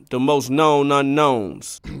the most known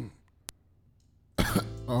unknowns.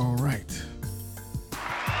 All right.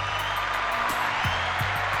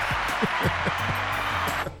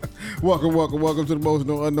 Welcome to the Most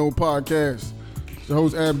Known Unknown podcast. It's your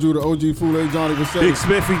host, Ab Judah, OG Fool, Johnny Vassetti. Big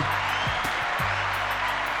Spiffy.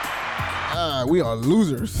 We are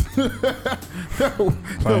losers.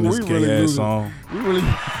 Playing this gay ass song. We really.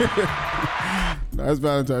 Nah, it's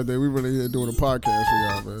Valentine's Day. We really here doing a podcast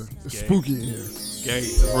for y'all, man. It's spooky in here. Gay.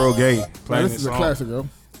 Real gay. Playing this is a classic, yo.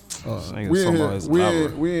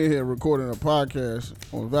 We in here recording a podcast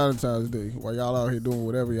on Valentine's Day while y'all out here doing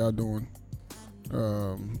whatever y'all doing.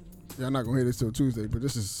 Y'all not gonna hear this till Tuesday, but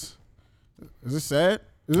this is this sad?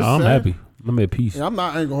 Is this I'm sad? happy. I'm at peace. Yeah, I ain't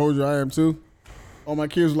gonna hold you. I am too. All my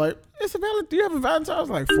kids were like, it's a Valentine. Do you have a Valentine? I was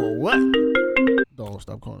like, for what? Don't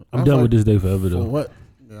stop calling. I'm done with this day forever, though. For what?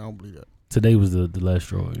 Yeah, I don't believe that. Today was the last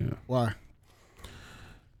straw. Yeah. Why?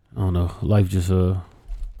 I don't know. Life just Well,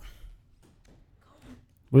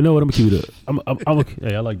 you know what? I'm gonna keep it.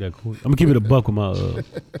 Hey, I like that. Cool. I'm gonna keep it a buck with my.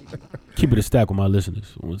 Keep it a stack with my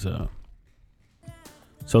listeners one time.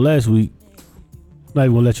 So last week, not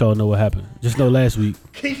even gonna let y'all know what happened. Just know last week.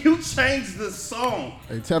 Can you change the song?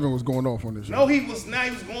 Hey, Tevin was going off on this show. No, he was not.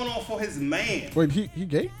 He was going off for his man. Wait, he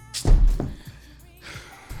gay?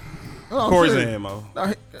 Corey's in him, Mo.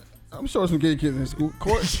 I'm sure some gay kids in school.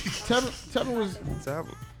 Tevin was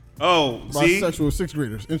Oh, see? bisexual sixth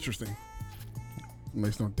graders. Interesting.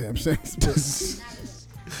 Makes no damn sense.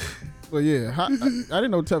 But yeah, I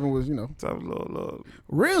didn't know Tevin was, Tevin, little.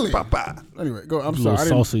 Really? Papa. Anyway, go. I'm A little sorry.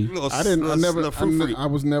 saucy. I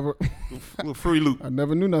was never. Little free loop. I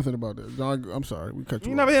never knew nothing about that. John, I'm sorry. We cut you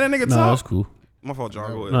You off. never hear that nigga Nah, talk? that's cool. My fault,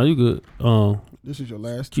 John. Go ahead. Nah, you good. This is your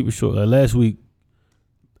last. Keep it short. Last week,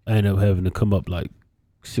 I ended up having to come up like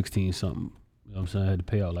 16 something. You know what I'm saying? I had to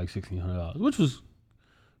pay out like $1,600, which was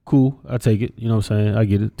cool. I take it. You know what I'm saying? I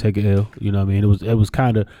get it. Take an L. You know what I mean? It was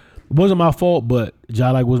kind of. It wasn't my fault, but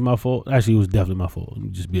was my fault. Actually, it was definitely my fault. Let me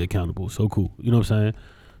just be accountable. So cool. You know what I'm saying?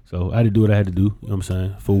 So I had to do what I had to do. You know what I'm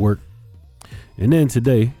saying? For work. And then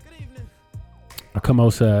today, I come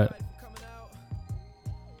outside.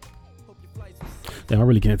 Damn, I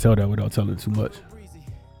really can't tell that without telling too much.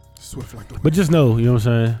 Swift like the But just know, you know what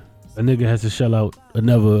I'm saying? A nigga has to shell out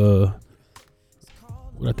another,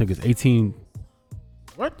 what I think is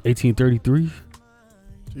 1833.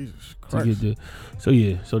 Jesus To Christ. get the,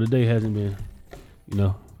 so the day hasn't been,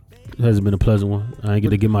 it hasn't been a pleasant one. I ain't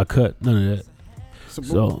get to get my cut, none of that.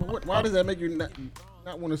 Why does that make you not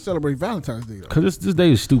want to celebrate Valentine's Day? Cause this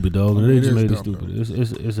day is stupid, dog. And they It just is made it dumb, stupid.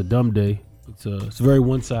 It's a dumb day. It's very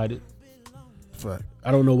one sided. Fact.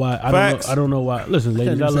 I don't know why. I don't know why. Listen,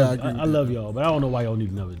 ladies, even say I I agree with love that. y'all, but I don't know why y'all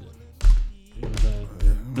need another day. You know what I'm saying?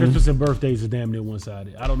 Christmas and birthdays is damn near one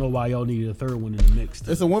sided. I don't know why y'all needed a third one in the mix.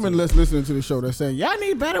 There's a woman that's listening to the show that's saying, y'all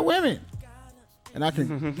need better women. And I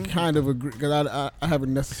can kind of agree, because I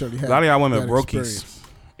haven't necessarily had A lot of y'all women that are brokies. experience.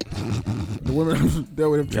 The women I've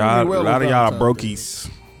dealt with have treated A me well. lot on of y'all are Valentine's Day. brokies.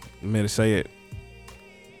 I'm here to say it.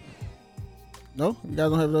 No? You guys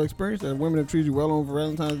don't have no experience that women have treated you well on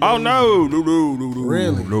Valentine's Day? Oh, no.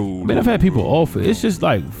 Really? No. Man, I've had people offer. It's just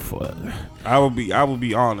like, I will be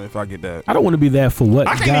honored if I get that. I don't want to be that for what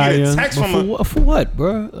I can't guy. even get a text but from for what,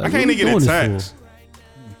 bro? I can't even get a text.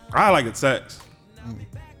 I like a text.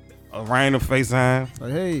 A random FaceTime.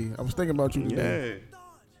 Like, hey, I was thinking about you today. Yeah.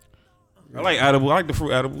 I like edible. I like the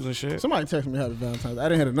fruit edibles and shit. Somebody texted me happy Valentine's. I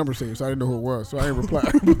didn't have the number saved, so I didn't know who it was, so I didn't reply.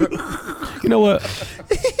 You know what?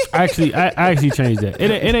 I actually changed that. It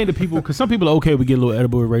ain't the people, because some people are okay with getting little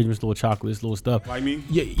edible arrangements, little chocolates, little stuff. Like me?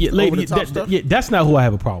 Yeah, lady. That's not who I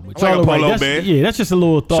have a problem with. I like a Y'all are polo bear. Yeah, that's just a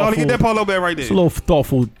little thoughtful. Shawty, get that polo bear right there. It's a little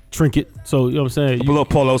thoughtful trinket. So you know what I'm saying? A little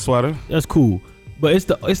polo sweater. That's cool. But it's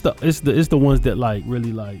the ones that like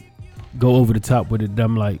really like go over the top with it.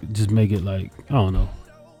 Them like just make it like, I don't know.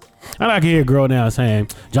 And I can hear a girl now saying,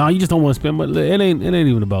 John, you just don't want to spend money. It ain't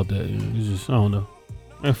even about that. It's just, I don't know.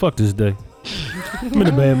 Man, fuck this day. I'm in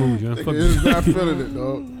a bad mood, John. Fuck this It's day. not feeling it,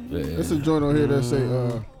 dog. Yeah. It's a joint on here that say,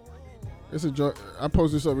 it's a joint. I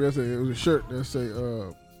posted something yesterday. It was a shirt that say,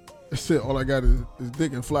 it said, all I got is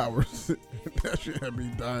dick and flowers. That shit had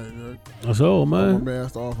me dying, dog. That's all, man. My man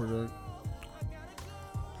has to offer, dog.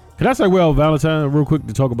 Can I segue out Valentine real quick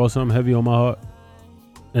to talk about something heavy on my heart?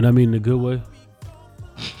 And I mean in a good way.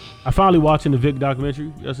 I finally watching the Vic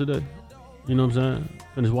documentary yesterday. You know what I'm saying?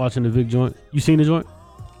 Finished watching the Vic joint. You seen the joint?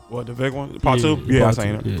 What, the big one? Part 2? Yeah, I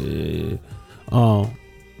seen it. Yeah.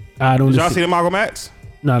 I don't. Did y'all see the Malcolm X?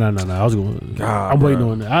 No. I was going. God, I'm waiting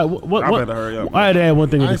bro. on that. I better hurry up. I had to add one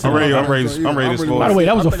thing. I In ain't the seen I'm it. ready to score. By the way,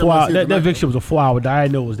 that was I a think I 4 might hour. see it That tonight. Vic shit was a 4 hour. I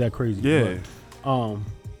didn't know it was that crazy. Yeah.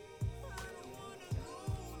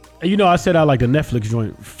 But, You know, I said I like the Netflix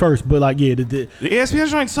joint first, but like, yeah, the ESPN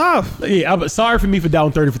joint tough. Yeah, but sorry for me for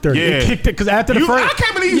down 30 for 30. Yeah. It kicked it because after the first. I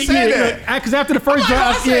can't believe you said that. Because after the first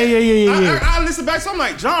joint, yeah. I listened back, so I'm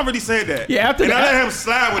like, John really said that. Yeah, I let him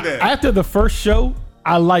slide with that. After the first show,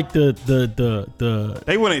 I like the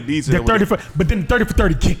they went in detail. The 30 for, but then the 30 for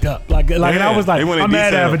 30 kicked up. Like and I was like, I'm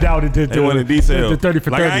mad I haven't doubted it. They went in detail. The 30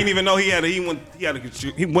 for 30. Like I didn't even know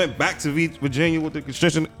he went back to Virginia with the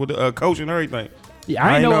construction with the coach and everything. Yeah,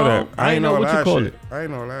 I didn't know that. I didn't know what you call it. I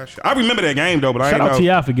didn't know that shit. I remember that game though, but I didn't know. Shout out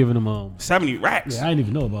T.I. for giving them 70 racks. Yeah, I didn't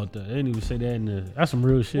even know about that. I didn't even say that. That's some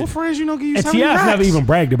real shit. What friends you know give you and 70 racks? T.I. never even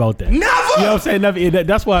bragged about that. Never. You know what I'm saying? Never.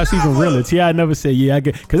 That's why it's even realer. T.I. never said, yeah, I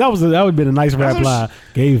get, because that would have been a nice rap line.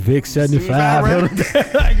 Gave Vic 75.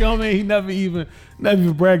 Like, you know what I mean? He never even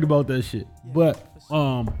bragged about that shit. But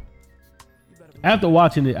after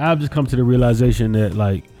watching it, I've just come to the realization that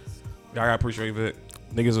like, y'all gotta appreciate Vic.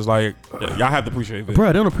 Niggas was like, y'all have to appreciate Vic. Bro,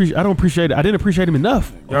 I don't appreciate it. I didn't appreciate him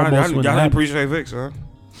enough. Y'all didn't appreciate Vic, son.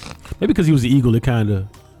 Maybe because he was the Eagle, it kind of.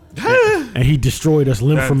 And he destroyed us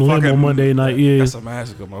limb from limb on Monday night. Yeah, that's a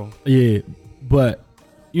massacre, Mo. Yeah, but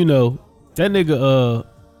you know that nigga.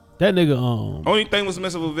 Only thing was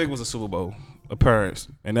missing with Vic was a Super Bowl appearance,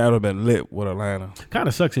 and that would have been lit with Atlanta. Kind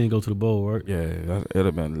of sucks he didn't go to the bowl, right? Yeah, it would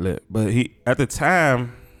have been lit. But he at the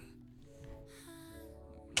time,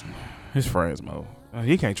 his friends, Mo.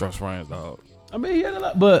 He can't trust friends, dog. I mean, he had a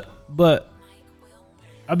lot, but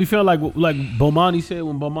I be feeling like Bomani said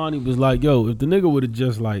when Bomani was like, "Yo, if the nigga would have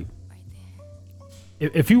just like,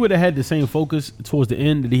 if he would have had the same focus towards the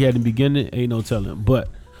end that he had in the beginning, ain't no telling." But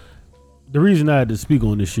the reason I had to speak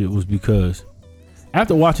on this shit was because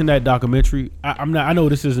after watching that documentary, I know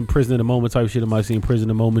this isn't prison in the moment type shit. I might seem prison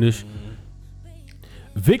in the moment-ish.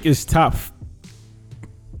 Vic is top.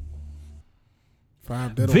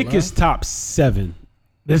 Vic is top 7.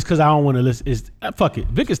 That's because I don't want to listen. Fuck it.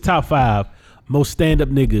 Vic is top 5 most stand-up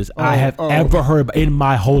niggas I have ever heard in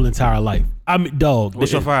my whole entire life. I mean, dog.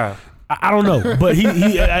 What's your 5? I don't know, but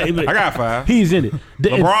I got 5. He's in it.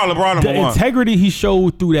 LeBron number 1. The integrity he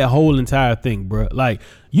showed through that whole entire thing, bro. Like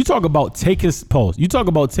you talk about taking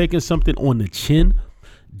something on the chin,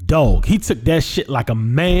 dog. He took that shit like a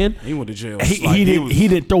man. He went to jail. He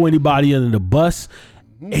didn't throw anybody under the bus.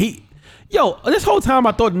 This whole time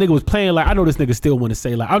I thought the nigga was playing like I know this nigga still want to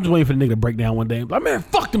say like I'm just waiting for the nigga to break down one day. Like man,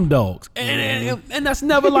 fuck them dogs, and that's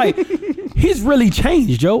never like he's really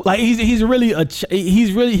changed, yo. Like he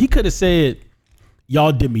could have said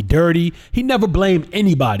y'all did me dirty. He never blamed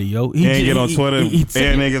anybody, yo. He didn't get on Twitter and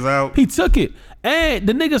niggas out. He took it, and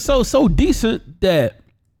the nigga so decent that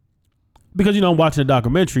because I'm watching the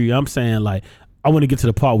documentary, I'm saying like. I want to get to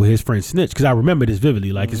the part where his friend snitched because I remember this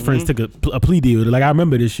vividly. Like his friends took a plea deal. Like I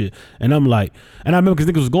remember this shit, and I'm like, and I remember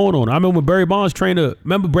because niggas was going on. I remember when Barry Bonds trainer.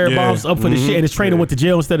 Remember Barry Bonds up for the shit, and his trainer went to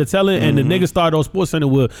jail instead of telling. And the nigga started on SportsCenter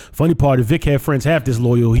with funny part. If Vic had friends half this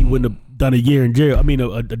loyal, he wouldn't have done a year in jail. I mean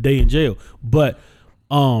a day in jail. But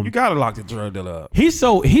you gotta lock the drug dealer up. He's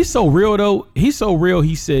so real though. He's so real.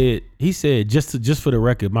 He said just for the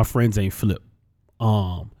record, my friends ain't flip.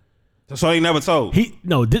 So he never told. He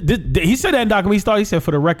said that in documentary. He said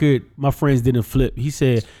for the record, my friends didn't flip. He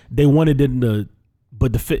said they wanted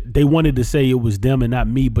they wanted to say it was them and not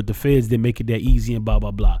me, but the feds didn't make it that easy and blah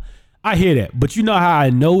blah blah. I hear that, but you know how I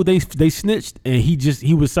know they snitched and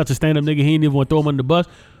he was such a stand up nigga. He didn't even want to throw him under the bus.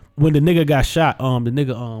 When the nigga got shot, what's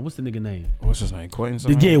the nigga name? What's his name?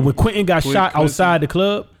 Quentin. When Quentin got shot outside the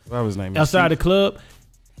club. What was his name? Outside the club.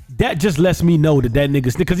 That just lets me know that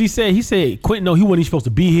nigga, because he said Quentin, no, he wasn't even supposed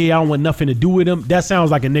to be here. I don't want nothing to do with him. That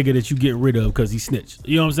sounds like a nigga that you get rid of because he snitched.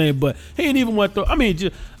 You know what I'm saying? But he ain't even want to. I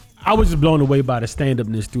mean, I was just blown away by the stand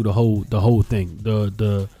upness through the whole thing.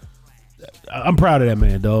 I'm proud of that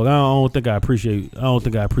man, dog. I don't think I appreciate.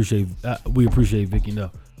 We appreciate Vic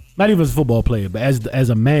enough. Not even as a football player, but as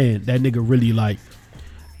a man, that nigga really like.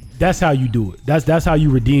 That's how you do it. That's how you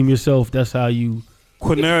redeem yourself. That's how you.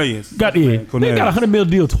 Cornelius got a $100 million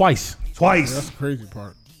deal twice. Yeah, that's the crazy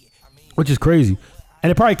part. Which is crazy,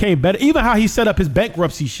 and it probably came better. Even how he set up his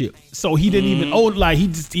bankruptcy shit, so he didn't even owe. Like he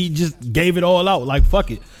just gave it all out. Like fuck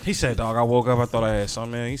it. He said, "Dog, I woke up, I thought I had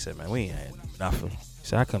something." Man, he said, "Man, we ain't had nothing." He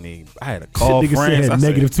said, "I couldn't even. I had a call friends." Said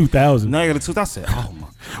negative 2,000. Negative 2,000. I said, "Oh my."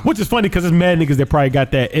 Which is funny because it's mad niggas that probably got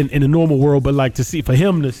that in the normal world, but like for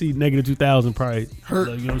him to see negative 2,000 probably hurt.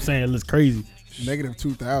 You know what I'm saying? It looks crazy. Negative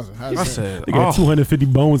 2,000. I said, he got 250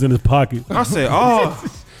 bones in his pocket. I said, oh.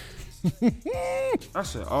 I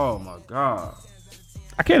said, oh my God.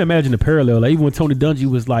 I can't imagine the parallel. Like even when Tony Dungy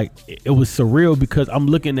was like, it was surreal because I'm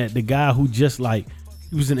looking at the guy who just like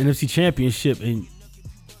he was in the NFC Championship and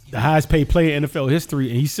the highest paid player in NFL history,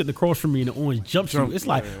 and he's sitting across from me in an orange jumpsuit. It's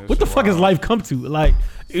like, what the fuck has life come to? Like,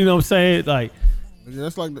 you know what I'm saying? Like, yeah,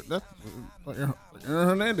 that's like Aaron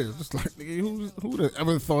Hernandez. It's like, nigga, who would have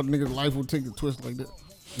ever thought nigga's life would take a twist like that?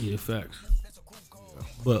 Yeah, facts.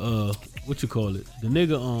 But what you call it? The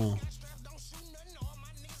nigga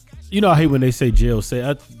you know, I hate when they say jail.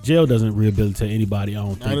 Jail doesn't rehabilitate anybody, I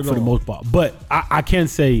don't think, for the most part. But I can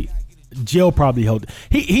say jail probably helped.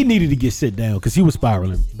 He needed to get sit down because he was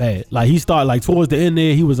spiraling bad. Like, he started, like, towards the end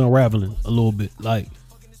there, he was unraveling a little bit. Like,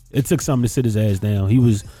 it took something to sit his ass down. He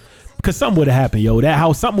was, because something would have happened, yo.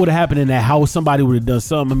 Something would have happened in that house. Somebody would have done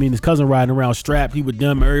something. I mean, his cousin riding around strapped. He would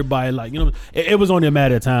dumb everybody. Like, you know, it was only a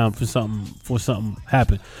matter of time for something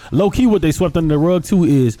happened. Low key, what they swept under the rug too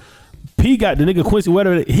is P got the nigga Quincy,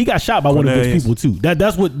 whatever, he got shot by one of those people too.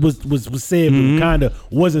 That's what was said, but kind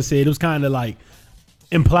of wasn't said. It was kind of like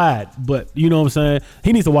implied, but you know what I'm saying?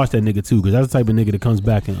 He needs to watch that nigga too, because that's the type of nigga that comes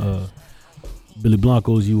back and Billy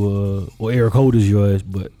Blanco's you or Eric Holder's your ass,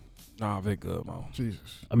 but nah, Vic good, man.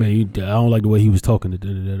 Jesus. I mean, I don't like the way he was talking at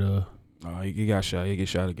that. Nah, he got shot. He get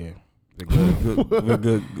shot again. Vic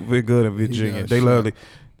good in Virginia. They love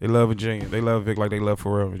Virginia. They love Vic like they love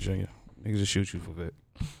Pharrell in Virginia. Niggas just shoot you for Vic.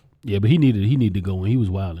 Yeah, but he needed to go, and he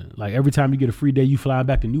was wilding. Like, every time you get a free day, you fly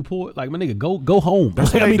back to Newport. Like, my nigga, go home.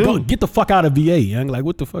 That's what I mean, go get the fuck out of VA. Young. Like,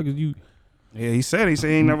 what the fuck is you? Yeah, he said he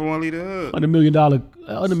ain't never want to leave the hood. $100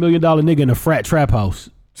 million nigga in a frat trap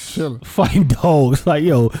house, Chilling. fighting dogs. Like,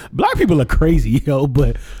 yo, black people are crazy, yo.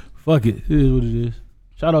 But fuck it, it is what it is.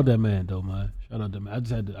 Shout out that man, though, man. Shout out that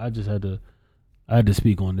man. I had to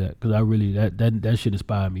speak on that because I really that shit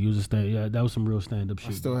inspired me. It was that was some real stand up shit.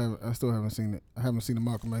 I still haven't seen it. I haven't seen the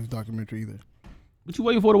Malcolm X documentary either. What you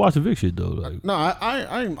waiting for to watch the Vic shit though? Like, no,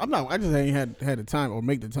 I'm not. I just ain't had the time or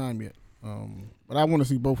make the time yet. But I want to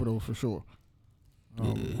see both of those for sure.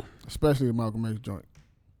 Especially the Malcolm X joint.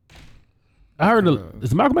 I heard is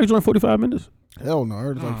the Malcolm X joint 45 minutes? Hell no, I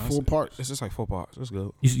heard it's like 4 parts. It's just like 4 parts. It's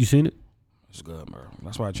good. You seen it? It's good, bro.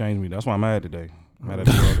 That's why it changed me. That's why I'm mad today. I'm mad at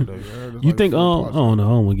the today. You like think? I don't know. I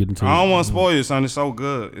don't want to get into it. I don't want to spoil you, son. It's so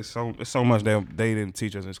good. It's so much they didn't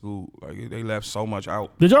teach us in school. Like, they left so much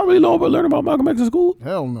out. Did y'all really learn about Malcolm X in school?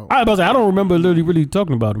 Hell no. I don't remember literally really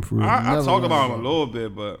talking about him for real. I talked about him a little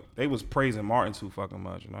bit, but they was praising Martin too fucking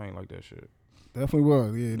much, and I ain't like that shit. Definitely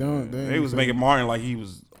was. Yeah, they was making Martin like he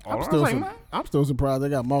was. I'm still surprised they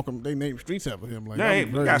got Malcolm. They named streets after him. Like, yeah,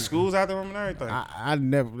 they got schools after him and everything. I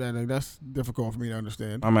never. That's difficult for me to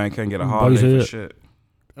understand. My man can't get a holiday for shit.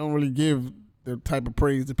 They don't really give the type of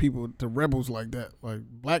praise to people, to rebels like that. Like,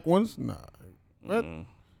 black ones, nah. What?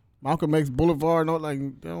 Malcolm X Boulevard, no, like,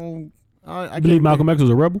 they don't. I believe Malcolm X was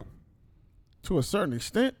a rebel to a certain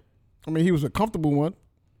extent. I mean, he was a comfortable one.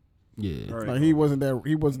 Yeah, right. Like, he wasn't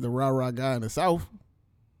the rah guy in the South.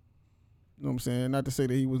 You know what I'm saying? Not to say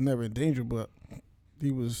that he was never in danger, but he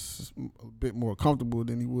was a bit more comfortable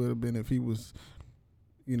than he would have been if he was,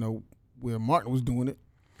 you know, where Martin was doing it.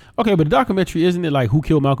 Okay, but the documentary, isn't it like Who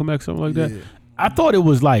Killed Malcolm X, something like that? I thought it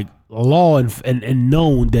was like law and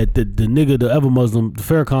known that the nigga, the ever Muslim, the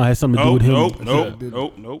Farrakhan, had something to do with him.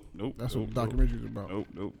 Nope. That's what the documentary is about.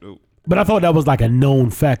 Nope. But I thought that was like a known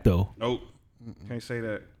fact, though. Nope. Can't say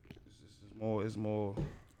that. It's more.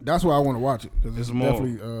 That's why I want to watch it. It's more.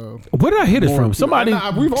 Definitely. Where did I hear this from? Somebody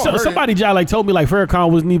Farrakhan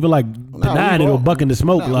wasn't even like denying it or bucking the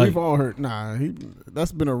smoke. Like, we've all heard.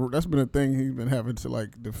 That's been a thing he's been having to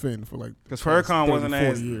like defend for like. Because Farrakhan wasn't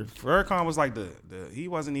 40 years. Farrakhan was like he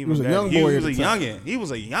wasn't even. He was a young boy. He was a youngin. He was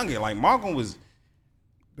a youngin. Like, Malcolm was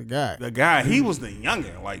the guy. The guy. He was the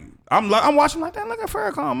youngin. Like, I'm watching like that. Look at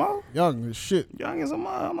Farrakhan, Mo. Young as shit. Young as a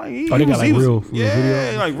mother. I'm like, real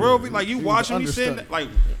yeah, like real. Like, you watching, you saying like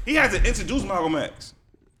he had to introduce Malcolm X.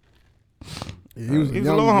 Yeah, he was a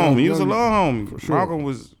little homie. He was a little homie. Sure. Malcolm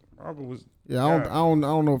was. Yeah, I don't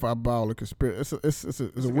know if I buy the conspiracy. It's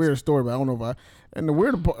a weird story, but I don't know if I. And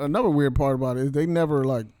another weird part about it is they never,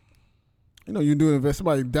 like, you know, you do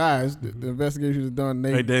somebody dies, the investigation is done.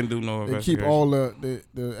 They didn't do no investigation. They keep all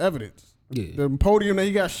the evidence. Yeah. The podium that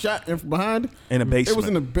he got shot in behind in the basement. It was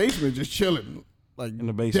in the basement, just chilling. Like, in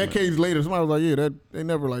the basement. Decades later, somebody was like, "Yeah, that they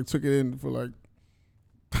never like took it in for like."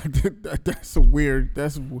 That's a weird.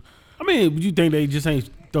 I mean, would you think they just ain't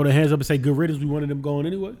throw their hands up and say good riddance? We wanted them going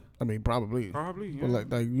anyway. I mean, probably. Yeah. But like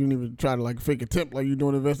you didn't even try to like fake attempt like you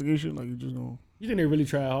doing an investigation. Like, you just gonna. You think they really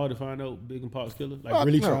tried hard to find out Big and Pac's killer? Like,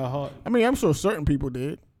 really tried hard? I mean, I'm sure certain people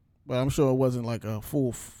did, but I'm sure it wasn't like a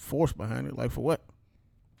full force behind it. Like, for what?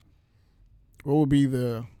 What would be the? You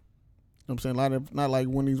know what I'm saying, not like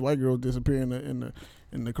when these white girls disappear in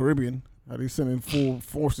the Caribbean. How they sending full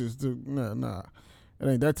forces to? Nah. It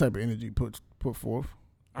ain't that type of energy put forth.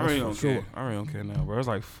 I really don't care. I really don't care now, bro. It's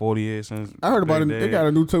like 40 years since. I heard about it. They got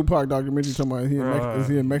a new Tupac documentary talking about is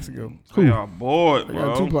he in Mexico. They are bored, They bro.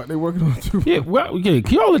 got Tupac. They working on Tupac. Yeah, well, yeah.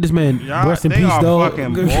 Can y'all let this man rest in peace, dog? They are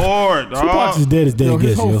fucking bored, dog. Tupac's is dead as dead.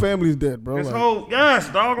 His whole family's dead, bro. His whole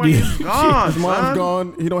dog. Like he's gone. His mom's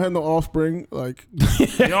gone. He don't have no offspring. Like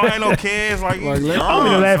he don't have no kids. Like I don't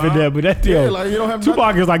even laugh at that, but that deal. Like you don't have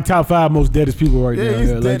Tupac is like top 5 most deadest people right now. Yeah,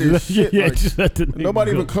 he's dead as shit.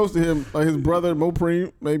 Nobody even close to him. Like his brother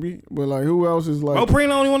Mopreme, maybe, but like who else is like? Mopreme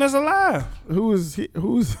the only one that's alive. Who's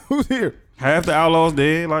here? Half the Outlaws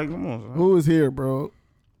dead. Like come on, son. Who is here, bro?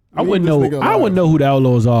 I wouldn't know. I wouldn't know who the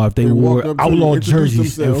Outlaws are if they wore outlaw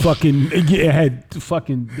jerseys and fucking had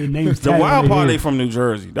fucking their names. The wild part, they from New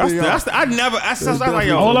Jersey. That's I never. That's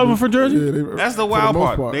like all of them from Jersey. Yeah, that's the wild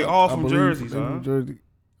part. They all from Jersey, son. Jersey.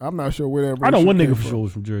 I'm not sure where that. I know one nigga for sure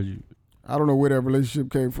was from Jersey. I don't know where that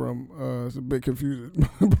relationship came from. It's a bit confusing.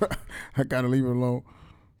 I gotta leave it alone.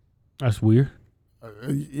 That's weird.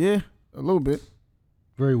 Yeah, a little bit.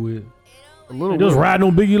 Very weird. A little. Just riding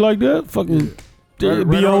on Biggie like that, fucking.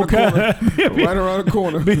 Right around the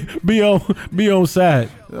corner. Be on side.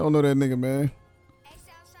 I don't know that nigga, man.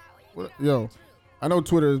 Yo, I know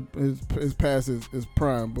Twitter is past his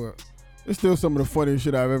prime, but it's still some of the funniest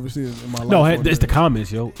shit I've ever seen in my life. No, it's the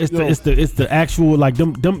comments, yo. It's the actual like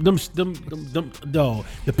them the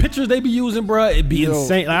pictures they be using, bro. It'd be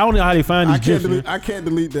insane. Like, I don't know how they find these gifs. I can't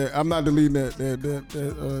delete that. I'm not deleting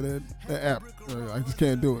that app. I just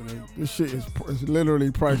can't do it. Man. This shit is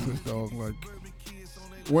literally priceless, dog. Like.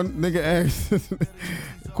 One nigga asked,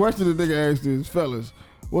 the question the nigga asked is, fellas,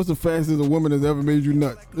 what's the fastest a woman has ever made you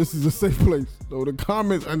nut? This is a safe place. So the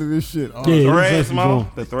comments under this shit are the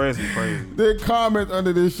threads is crazy. The comments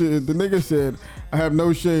under this shit, the nigga said, I have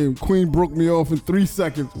no shame. Queen broke me off in 3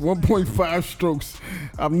 seconds, 1.5 strokes.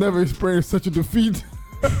 I've never experienced such a defeat.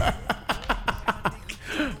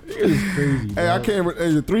 It's crazy, bro. Hey, I can't.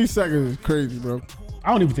 Hey, 3 seconds is crazy, bro.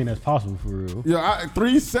 I don't even think that's possible for real. Yeah,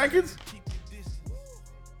 3 seconds?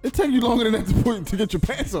 It take you longer than that to get your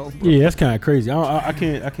pants off, bro. Yeah, that's kind of crazy. I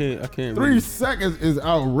can't. 3 seconds is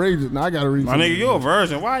outrageous. Now I gotta read. My nigga, you a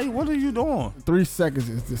virgin. Why? What are you doing? 3 seconds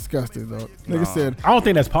is disgusting, though. Nigga said. I don't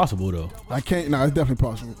think that's possible though. I can't. Nah, it's definitely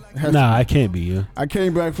possible. It can't be. Yeah. I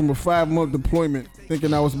came back from a 5-month deployment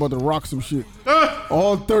thinking I was about to rock some shit.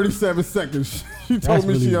 All 37 seconds. She told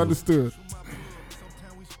me she understood.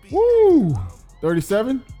 Woo!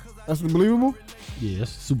 37? That's believable? Yeah,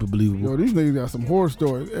 that's super believable. Yo, these niggas got some horror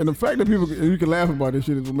stories. And the fact that you can laugh about this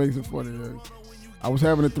shit is what makes it funny. Yeah. I was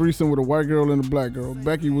having a threesome with a white girl and a black girl.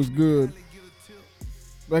 Becky was good,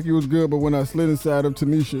 but when I slid inside of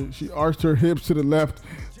Tanisha, she arched her hips to the left,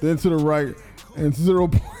 then to the right, and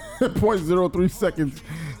 0.03 seconds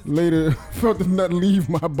later, felt the nut leave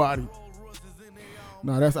my body.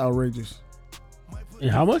 Nah, that's outrageous.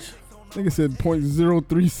 And how much? Nigga said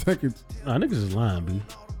 0.03 seconds. Nah, niggas is lying, B.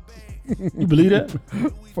 You believe that?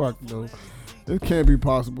 Fuck no. It can't be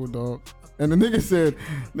possible, dog. And the nigga said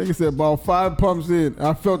about 5 pumps in,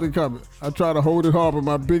 I felt it coming. I tried to hold it hard, but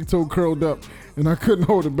my big toe curled up, and I couldn't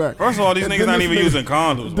hold it back. First of all, these niggas not even using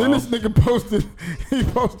condoms, Then bro. this nigga posted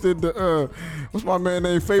the, what's my man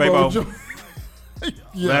name? Fabo.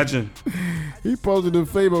 Yeah. Legend. He posted the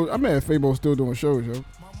Fabo. I'm mad Fabo's still doing shows, yo.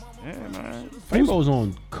 Yeah, man. Fabo's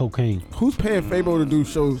on cocaine. Who's paying Fabo to do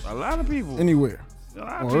shows? A lot of people. Anywhere.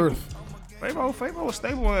 On Earth. Fabo was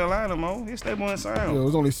stable in Atlanta, Mo. He's stable in sound. Yo,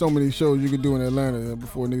 there's only so many shows you could do in Atlanta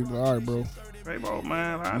before niggas be like, all right, bro. Fabo,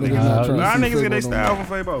 man. A lot niggas niggas get their style from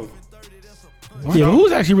Fabo. Yeah, but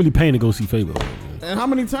who's actually really paying to go see Fabo? And how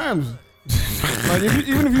many times? Like,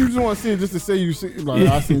 even if you just want to see it just to say you see, like,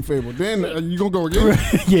 I seen Fabo, then you gonna go again?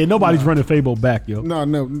 Yeah, nobody's running Fabo back, yo.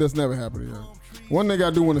 No, that's never happening, yo. One nigga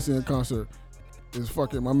I do want to see in concert is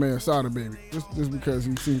fucking my man Sada Baby. Just because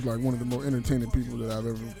he seems like one of the more entertaining people that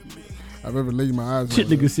I've ever laid my eyes on. Shit,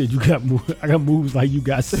 nigga said you got I got moves like you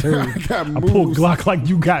got served. I pull Glock like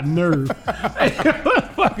you got nerve. What the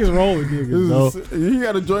fuck is wrong with niggas, He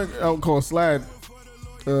got a joint out called Slide.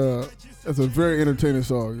 It's a very entertaining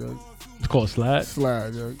song, yo. It's called Slide?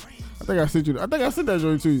 Slide, yo. I think I sent that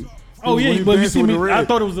joint to you. Oh yeah, but you see me, I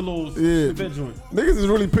thought it was a little joint. Niggas is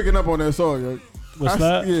really picking up on that song, yo.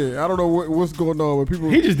 Slide? Yeah, I don't know what's going on, but people.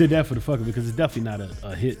 He just did that for the fuck of it because it's definitely not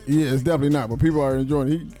a hit. Yeah, it's definitely not, but people are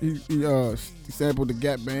enjoying it. He sampled the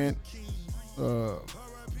Gap Band.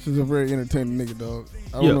 She's a very entertaining nigga, dog.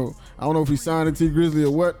 I don't know if he signed to T Grizzly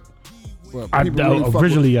or what. But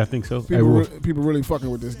originally, I think so. People really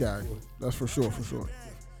fucking with this guy. That's for sure.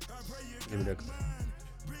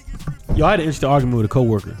 Yo, I had an interesting argument with a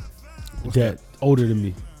coworker that older than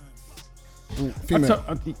me. Female.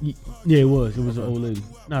 Yeah, it was. It was an old lady.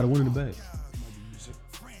 Nah, the one in the back.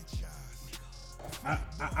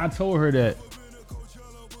 I told her that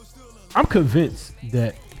I'm convinced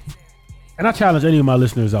that, and I challenge any of my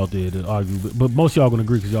listeners out there to argue, but most of y'all gonna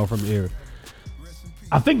agree because y'all from the era.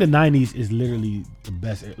 I think the 90s is literally the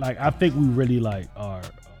best. Like, I think we really like are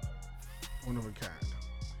one of a kind.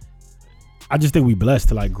 I just think we blessed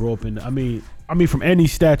to like grow up in. I mean, from any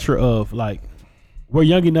stature of like, we're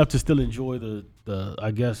young enough to still enjoy the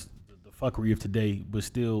I guess the fuckery of today, but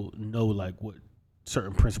still know like what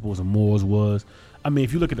certain principles and morals was. I mean,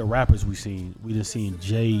 if you look at the rappers we just seen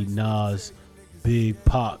Jay, Nas, Big,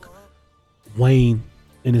 Pac, Wayne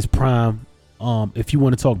in his prime. If you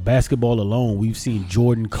want to talk basketball alone, we've seen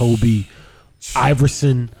Jordan, Kobe,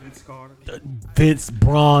 Iverson, Vince,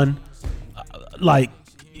 Braun, like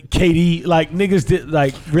KD, like niggas did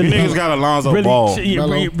like really. You niggas got Alonzo really, Ball,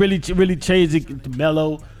 really changed it to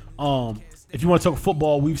Melo. If you want to talk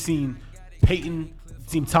football, we've seen Peyton,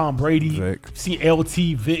 seen Tom Brady, Vic. seen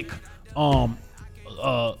LT, Vic,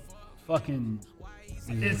 fucking.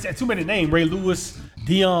 It's too many names. Ray Lewis,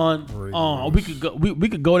 Dion. We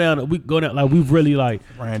could go down. Like we've really like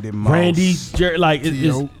Randy, Jerry. Like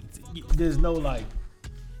there's no like.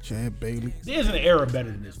 Chad Bailey. There's an era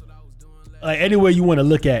better than this one. Like anywhere you want to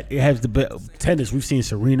look at, it has the tennis. We've seen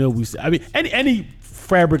Serena. Any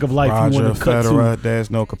fabric of life Roger, you want to cut Federer, to. there's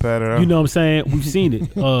no competitor. You know what I'm saying? We've seen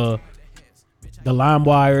it. The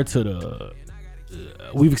LimeWire to the.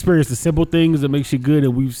 We've experienced the simple things that make shit good,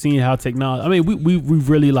 and we've seen how technology. I mean, we've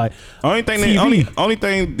really like. Only thing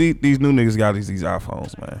these new niggas got is these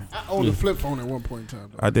iPhones, man. I owned a flip phone at one point in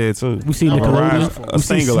time. Though. I did too. We've seen Nickelodeon. We've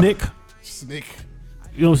seen Snick.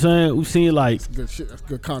 You know what I'm saying? We've seen like that's good shit. That's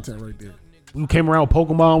good content right there. We came around.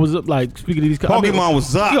 Pokemon was up. Like speaking of these, Pokemon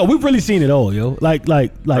was up. Yo, we've really seen it all, yo. Like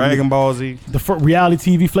Dragon Ball Z, the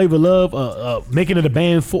reality TV, Flavor Love, making it a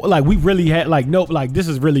band for. Like we really had like nope. Like this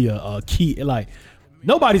is really a key. Like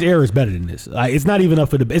nobody's era is better than this. Like it's not even up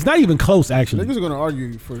for the. It's not even close actually. Niggas are gonna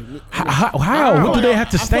argue for how? What do they have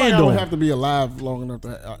to stand on? I would have to be alive long enough to.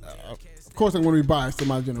 Of course, I'm gonna be biased to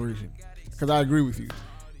my generation because I agree with you.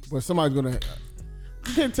 But somebody's gonna.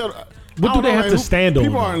 You can't tell. What do they have to stand on?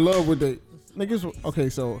 People are in love with the niggas. Okay,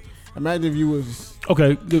 so imagine if you was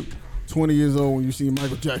 20 years old when you see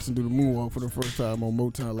Michael Jackson do the moonwalk for the first time on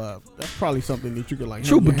Motown Live. That's probably something that you could like.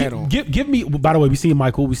 True, but give me. By the way, we seen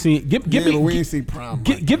Michael. We seen give me. But we ain't see Prime.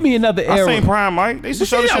 Give me another era. I seen Prime Mike. They used to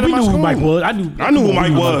show this shit in my school. school. Who Mike was. I knew who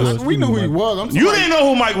Mike was. We knew who he was. You didn't know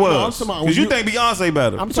who Mike was because you think Beyonce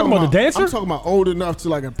better. I'm talking about the dancer. I'm talking about old enough to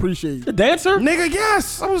like appreciate the dancer. Nigga,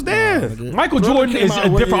 yes, I was there. Michael Jordan is a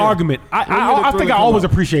different argument. I think I always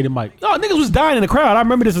appreciated Mike. No, niggas was dying in the crowd. I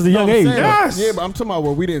remember this as a young age. Yes. Yeah, but I'm talking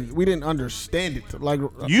about we didn't understand it. Like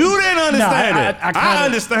you didn't understand it. I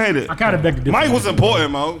understand it. I kind of beg to differ. Mike was important,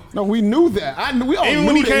 Mo. No, we knew that. We all even knew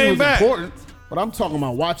when he that came he was back. important. But I'm talking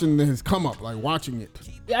about watching his come up, like watching it.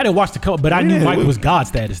 Yeah, I didn't watch the come up, but I knew Mike was God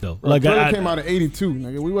status though. Like I came out in '82,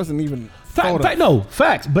 nigga. We wasn't even.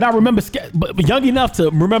 Facts. But I remember, but young enough to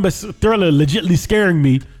remember Thriller legitly scaring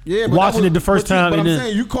me. Yeah, watching it the first time. But I'm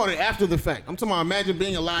saying you caught it after the fact. I'm talking about imagine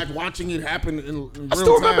being alive, watching it happen in real time. I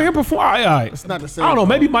still remember him perform. All right. It's not the same. I don't know.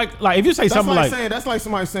 Maybe Mike. Like if you say something like that's like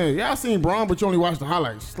somebody saying, "Yeah, I seen Braun, but you only watched the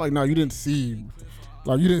highlights." It's like, no, you didn't see.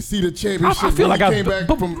 Like you didn't see the championship. I feel like came back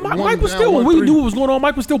but from Mike was still when we knew what was going on.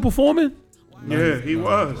 Mike was still performing. Yeah, he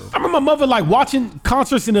was. I remember my mother like watching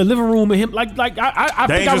concerts in the living room and him like I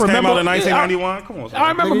think I remember. Came out in 1991. Come on, son. I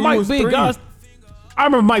remember Mike being guys. I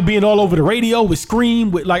remember Mike being all over the radio with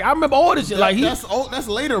Scream with like I remember all this shit. Like that's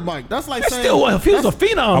later, Mike. That's like saying still he was a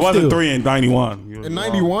phenom. I wasn't 3 in 91. In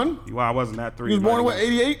 91? Well, I wasn't at 3. You was born in what?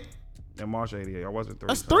 88? In March '88. I wasn't 3.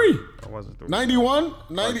 That's 3. I wasn't 3. 91?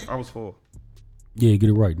 90. I was 4. Yeah, get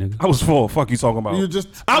it right, nigga. I was 4. Fuck you talking about?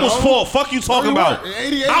 I was 4. Fuck you talking about?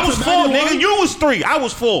 88 I was 4, nigga. You was 3. I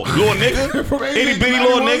was 4. Little nigga. From 88 Itty to bitty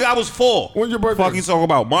 91? little nigga. I was 4. When's your birthday? Fuck you talking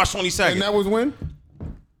about? March 22nd. And that was when?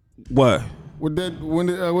 What? When did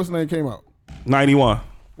what's the name came out? 91.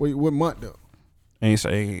 Wait, what month though? Ain't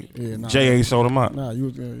say. Yeah, nah, Jay ain't sold him out. Nah, you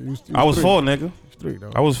was I was 3. 4, nigga. 3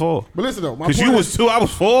 though. I was 4. But listen though, because you was 2, I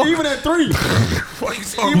was 4. Even at 3. Fuck you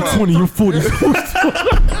talking about? 20, you're 40.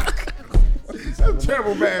 That's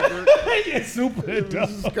terrible math, man. Yeah, super.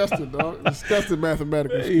 Disgusting, dog. Disgusting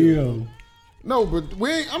mathematical skill. Yo. No, but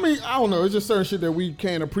I don't know. It's just certain shit that we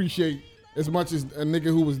can't appreciate as much as a nigga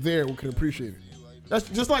who was there could appreciate it. That's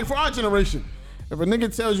just like for our generation. If a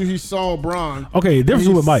nigga tells you he saw Braun. Okay, difference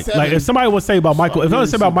with Mike. 7, like if somebody would say about Michael, if I would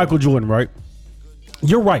say about Michael Jordan, right?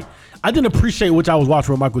 You're right. I didn't appreciate what I was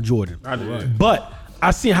watching with Michael Jordan. I did. But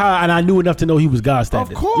I seen how, and I knew enough to know he was God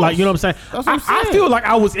standard. Of course. Like, you know what I'm saying? That's what I'm saying. I feel like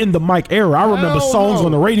I was in the Mike era. I remember songs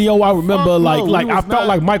on the radio. I remember I felt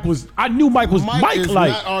like Mike was. I knew Mike was Mike.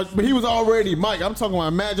 But he was already Mike. I'm talking about.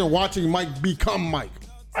 Imagine watching Mike become Mike.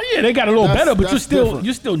 Oh, yeah, they got a little better, but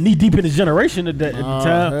you're still knee deep in his generation at the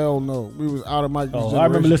time. Hell no, we was out of Mike's generation. I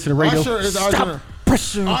remember listening to radio. Usher is our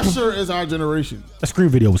generation. Usher is our generation. That Scream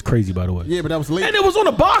video was crazy, by the way. Yeah, but that was late. And it was on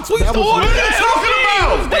the box. What are you talking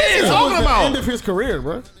about? What are you talking about? The end of his career,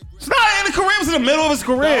 bro. It's not in the career. It was in the middle of his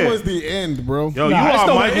career. That was the end, bro. Yo,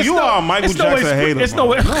 you are Michael Jackson hater. It's no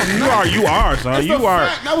way. You are, son. You are.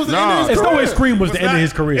 That was the end of his career. It's no way Scream was the end of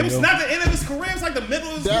his career. It was not the end of his career. It was like the middle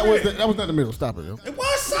of his career. That was not the middle. Stop it, yo. It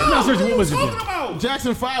was, son. No, seriously, what was it? Talking about?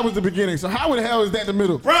 Jackson 5 was the beginning. So how in the hell is that the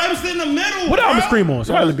middle? Bro, it was in the middle. What album Scream on?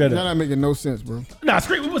 Somebody look at it. That not making no sense, bro. Nah,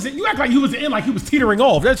 Scream was it? You act like he was in, like he was teetering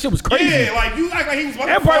off. That shit was crazy. Yeah, like you act like he was about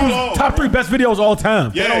to Everybody fall was off, top 3 best videos all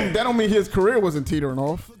time. Yeah. That don't mean his career wasn't teetering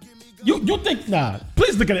off. You think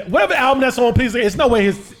please look at it. Whatever album that's on, please. It's no way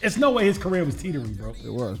his career was teetering, bro.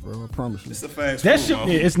 It was, bro. I promise you. It's a fast That shit,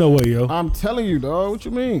 it's no way, yo. I'm telling you, dog. What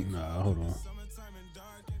you mean? Nah, hold on.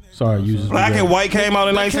 Sorry, users. Black and White came out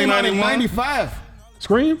in 1991. 95.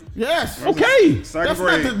 Scream? Yes. Okay. That's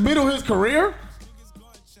not the middle of his career.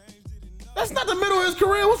 That's not the middle of his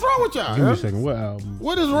career. What's wrong with y'all? Give me a second. What album?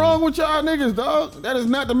 What is wrong with y'all niggas, dog? That is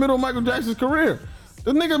not the middle of Michael Jackson's career.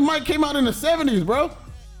 The nigga Mike came out in the 70s, bro.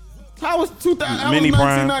 How was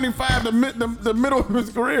 1995 the middle of his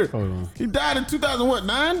career? Hold on. He died in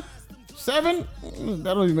 2009? 7?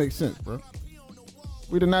 That don't even make sense, bro.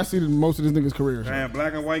 We did not see most of this nigga's career. Man,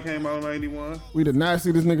 Black and White came out in 91. We did not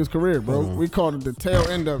see this nigga's career, bro. We called it the tail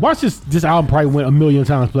end of it. Watch this album probably went 1,000,000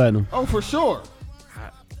 times platinum. Oh, for sure.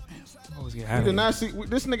 We did not see.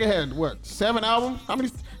 This nigga had, what, 7 albums? How many?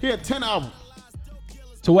 He had 10 albums.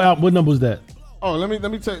 So what number was that? Oh, let me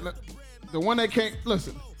tell you. The one that came,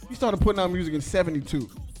 listen, he started putting out music in 72.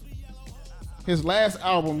 His last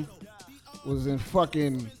album was in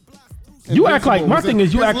fucking You act like, my thing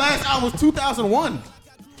is you act. His last album was 2001.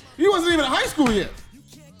 He wasn't even in high school yet.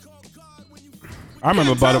 I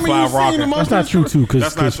remember Butterfly Rocker. That's not true too,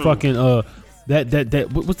 because fucking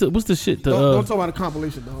what's the shit? Don't talk about a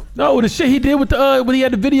compilation, dog. No, the shit he did with the when he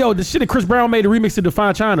had the video, the shit that Chris Brown made, the remix to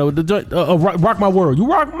Define China, Rock My World. You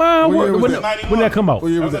rock my world. When that come out?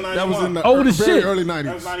 That was in the shit. Early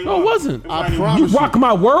 90s. No, it wasn't. I promise you Rock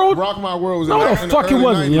My World. Rock My World was no, the fuck it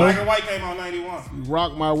wasn't, yo. Black and White came out in 91.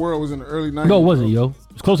 Rock My World was in the early 90s. No, it wasn't, yo.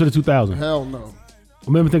 It was closer to 2000. Hell no. I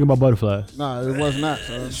remember thinking about Butterflies. Nah, it was not,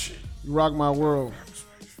 son. Rock My World.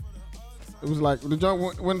 It was like the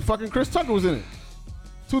joint when fucking Chris Tucker was in it.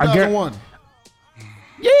 2001.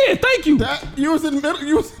 Yeah, thank you. You was in middle.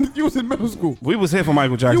 You was in middle school. We was here for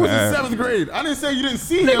Michael Jackson. You was in 7th grade. I didn't say you didn't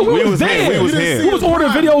see him. We was there. We was here. We was ordering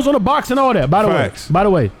videos on the box and all that. By the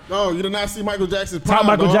way. No, you did not see Michael Jackson's prime. Top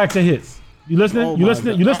Michael Jackson hits. You listening? Oh you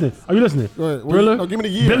listening? You listening? Are you listening? Go ahead. Thriller? No, give me the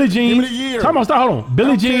year. Billie Jean. Give me the year. Hold on.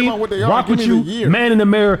 Billie Jean. Rock With You. Man in the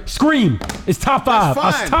Mirror. Scream. It's top 5.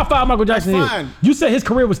 Fine. Top 5 Michael Jackson hits. You said his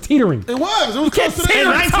career was teetering. It was. It was close to the end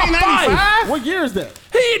of 1995. What year is that?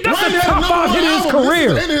 That's the top 5 hit in his career. This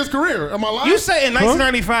is the end of his career. Am I lying? You say in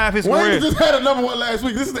 1995 his career. Wayne just had a number 1 last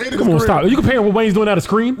week. This is the end of his career. Come on, stop. Are you comparing what Wayne's doing out of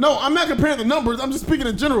Scream? No, I'm not comparing the numbers. I'm just speaking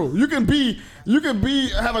in general. You can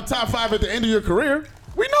have a top 5 at the end of your career.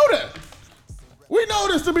 We know that. We know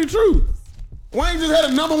this to be true. Wayne just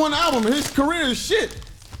had a number 1 album. His career is shit.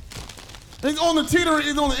 He's on the teeter.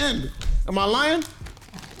 He's on the end. Am I lying?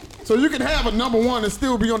 So you can have a number 1 and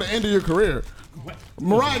still be on the end of your career.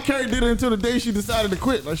 Mariah Carey did it until the day she decided to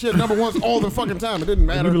quit. Like she had number 1s all the fucking time. It didn't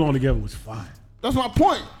matter. We Belong Together was fire. That's my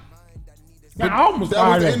point. That album was fire.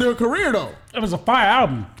 That was the end of her career, though. It was a fire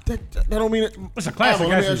album. That don't mean it. It's a classic.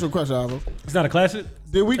 Let me ask you a question, Alvo. It's not a classic?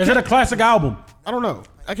 Is it a classic album? I don't know.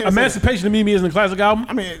 I can't. Emancipation to me isn't a classic album.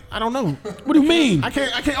 I mean, I don't know. What do you mean? I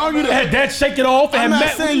can't argue that. It had that Shake It Off. I'm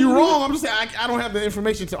not saying you're wrong. I'm just saying I don't have the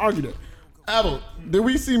information to argue that. Alvo, did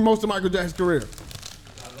we see most of Michael Jackson's career?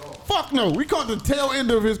 Fuck no. We caught the tail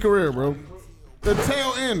end of his career, bro. The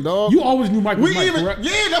tail end, dog. You always knew Michael was Mike, correct?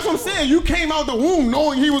 Yeah, that's what I'm saying. You came out the womb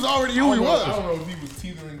knowing he was already who he was. I don't know if he was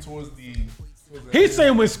teetering towards the He's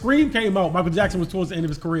saying when Scream came out, Michael Jackson was towards the end of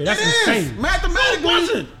his career. That's insane. Mathematically. No, it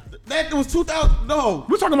wasn't. That was 2000. No.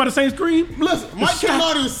 We're talking about the same Scream? Listen, Mike came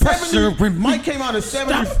out in 70. Mike came out in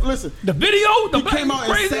 70. Listen. The video? He came out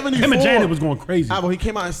in 74. Him and Janet was going crazy. He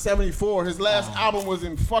came out in 74. His last album was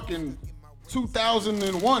in fucking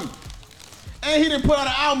 2001. And he didn't put out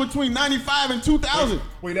an album between 95 and 2000.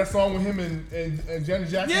 Wait, that song with him and Janet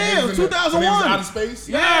Jackson? Yeah, it was 2001. Out of Space?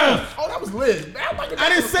 Yeah. Oh, that was lit. I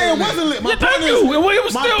didn't say it wasn't lit. My point is, it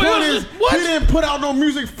was he didn't put out no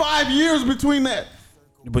music 5 years between that.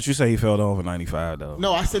 But you say he fell off in '95 though.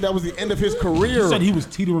 No, I said that was the end of his career. You said he was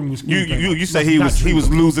teetering with You say he was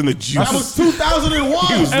losing the juice. That was 2001.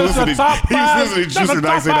 He was losing the juice in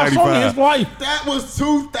 1995. That was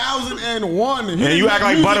 2001. And you act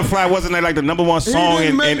like Butterfly wasn't like the number one song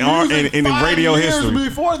in radio history.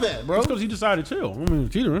 Before that, bro. That's because he decided to chill. I mean,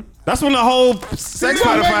 teetering. That's when the whole Sex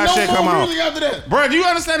Butterfly shit come out. After that. Bro, do you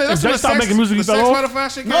understand that? That's when stopped making music. The Sex Butterfly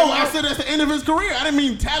shit came out. No, I said that's the end of his career. I didn't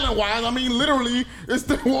mean talent-wise. I mean literally,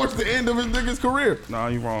 it's towards the end of his nigga's career. Nah,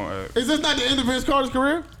 you wrong. Is this not the end of Vince Carter's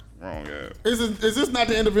career? Wrong, yeah. Is this not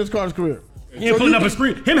the end of Vince Carter's career? He ain't putting up a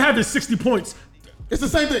screen. Him having 60 points. It's the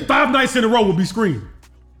same thing. 5 nights in a row would be screen.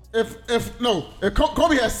 If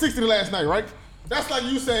Kobe has 60 last night, right? That's like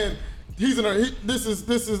you saying he's in a. This is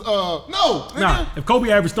no. Nah, if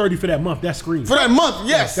Kobe averaged 30 for that month, that's screen. For that month,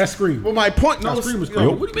 yes. That's screen. But my point, That screen was crazy.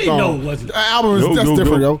 What do you mean? No, it wasn't. The album is that's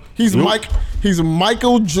different, yo. He's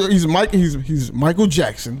Michael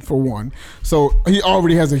Jackson for one. So he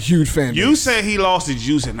already has a huge fan base. You said he lost the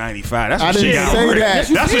juice in '95. That's what I didn't say that. Yes,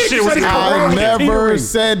 you That's what did. shit You was. said I he never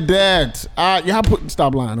said that.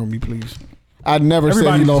 Stop lying on me, please. I never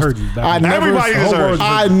said he lost. Everybody just heard you.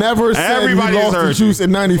 I never said he lost the juice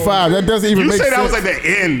in '95. That doesn't even make sense. You say that was like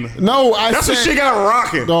the end. No, That's said, when shit got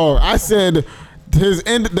rocking. No, I said the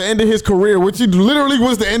end of his career, which he literally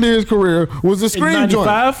was the end of his career, was the Scream joint.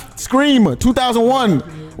 95? Scream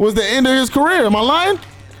 2001 was the end of his career. Am I lying?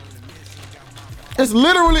 It's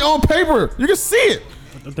literally on paper. You can see it.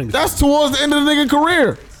 That's towards the end of the nigga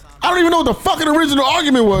career. I don't even know what the fucking original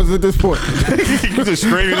argument was at this point. You just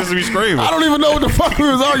screaming just to be screaming. I don't even know what the fuck we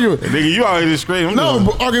was arguing. Nigga, you always just screaming. No,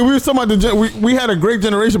 but, okay, we were talking about we had a great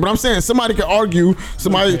generation, but I'm saying somebody could argue.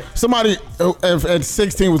 Somebody at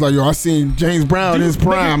 16 was like, yo, I seen James Brown in his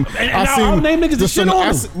prime. I seen name niggas the shit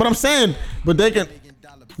on him. But I'm saying, but they can.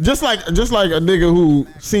 Just like a nigga who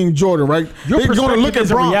seen Jordan, right? Your perspective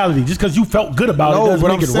is a reality. Just because you felt good about it doesn't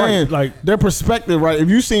make it right. Like their perspective, right? If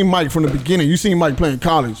you seen Mike from the beginning, you seen Mike playing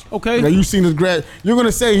college. Okay. Like you seen his grad. You're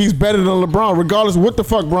gonna say he's better than LeBron, regardless of what the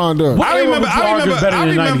fuck Bron does. I remember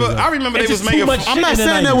they was making. I'm not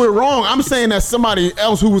saying that we're wrong. I'm saying that somebody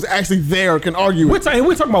else who was actually there can argue. We're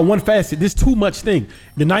talking about one facet. There's too much thing.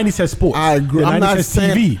 The 90s has sports. I agree. The 90s has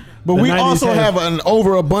TV. But we also have an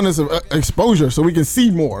overabundance of exposure, so we can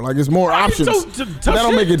see more. Like it's more options. That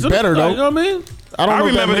don't make it better, though. You know what I mean? I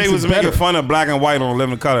remember they was making fun of black and white on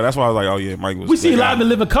Living Color. That's why I was like, oh yeah, Mike was. We see live in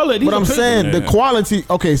Living Color. But I'm saying the quality.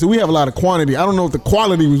 Okay, so we have a lot of quantity. I don't know if the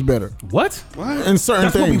quality was better. What? In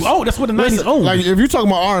certain things. That's what the 90s owned. Like if you're talking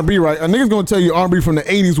about R&B, right? A nigga's gonna tell you R&B from the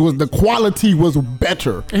 80s was the quality was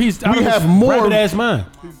better. We have more. Rabbit ass mind.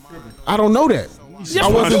 I don't know that. Yes, I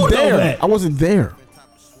wasn't there. I wasn't there.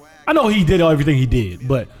 I know he did everything he did,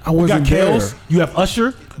 but I wasn't you got there. Kels, you have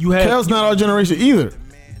Usher, you have Kels not our generation either.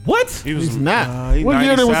 What? He's not. What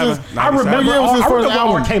year was his? I remember when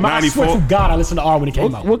R came out. I swear to God, I listened to R when it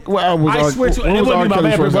came out. What album was R? I swear to, and it wasn't my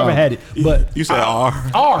bad, whoever had it. But you said R.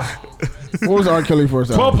 R. What was R. Kelly first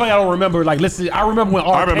album? 12 Play, I don't remember. Like, listen, I remember when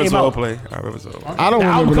R came out. I remember 12 Play. I don't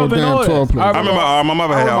remember no damn 12 Play. I remember R. My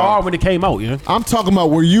mother had R when it came out, yeah. I'm talking about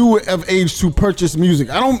were you of age to purchase music?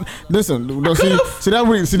 I don't listen. See that's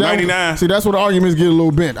where the arguments get a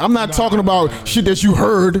little bent. I'm not talking about shit that you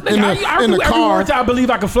heard in the car. I believe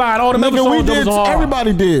I can fly and all the other songs we did.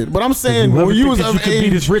 Everybody did, but I'm saying when you was of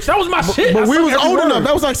age, that was my shit. But we was old enough.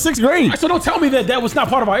 That was like 6th grade. So don't tell me that was not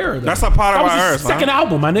part of our era. That's not part of our era. That was his second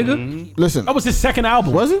album, my nigga. Listen, that was his second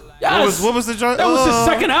album. Was it? Yes. What was the joint? That was his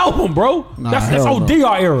second album, bro. That's OD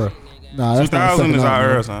our era. Nah, that's 2000 is our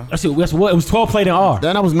era, son. That's what it was. 12 Played in R.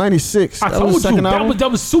 Then that was 96. I told you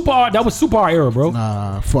that was super R. That was super R era, bro.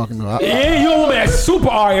 Nah, fuck no. Yeah, you don't want that super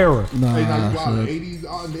R era. Nah, the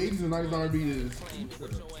 80s and 90s R&B is.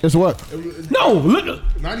 It's what? No, look.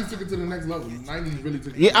 90s took it to the next level. 90s really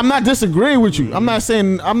took it. Yeah, I'm not disagreeing with you. I'm not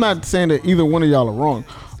saying that either one of y'all are wrong.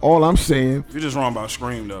 All I'm saying, you're just wrong about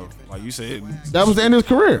Scream though. Like you said, that was the end of his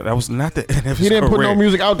career. That was not the end of his career. He didn't put no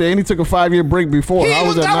music out there, and he took a 5-year break before. That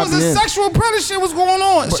was a sexual predator shit was going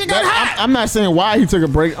on. Shit got hot. I'm not saying why he took a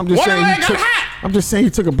break. I'm just saying he took. I'm just saying he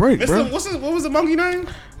took a break, bro. What was the monkey name?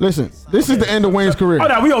 Listen, this is the end of Wayne's career. Oh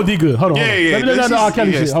no, we OD good. Hold on. Yeah. Let's R.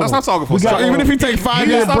 Kelly shit. Let's not talking for a second. Even if he take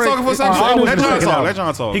 5-year break, talking for a second. Let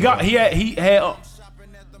John talk. He had.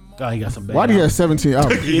 God, he got some bad. Why do he have 17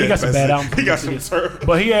 albums? He got some bad albums. He got some turf.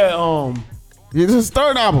 But he had This is his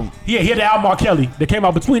third album. He had the album R. Kelly that came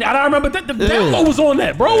out between. And I remember that the download was on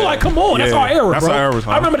that, bro. Like, come on, that's our era, that's bro. Our era,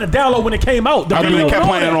 I remember the download when it came out. I remember they kept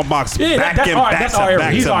playing it on box. Yeah, that's our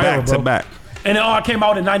era. He's our era, bro. And it all came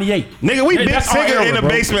out in 98. Nigga, we been singing in the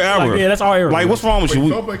basement era. Like, yeah, that's our era. Like, what's wrong with you?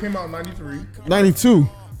 Dope came out in 93. 92.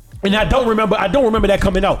 And I don't remember that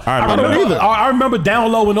coming out. I remember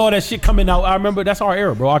Down Low and all that shit coming out. I remember that's our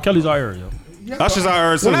era, bro. R. Kelly's our era, yo. Usher's our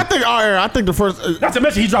era too. When I think our era, I think the first. Not to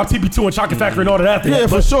mention he dropped TP2 and Chocolate Factory and all of that. Yeah,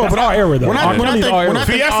 for sure. That's our era, though. When I think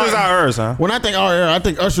Fiesta's our era, son. When I think our era, I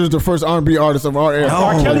think Usher's the first R&B artist of our era. No.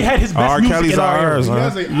 R. Kelly had his best R. music Kelly's in our era. He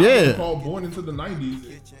has an album Yeah. called Born into the 90s.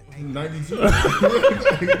 92.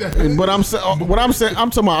 But I'm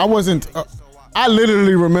talking about. I wasn't. I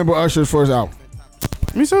literally remember Usher's first album.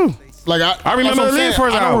 Me too. Like I remember Lee's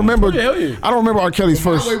first I don't album. remember. Yeah. I don't remember R. Kelly's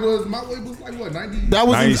first. My way was like what, 90? That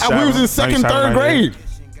was we was in second, 97, third grade.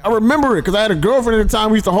 I remember it because I had a girlfriend at the time.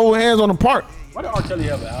 We used to hold hands on the park. Why did R. Kelly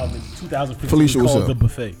have an album in 2015 Felicia, what's called up? The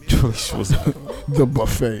Buffet? The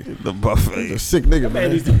buffet. The buffet. The sick nigga,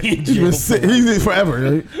 man. needs to be in He's jail. been sick. He's been forever.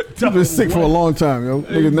 Yo. He's been sick for a long time, yo.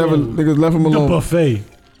 Niggas left him The alone. Buffet.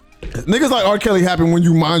 Niggas like R. Kelly happen when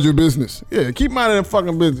you mind your business. Yeah, keep minding that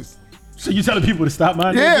fucking business. So you telling people to stop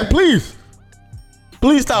minding? Yeah, please.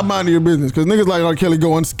 Please stop minding your business because niggas like R. Kelly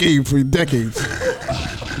go unscathed for decades.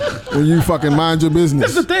 When you fucking mind your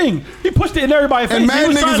business. That's the thing. He pushed it in everybody's face. And mad He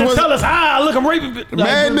was niggas trying to was- tell us, look, I'm raping.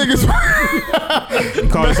 Mad niggas.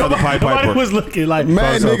 Call yourself the Pied Nobody Piper. was looking like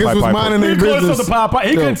Mad Call yourself niggas Pied was Piper. minding He their called himself business. the Pied Piper.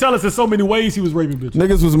 He Yo. couldn't tell us in so many ways he was raping bitches.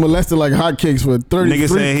 Niggas was molested like hotcakes for Niggas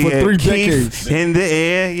saying he had 3 Keith decades. in the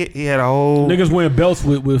air. He had a whole. Niggas wearing belts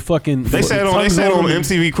with fucking. They said on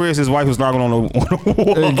MTV Cribs his wife was knocking on the wall.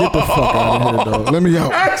 Hey, get the fuck out of here, dog. Let me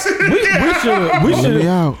out.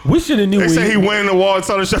 We should have knew. They said he went in the wall and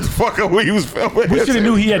told her shut the fuck up when he was filming. We should have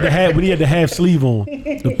knew he had the half sleeve on,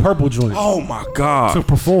 the purple joint Oh my god! to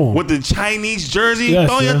perform. With the Chinese jersey, Yes,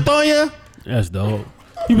 Thoya. That's dope.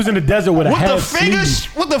 He was in the desert with a With the half fingers,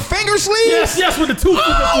 sleeve. with the finger sleeves. Yes, with the two with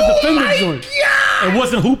the finger joint. It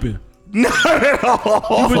wasn't hooping. Not at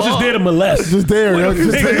all. He was just there to molest. Just there, yo.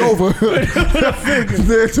 Just take over.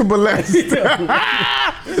 There to molest.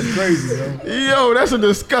 It's crazy, yo. Yo, that's a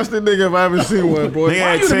disgusting nigga if I ever seen one, boy. Nigga Why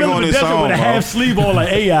had you in the Ting middle on of the his desert song, with a bro. half sleeve on like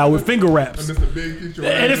AI with finger wraps? Mr. Big, get your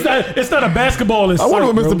And ass. it's not a basketball in I sight, wonder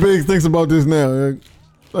what bro. Mr. Biggs thinks about this now.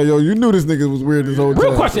 Like, yo, you knew this nigga was weird this whole time.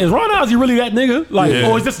 Real question is Ron Ozzy really that nigga? Like,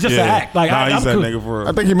 or is this just an act? Like, nah, he's I'm that cool. nigga for real.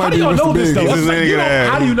 I think he How might do be y'all know Mr. this Biggs. though? He's That's a like, nigga that-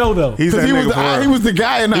 how do you know though? He's that Because nigga he was the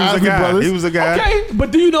guy in the He was the Ozzy guy. Brothers. He was the guy. Okay,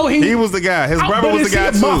 but do you know He was the guy. His brother was the guy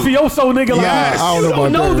a too. mafioso nigga like Yes. that? I don't You know don't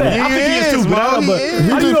about know that. that. I think he is He too, is, but bro. but He is. He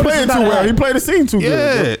how do you just know this played is not too well. an He act? played the scene too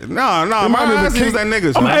good. Yeah, no, might my be the eyes, he was king- that nigga.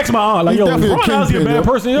 I'm son. gonna ask my aunt, like, He's yo, definitely Ron a Ozzy a kingpin, bad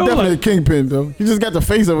though. person, He's yo? definitely a Like, kingpin, though. He just got the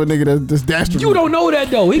face of a nigga that's dastardly. you don't know that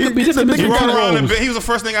though. He could be just a the He nigga rode kinda around. rolls. He was the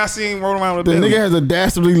first thing I seen rolling around with The a nigga belly. has a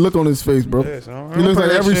dastardly look on his face, bro. son. He looks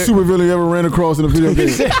like every supervillain you ever ran across in a video game.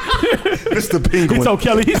 Mr. He Penguin. told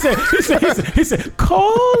Kelly, he said,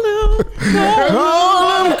 call him.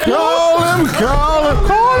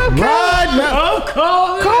 Call him right now. I'm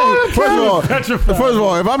calling. First of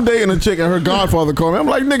all, if I'm dating a chick and her godfather call me, I'm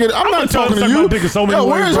like, nigga, I'm not talking to you. Yo,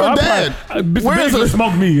 where's her dad? Mr. Biggs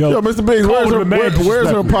smoke me, yo. Yo, Mr. Biggs, where's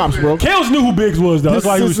her pops, bro? Kels knew who Biggs was, though. That's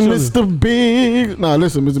why he was This chilling. is Mr. Biggs. Nah,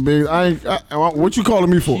 listen, Mr. Biggs, what you calling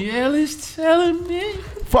me for? Kelly's telling me.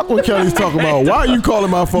 Fuck what Kelly's talking about. Why are you calling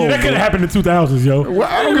my phone? Yeah, that could have happened in 2000s, yo. Well,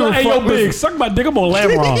 I don't give a Hey, fuck. yo, Biggs, suck my dick. I'm on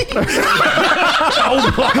Lamron.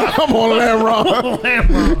 I'm on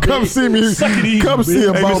Lamron. Come see me. Suck it easy, Come see Hey,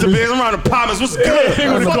 about Mr. me. Biggs, I'm around the partners. What's good?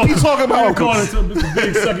 What the fuck you talking about? Calling to Mr.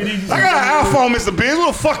 Biggs, suck it easy. I got an iPhone, Mr. Biggs. Where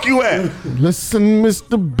the fuck you at? Listen,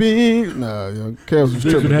 Mr. Big. Nah, yo, Kels was Biggs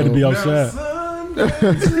would tripping. have had to be dog. outside.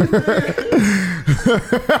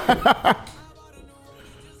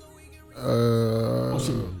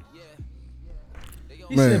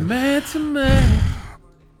 He Man. said, man to man.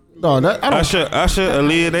 No, that I don't. Usher,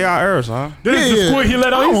 Aaliyah, they are heirs, huh? This is Yeah, the squid he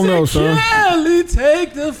let out. I don't know, He said, son. Kelly,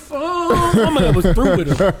 take the phone. My man was through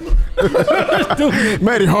with him.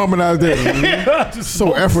 Maddie harmonized that Just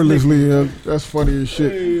so effortlessly. That's funny as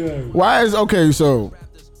shit. Why is okay? So,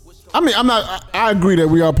 I mean, I'm not. I agree that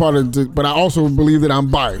we are part of it, but I also believe that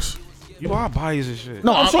I'm biased. You are biased and shit.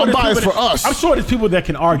 No, I'm there's biased people for us. I'm sure there's people that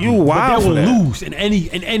can argue. You wild but they for will that. lose in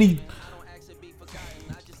any.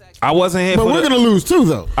 I wasn't here But for we're the. gonna lose too,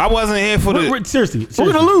 though. I wasn't here for the. Seriously,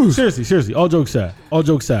 We're gonna lose. Seriously. All jokes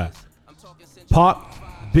aside. Pac,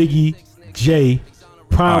 Biggie, Jay, All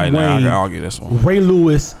Prime right, now Wayne, I'll get this one. Ray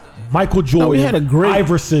Lewis, Michael Jordan, we had a great-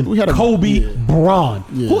 Iverson, we had a- Kobe, yeah. Braun.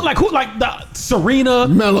 Yeah. Who like the Serena?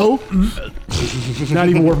 Mellow. Not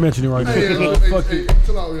even worth mentioning right now. Hey,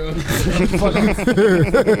 chill out, yo.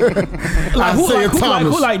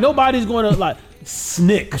 Thomas. Nobody's going to like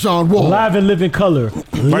Snick, John Wall. Live and Live in Color.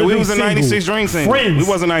 Right, we was in 96 Dream Team. Friends. We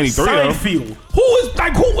wasn't 93 though. Seinfeld.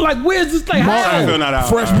 Where's this like how?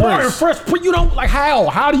 Fresh Prince. You don't like how?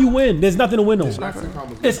 How do you win? There's nothing to win on.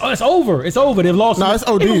 It's over. It's over. They've lost. No, it's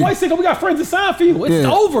OD. Even White Sicko, we got friends in Seinfeld. It's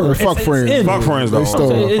over. Fuck friends. Fuck friends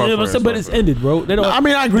though. But it's ended, bro. They don't. I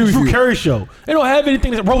mean, I agree with you. Drew Carey show. They don't have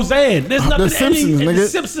anything. Roseanne. There's nothing. The Simpsons, nigga. The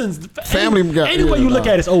Simpsons. Family got. Any way you look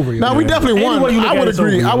at it, it's over. Now we definitely won. I would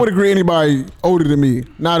agree. I would agree. Anybody older than me.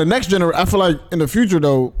 Now the next generation. I feel like in the future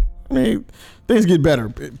though. I mean, things get better.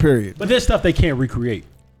 Period. But there's stuff they can't recreate.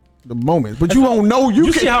 The moment, but you won't know.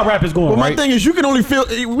 You see how rap is going. But right? My thing is, you can only feel.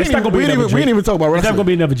 We didn't even talk about wrestling. It's not gonna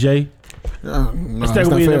be another Jay. No, that's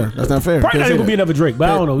not fair. That's not fair. Probably not gonna be another Drake, but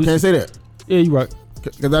I don't know. Can't say that. Yeah, you're right.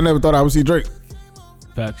 Because I never thought I would see Drake.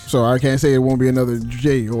 Facts. So I can't say it won't be another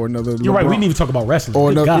Jay or another. You're right. We didn't even talk about wrestling.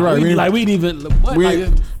 Or another, God, right, we didn't even. What?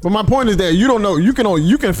 But my point is that you don't know. You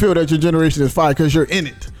can feel that your generation is fire because you're in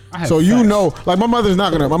it. So you know, like my mother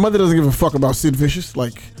doesn't give a fuck about Sid Vicious.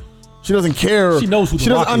 Like she doesn't care. She knows who she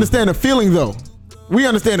doesn't understand the feeling though. We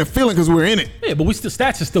understand the feeling because we're in it. Yeah, but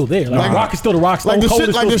stats are still there. Like Rock is still the Rock. Like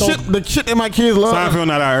the shit that my kids love. Seinfeld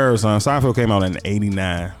not our era, son. Seinfeld came out in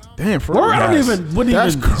 '89. Damn, for real.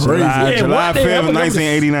 That's crazy. July 5th,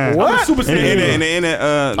 1989. What? I would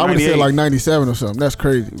have said like 97 or something. That's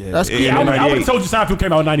crazy. That's crazy. I would have told you Seinfeld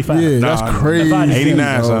came out in 95. Yeah, that's crazy.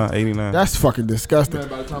 89, son. 89. That's fucking disgusting.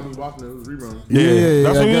 By the time we was watching it was rerun. Yeah,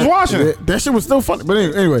 that's when we was watching it. That shit was still funny. But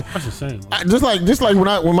anyway, that's the same. Just like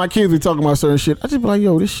when my kids be talking about certain shit, I just be like,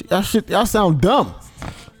 yo, this shit, y'all sound dumb.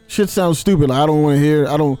 Shit sounds stupid. Like I don't want to hear.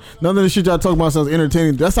 None of the shit y'all talk about sounds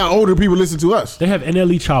entertaining. That's how older people listen to us. They have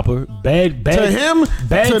NLE Chopper, bad to him,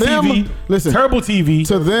 bad to TV, them. Listen, terrible TV.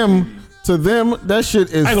 To them, that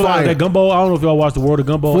shit is fire. That Gumbo, I don't know if y'all watched the World of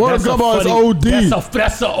Gumbo. World of Gumbo is OD.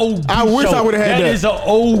 That's a OD. I wish I would have had that. That is a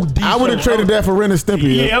OD. I would have traded that for Ren and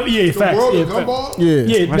Stimpy. Yeah, facts. World of Gumbo?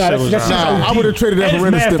 Yeah. I would have traded that for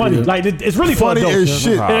Ren and Stimpy. Funny. Like it's really funny as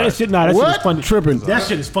shit. That shit, that shit is funny. Tripping. That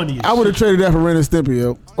shit is funny. I would have traded that for Ren and Stimpy,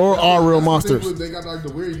 yo, or All Real Monsters. They got like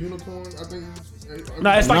the weird unicorn. I think.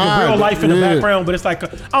 Nah, it's like a real life in the background, but it's like I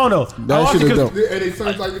don't know. That shit is dope. And they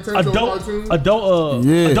sound like it turns into a cartoon.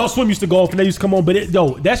 Adult Swim used to go off and they used to come on, but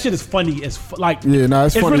that shit is funny. It's like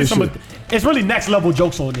it's funny really as shit. It's really next level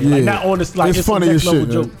jokes on there. Like not on this. Like it's funny as shit,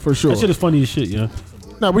 joke. For sure. That shit is funny as shit, yeah.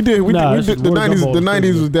 No, we did. The '90s. The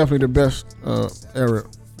 '90s was definitely the best era,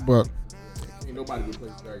 but ain't nobody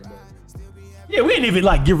replaced Dragon Ball. Yeah, we didn't even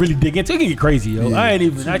like get really dig into it. It can get crazy, yo. I ain't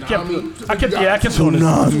even. I kept it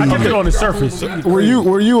on the surface. Were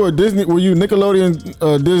you a Disney? Were you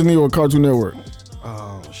Nickelodeon, Disney, or Cartoon Network?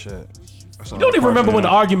 Oh shit. You don't even remember when the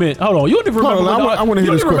argument. Hold on, you don't even remember. I want to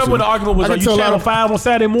hear this question. You don't remember when the argument was? Are you Channel 5 on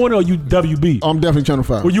Saturday morning or you WB? I'm definitely Channel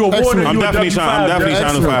 5. Were you a Warner? I'm definitely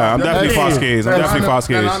Channel 5. I'm definitely Fox Kids. That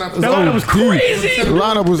lineup was crazy. The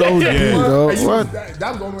lineup was OD, though. What? That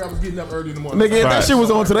was the only way I was getting up early in the morning. Nigga, if that shit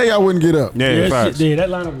was on today, I wouldn't get up. Yeah, that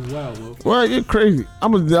lineup was wild, bro. Well, you're crazy. I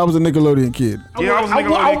was a Nickelodeon kid. Yeah, I was a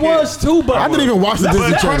Nickelodeon kid. I was too, but I didn't even watch the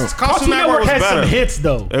Disney Channel. Cartoon Network had some hits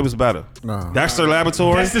though. It was better. Dexter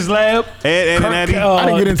Laboratory. Dexter's Lab. Ed and Eddie. I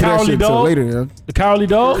didn't get into that shit till later, yeah. The Cowardly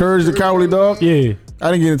Dog. Courage the Cowardly Dog. Yeah.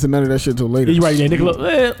 I didn't get into none of that shit till later. Yeah, you're right. Yeah,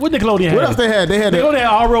 Nickelodeon. What Nickelodeon had? What else they had? Nickelodeon had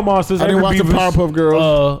All Real Monsters. I didn't watch the Powerpuff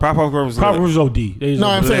Girls. Powerpuff Girls was OD. No,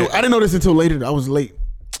 I'm saying I didn't know this until later. I was late.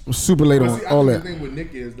 I was super late on all that. The thing with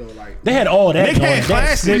Nick is though, like they had all that. Nick had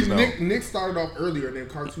classics. Nick started off earlier than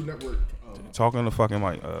Cartoon Network. Talking to fucking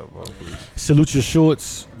mic. Salute your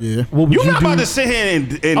shorts. Yeah. You're not about to sit here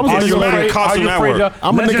and argue about Cartoon Network.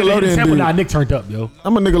 I'm a Nickelodeon dude. Nah, Nick turned up, yo.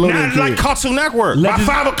 I'm a Nickelodeon kid. Like Cartoon Network. By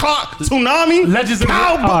 5 o'clock, Toonami. Legends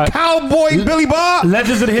Cowboy Billy Bob.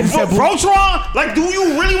 Legends of the Hidden Temple. Voltron. Like, do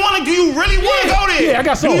you really want to go there? Yeah, I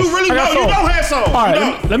got songs. Do you really know? You don't have songs. All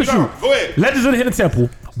right, let me shoot. Go ahead. Legends of the Hidden Temple.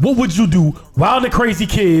 What would you do? Wild and Crazy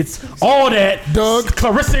Kids, all that. Doug,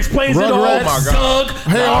 Clarissa explains it all. Doug,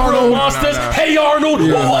 Hey Arnold, Monsters, Hey Arnold.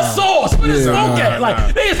 Who wants sauce? Where the smoke at?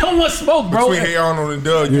 Like they just don't want smoke, bro. Between Hey Arnold and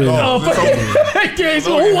Doug, you know. Who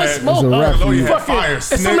wants smoke? It's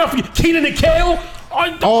something I'm forgetting. Keenan and Kel.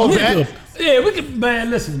 All that. Yeah, we can. Man,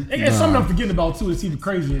 listen. It's something I'm forgetting about too. It's even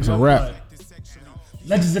crazier. It's a rap.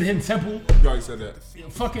 Legends of the Hidden Temple. You already said that.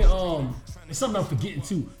 Fucking it's something I'm forgetting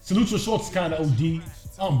too. Salute Your Shorts is kind of OD.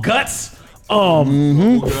 Guts.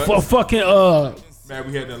 Fucking Man,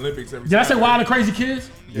 we had the Olympics every Did I say Wild and Crazy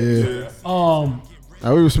Kids? Yeah.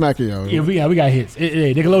 We were smacking y'all. Yeah, we got hits.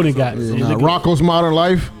 Nickelodeon got it. Rocko's Modern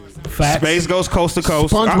Life. Facts. Space Ghost Coast to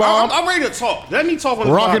Coast. SpongeBob. I'm ready to talk. Let me talk on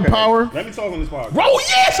this Rocket Power. Let me talk on this podcast. Bro,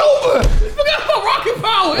 yeah, it's over. Forgot about Rocket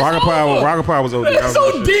Power. Rocket Power was OD. It's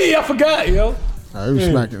OD. I forgot, yo. We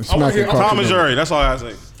were smacking Tom and Jerry. That's all I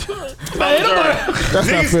say. That's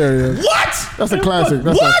not fair. Yeah. What? That's a classic.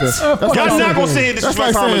 That's not fair. That's Y'all like not gonna saying- say this That's is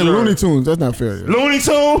like my saying Tom Looney Tunes. That's not fair. Yeah. Looney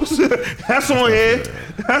Tunes. That's on here.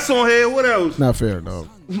 That's on here. What else? Not fair, dog.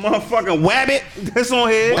 Motherfucking Wabbit. That's on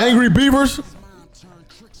here. Angry Beavers.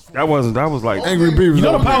 That was like Angry Beavers. You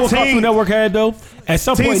know the power Teen- Cartoon Network had though? At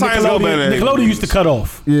some Teen point, Titans go better than Nickelodeon used to cut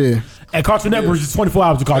off. Yeah. And Cartoon Network was just 24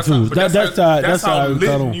 hours of cartoons. That's how it cut lit,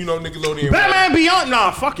 on. you know, Nickelodeon. Batman Beyond.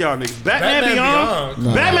 Nah, fuck y'all niggas. Batman Beyond.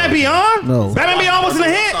 Batman Beyond. No. Batman Beyond wasn't a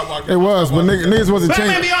hit. It was, but niggas wasn't Batman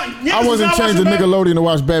changing. Beyond. Niggas I wasn't was not changing watching Nickelodeon to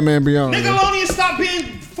watch Batman Beyond. Yeah. Nickelodeon stopped being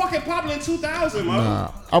fucking popular in 2000, man.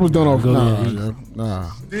 Nah, I was done off. Nah.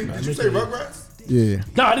 Did you say Rugrats? Yeah,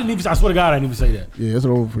 No, I didn't even. I swear to God, I didn't even say that. yeah, it's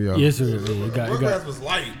over for y'all. Yes, sir. It Rugrats was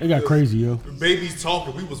light. got crazy, yo. The babies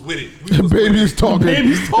talking. We was with it. The baby's talking.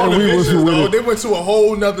 Baby's talking. And we was Bitches, with though, it. they went to a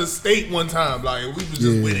whole nother state one time. Like we was just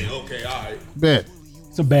Yeah. with it. Okay, all right. Bet.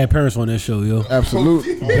 Some bad parents on that show, yo.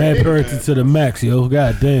 Absolute. Bad parenting to the max, yo.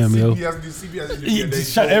 God damn, yo. CBS He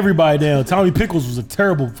just shut everybody down. Tommy Pickles was a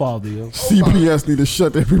terrible father, yo. CPS need to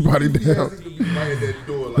shut everybody down.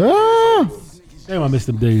 Ah, Damn, I missed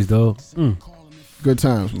them days, though. good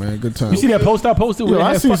times, man. Good times. You see that post I posted Yo, where I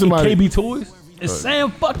they had seen fucking somebody- KB Toys? It's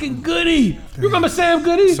Sam fucking Goody. You remember Sam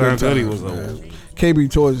Goody? Sam Goody was a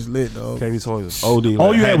KB Toys is lit, dog. KB Toys was OD.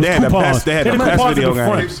 All you had was They had the coupons. best. They had They the had best coupons video in the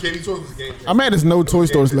front. games. Katie Toys was a game. I'm mad there's no toy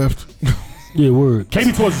stores left. Yeah, word.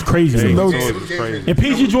 KB Toys was crazy. KB yo. no- Toys was crazy. And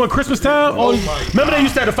PG during Christmas time, remember they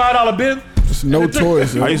used to have the $5 bin? There's no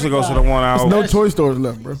toys. I Yo. used to go to the one out. No toy stores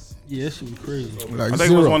left, bro. Yeah, that shit was crazy. Like I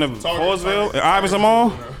think it was zero. one of Forestville, Iverson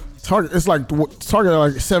Mall. Target. It's like Target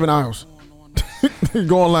like 7 aisles.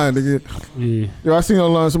 Go online, nigga. Yeah. Yo, I seen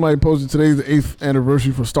online somebody posted today's the 8th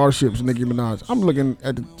anniversary for Starships, Nicki Minaj. I'm looking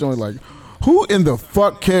at the joint like, who in the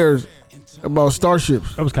fuck cares about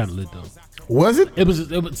Starships? That was kind of lit, though. Was it? It was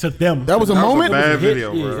to them. That was a moment? bad It was a hit.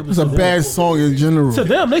 video, Yeah, bro. it It's a bad song in general. To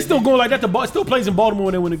them, they still going like that. Still plays in Baltimore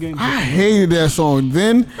when they win the game. I hated that song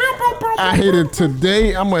then. I hate it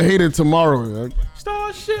today. I'm gonna hate it tomorrow. Yo.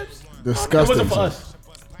 Starships. It Disgusting. wasn't for us.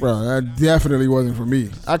 Bro, that definitely wasn't for me.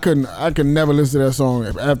 I could never listen to that song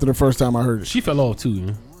after the first time I heard it. She fell off too, you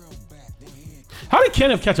know. How did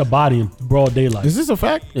Kenneth catch a body in broad daylight? Is this a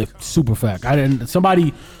fact? Yeah, super fact. I didn't.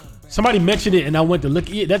 Somebody mentioned it, and I went to look.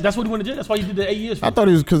 Yeah, that's what he went to jail. That's why he did the 8 years. For. I thought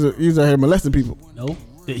it was because he was out here molesting people. No,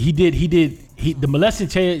 he did. The molesting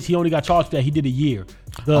charge. He only got charged for that. He did a year.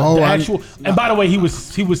 The I- actual. And by the way, he was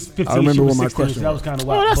 15. I remember she was what my 16, question so that was was. kind of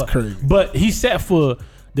wild. Oh, that's but, crazy. But he sat for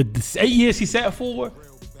the 8 years. He sat for.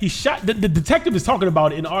 He shot. The detective is talking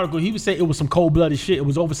about it in the article. He was saying it was some cold blooded shit. It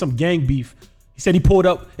was over some gang beef. He said he pulled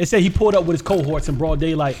up. It said he pulled up with his cohorts in broad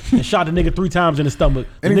daylight and shot the nigga 3 times in the stomach.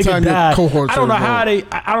 The Anytime nigga your died. cohorts I don't know are how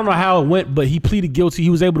involved. I don't know how it went, but he pleaded guilty. He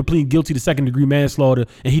was able to plead guilty to 2nd-degree manslaughter,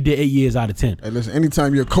 and he did 8 years out of 10. Hey, listen,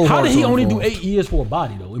 anytime your cohorts How did he are only do involved. 8 years for a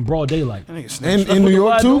body though in broad daylight? In New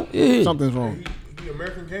York too? Yeah. Something's wrong. The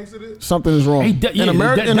American Gangster did? Something is wrong. Yeah, in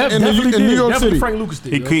America, in definitely New did. York Definitely City. Frank Lucas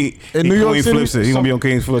did. yo. In New York City, flips it. He gonna be on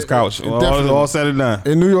King Flip's couch. Definitely. All said and done.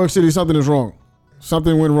 In New York City, something is wrong.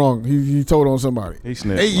 Something went wrong. He told on somebody. He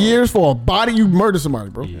snitched, 8 years for a body, you murdered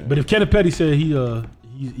somebody, bro. But if Kenneth Petty said he's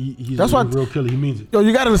That's a why- real killer, he means it. Yo,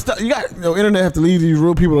 you gotta stop. Internet have to leave these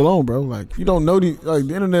real people alone, bro. Like you don't know the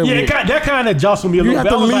internet. Yeah, that kind of jostled me a You little have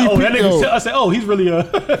bit. I to was like, leave oh, that people- nigga. I said, oh, he's really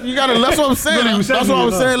You gotta. That's what I'm saying. Really That's what I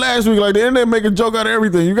was resentment, saying last week. Like the internet make a joke out of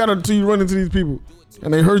everything. You gotta until you run into these people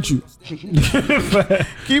and they hurt you.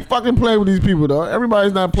 Keep fucking playing with these people, dog.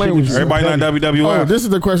 Everybody's not playing with you. Everybody not Oh, WWF. this is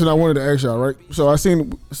the question I wanted to ask y'all, right? So I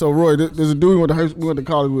seen. So Roy, there's a dude we went to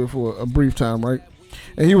college with for a brief time, right?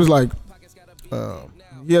 And he was like,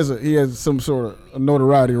 he has some sort of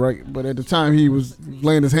notoriety, right? But at the time, he was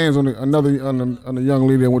laying his hands on a young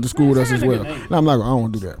lady that went to school with us as well. And I'm like, I don't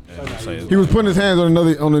want to do that. He was putting his hands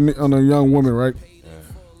on a young woman, right?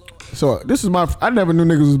 So this is I never knew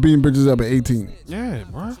niggas was beating bitches up at 18. Yeah,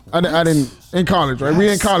 bro. I didn't in college, right? We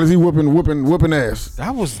in college, he whooping ass.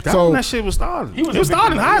 That was So- when that shit was started. It was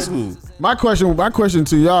started in high school. My question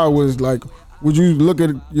to y'all was like, would you look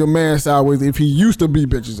at your man sideways if he used to beat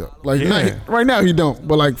bitches up? Like right now he don't,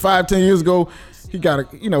 but like 5-10 years ago, he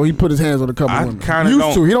he put his hands on a couple women.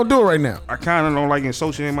 Used to, he don't do it right now. I kind of don't like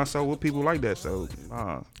associating myself with people like that. So,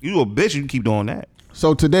 you a bitch, you keep doing that.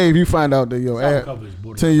 So today, if you find out that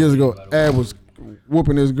Ad, 10 years ago, Ad was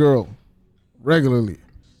whooping his girl regularly,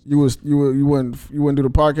 you wouldn't do the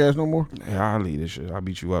podcast no more? Yeah, I'll leave this shit. I'll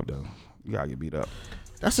beat you up though. You gotta get beat up.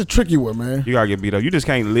 That's a tricky one, man. You gotta get beat up. You just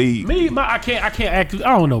can't leave. I can't act.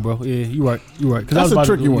 I don't know, bro. Yeah, you right. That's a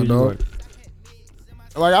tricky one, dog.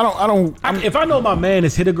 Like I don't. If I know my man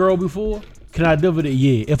has hit a girl before, Can I deal with it?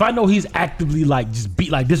 Yeah. If I know he's actively like just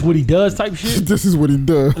beat like this what he does type shit. This is what he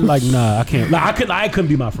does. Like nah, I can't. Like I couldn't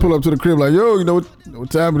be my friend. Pull up to the crib like, yo, you know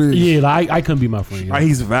what time it is? Yeah, like I couldn't be my friend. Like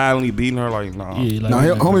he's violently beating her. Like nah. Yeah, like,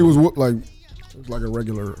 Nah, homie was like, it was like a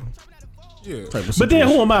regular. Yeah. Type of but then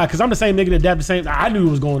who am I? Because I'm the same nigga that dapped the same. I knew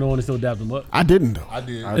what was going on and still dapped him up. I didn't though. I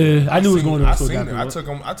did. I knew what was going on. I and still seen dapped it.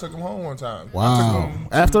 him up. I took him home one time. Wow. I took him,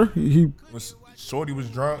 After he Shorty was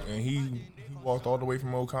drunk and he walked all the way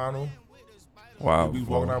from O'Connell. Wow. We was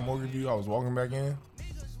walking out Morgan View. I was walking back in.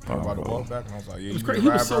 I was about to walk back and I was like, yeah, It was you crazy. need He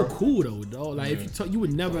a was ride, so bro? cool though, dog. Like if you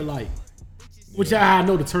would never like. Which I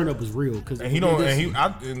know the turn up was real because And he don't.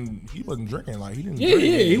 And he wasn't drinking. Like he didn't. Yeah, drink.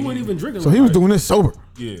 he wasn't even drinking. so like he was that. doing this sober.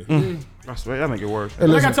 Yeah. I swear that make it worse.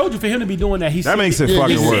 And Like I listen, told you, for him to be doing that, That makes it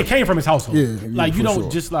fucking it worse. came from his household. Yeah, like you for don't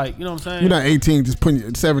sure. just like you know what I'm saying. you're not 18,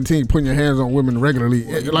 just 17, putting your hands on women regularly,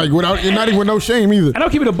 like without, not even with no shame either. I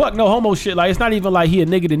don't keep it a buck, no homo shit. Like it's not even like he a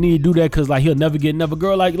nigga that need to do that because like he'll never get another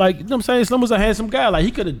girl. Like you know what I'm saying. Slim was a handsome guy. Like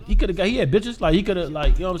he had bitches. Like he could have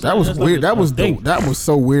like you know what I'm saying. That was That's weird. Like that was dope. That was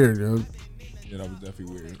so weird, yo. Yeah, that was definitely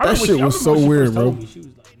weird. I remember That shit I was remember so when she weird, first bro. told me, she was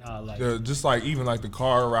like, nah, like Yeah, just like even like the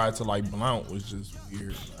car ride to like Blount was just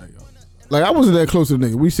weird. Like I wasn't that close to the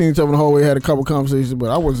nigga. We seen each other in the hallway, had a couple conversations, but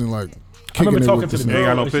I wasn't like. I remember kicking it talking with to the this Ain't girl.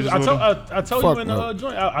 got no and she- pictures I with told, I told Fuck you in the no.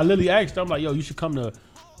 joint. I literally asked her. I'm like, yo, you should come to.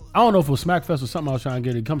 I don't know if it was Smackfest or something I was trying to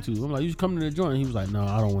get him to come to. I'm like, you should come to the joint. And he was like, no,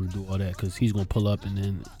 I don't want to do all that because he's gonna pull up and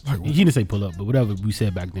then he didn't say pull up, but whatever we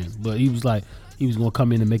said back then. But he was like, he was gonna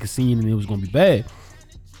come in and make a scene and it was gonna be bad.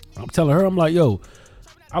 I'm telling her, I'm like, yo.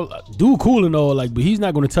 Dude cool and all, like, but he's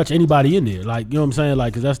not going to touch anybody in there, like, you know what I'm saying,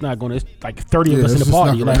 like, because that's not going to, it's like 30 of us in it's the just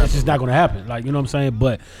party, not like, gonna it's just not going to happen, like, you know what I'm saying,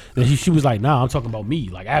 but then she was like, nah, I'm talking about me,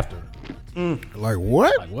 like, after. Like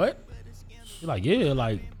what? Like, what? She's like, yeah,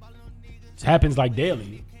 like, it happens, like,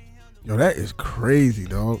 daily. Yo, that is crazy,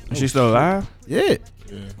 dog. She still alive? Yeah.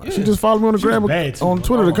 She just followed me on the She was gram bad, too, on bro.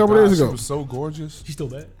 Twitter Oh a my couple God, days she ago. was so gorgeous. She's still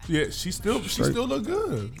bad. Yeah, she still look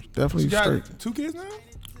good. Definitely She got straight. 2 kids now.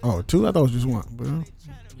 Oh, 2? I thought it was just 1. But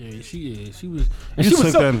Yeah, she was, and You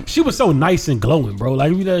took that- she was so nice and glowing, bro.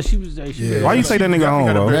 Like, you know, she was. Yeah. Why you take that nigga home,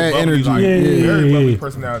 Got a bro? very Bad bubbly, energy. like, Yeah, very yeah, bubbly yeah.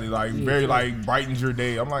 personality, like very like brightens your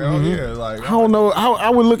day. I'm like, oh yeah, like I don't know. I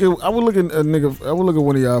would look at a nigga. I would look at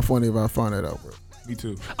one of y'all funny if I find that out, bro. me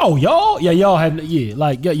too. Oh, y'all had,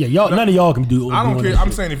 y'all. None of y'all can do. I don't do care. that I'm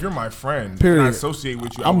shit. saying if you're my friend, Period. and I associate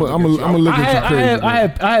with you. I'm gonna gonna look at you crazy.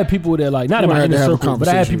 I had people that like not in We're my gonna inner have to have a circle, but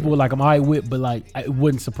I had conversation. people like I'm alright with, but like it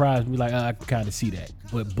wouldn't surprise me. Like I can kind of see that,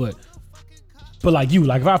 but like you,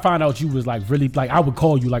 like if I find out you was like really like I would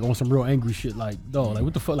call you like on some real angry shit, like dog, like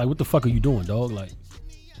what the fuck are you doing, dog? Like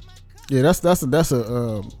Yeah, that's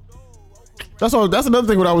another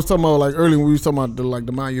thing what I was talking about like earlier when we was talking about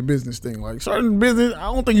the mind your business thing. Like certain business, I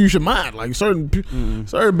don't think you should mind. Like certain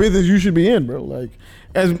business you should be in, bro. Like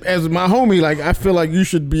as my homie, like I feel like you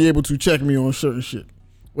should be able to check me on certain shit.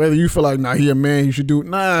 Whether you feel like nah, he a man, he should do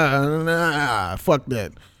nah, fuck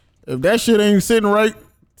that. If that shit ain't sitting right,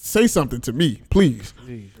 say something to me, please.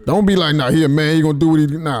 Don't be like nah, he a man, he gonna do what he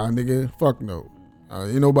do. Nah, nigga, fuck no.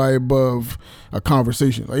 Ain't nobody above a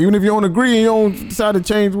conversation. Like even if you don't agree and you don't decide to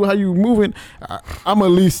change how you moving, I'm at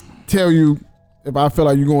least tell you if I feel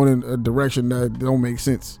like you're going in a direction that don't make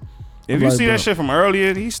sense. If I'm you like, see bro, that shit from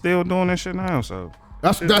earlier, he's still doing that shit now. So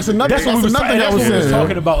that's another that's what we was thing I was saying.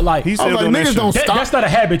 talking about. Like he's I was still like, doing that niggas shit. don't stop. that's not a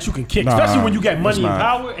habit you can kick, Nah, especially when you got money it's and not.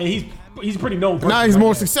 power, and he's pretty known. person Now he's like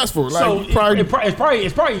more that. successful. Like So probably,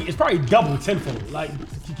 it's probably double tenfold. Like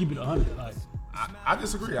to keep it 100. Like I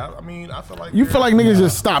disagree. I mean, I feel like you feel like niggas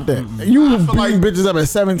just stop that. You I feel beating like bitches up at you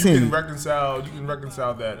 17. can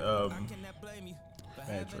reconcile that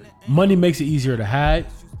bad trait. money makes it easier to hide.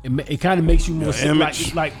 It kind of makes you more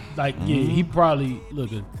image. like yeah. He probably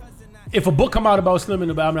looking. If a book come out about Slim in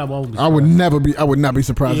the I'm not won't be I would not be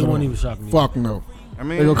surprised. Yeah, it at won't all. even shock me. Fuck no. I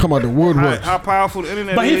mean, They gonna come out the woodworks. how powerful the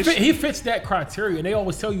internet But is. he fits that criteria, and they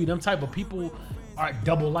always tell you them type of people are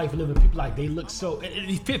double life living people. Like they look so.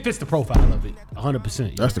 He fits the profile of it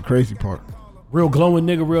 100%. That's the crazy part. Real glowing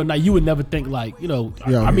nigga, real nice. You would never think like Yeah,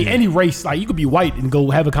 I mean yeah. any race like you could be white and go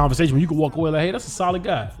have a conversation where you could walk away like hey that's a solid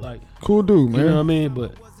guy like Cool dude, man. you know what I mean.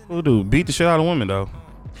 But Who do beat the shit out of women though?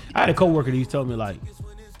 I had a coworker that used to tell me like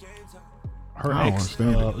her I don't ex,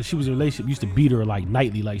 understand she was in a relationship, used to beat her like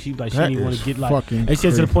nightly. Like she That didn't want is to get like, fucking and she said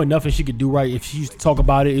to the crazy. point nothing she could do right. If she used to talk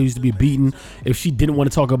about it, it used to be beaten. If she didn't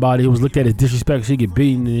want to talk about it, it was looked at as disrespect. She'd get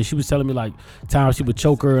beaten. And she was telling me like times she would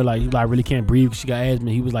choke her, like I really can't breathe. 'Cause she got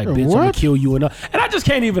asthma. He was like, bitch, I'm gonna What? kill you. And I just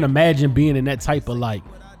can't even imagine being in that type of like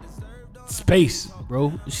space,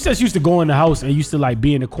 bro. She said she used to go in the house and used to like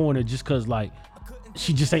be in the corner just cause like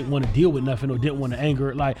she just ain't want to deal with nothing or didn't want to anger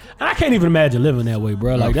it. Like, and I can't even imagine living that way,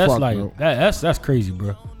 bro. Like Nah, that's fuck, like bro. that's crazy,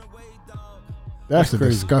 bro. That's a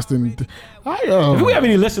crazy. disgusting. If we have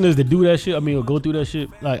any listeners that do that shit, I mean, or go through that shit,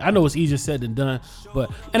 like, I know it's easier said than done,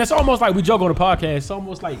 and it's almost like we joke on the podcast. It's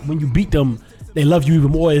almost like when you beat them, they love you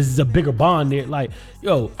even more. It's a bigger bond there. Like,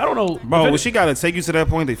 yo, I don't know, bro. Well, she gotta take you to that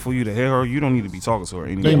point for you to hit her. You don't need to be talking to her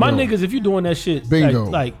anymore. Yeah, my niggas, if you doing that shit,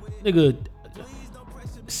 like nigga,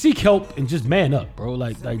 seek help and just man up, bro.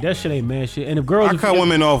 Like that shit ain't man shit. And if girls, I cut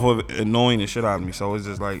women off of annoying the shit out of me, so it's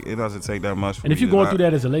just like it doesn't take that much. And if you're going through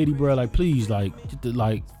that as a lady, bro, like please, like,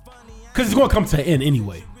 because it's gonna come to an end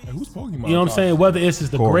anyway. Hey, who's Pokemon? You know what I'm saying? Whether it's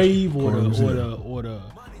the grave or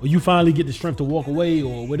you finally get the strength to walk away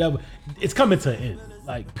or whatever, it's coming to an end.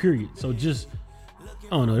 Like, period. So just, I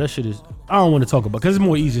don't know. That shit is. I don't want to talk about because it's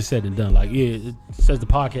more easier said than done. Like, yeah, it says the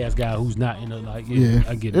podcast guy who's not in a like. Yeah,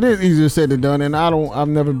 I get it. It is easier said than done, and I've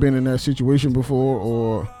never been in that situation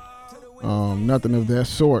before or nothing of that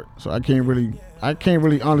sort. So I can't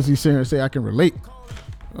really honestly sit here and say I can relate.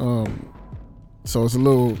 So it's a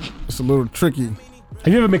little tricky.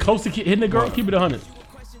 Have you ever been close to hitting a girl? Keep it 100.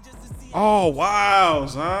 Oh wow,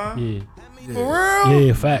 son. Yeah. For real?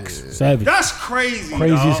 Yeah, facts. Yeah. Savage. That's crazy.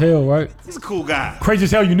 Crazy dog. As hell, right? He's a cool guy. Crazy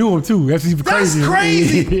as hell, you knew him too. That's even crazy. That's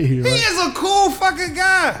crazy. Yeah, he is a cool fucking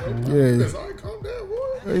guy. Yeah. Calm down,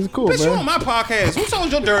 boy. He's cool, Bitch, man. you on my podcast. Who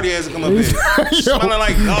told your dirty ass to come up here? Smelling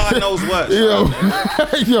like God knows what.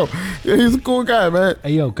 Yo, he's a cool guy, man.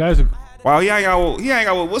 Hey, yo, guys. Wow, he ain't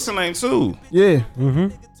got what, what's the name too? Yeah. Mm-hmm.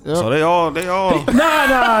 Yep. So they all. No. I'm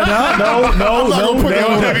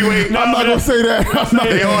not gonna say that.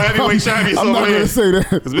 They all heavyweight champions. I'm not gonna say that.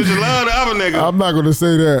 Cause bitches love the other nigga. I'm not gonna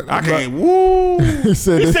say that. I can't. Woo. He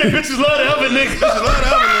said bitches love the other nigga. Bitches love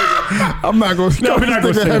the other nigga. I'm not gonna. No, we're not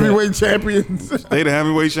gonna say heavyweight champions. They the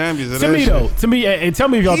heavyweight champions. To me though, and tell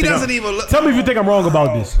me if y'all He think doesn't even look. tell me if you think I'm wrong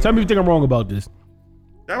about this. Tell me if you think I'm wrong about this.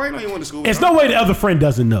 That right now you went to school. It's no way the other friend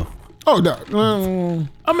doesn't know. Oh no.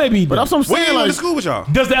 Or maybe. But that's what I'm When saying. you went Like, to school with y'all?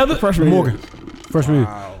 Does the other Freshman year. Morgan? Freshman year.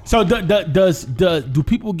 So do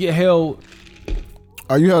people get held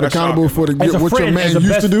are you held That's accountable shocking. for as a what friend? your man as a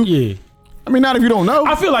used best, to do? Yeah. I mean, not if you don't know.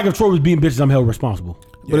 I feel like if Troy was being bitches, I'm held responsible.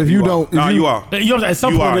 But if you don't, No, you are. You know what I'm saying? At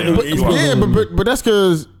some You point, are. it's You are. but that's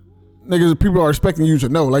because niggas, people are expecting you to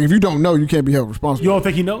know. Like if you don't know, you can't be held responsible. You don't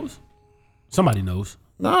think he knows? Somebody knows.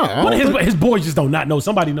 Nah, One of his boys just don't not know.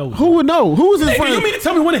 Somebody knows. who would know? Who was his Hey, friend? you mean to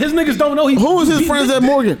tell me one of his niggas don't know? Who was his friends at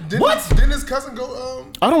Morgan? Didn't his cousin go?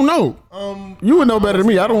 I don't know. You would know better than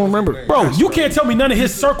me. I don't remember. Bro, you can't tell me none of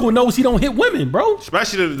his circle knows he don't hit women, bro.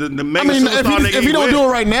 Especially the I mega mean, superstar nigga. if he don't do it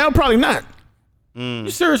right now, probably not.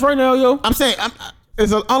 You serious right now, yo? I'm saying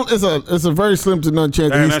it's a very slim to none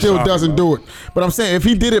chance that Damn, he that's still shocking, doesn't bro. do it. But I'm saying if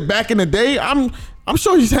he did it back in the day, I'm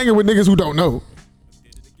sure he's hanging with niggas who don't know.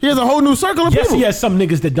 He has a whole new circle of Yes, people. he has some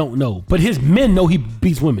niggas that don't know, but his men know he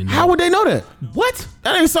beats women. How would they know that? What?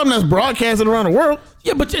 That ain't something that's broadcasted around the world.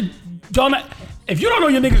 Yeah, but y'all not. If you don't know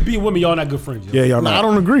your niggas beating women, y'all not good friends. Yo. Yeah, y'all Nah, not. I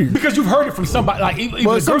don't agree. Because you've heard it from somebody. Like, even But the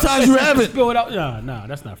girl sometimes says you something, haven't. Spill it out. Nah,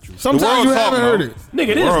 that's not true. Sometimes you haven't heard it.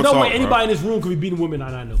 Nigga, there's world no talk, way bro. anybody in this room could be beating women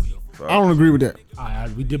and I know, yo. I don't agree with that.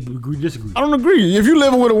 We disagree. I don't agree. If you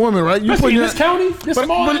living with a woman, right? You Especially put in this county, this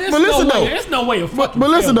small. but listen though. There's no way of fucking. But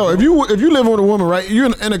listen though, if you living with a woman, right? You're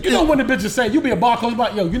in a You know when the bitches say you be a barcode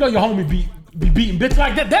about yo, you know your homie be beating bitch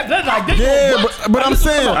like that like that. Yeah, what? but I'm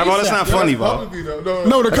saying, That's not funny, bro.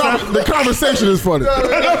 no, the conversation is funny.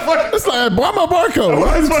 It's like, boy, I'm a barcode.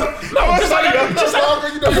 No, just like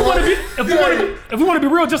if we want to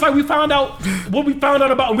be real, just like we found out what we found out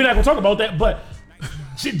about, and we're not gonna talk about that, but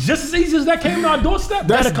just as easy as that came to our doorstep,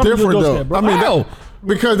 That's that'll come to your different doorstep, though. bro. I mean, How?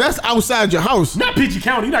 because that's outside your house. Not PG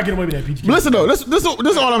County. You're not getting away with that PG County. Listen though, this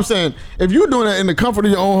is all I'm saying. If you're doing that in the comfort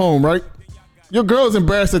of your own home, right? Your girl's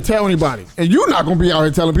embarrassed to tell anybody, and you're not gonna be out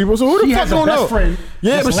here telling people. So who the She fuck has a gonna best know? friend.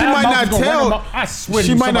 Yeah, but she might not tell. I swear,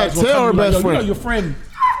 she might not tell her best You know friend. your friend.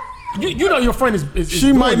 You know your friend is She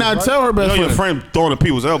doing might it, not right? tell her You best know your friend. friend throwing the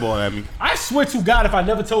people's elbow at me. I swear to God, if I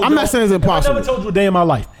never told you, I'm not saying it's impossible. If I never told you a day in my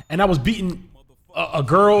life, and I was beating a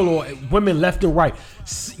girl or women left and right,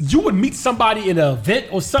 you would meet somebody in an event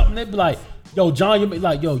or something. They'd be like, "Yo, John," you'd be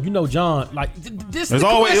like, "Yo, you know John." Like this. There's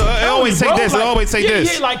always it always take this. It always take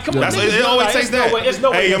this. Yeah, like come on. That's niggas, it. Always like, takes there's no way- that. there's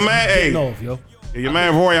no way Hey, your this man. is Hey, getting off, yo. your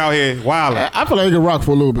man Roy out here wilding. I feel like he can rock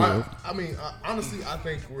for a little bit. I mean, honestly, I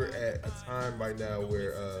think we're at a time right now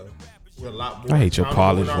where we're a lot more. I hate your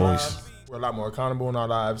accountable polished in our voice. lives. We're a lot more accountable in our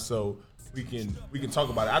lives, so we can talk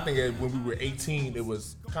about it. I think that when we were 18, it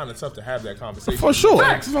was kind of tough to have that conversation. For sure.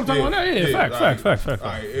 Facts. That's what I'm talking about. Yeah, facts. All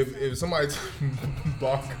right, if somebody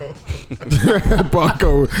barcode,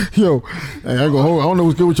 Barcode. Yo, hey, I don't know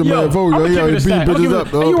what's good with your man Vogue. I'm He gonna always give beat you bitches the up,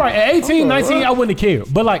 stat. dog. You're right. At 18, 19, I wouldn't have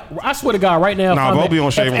cared. But like, I swear to God, right now, Nah, Vogue be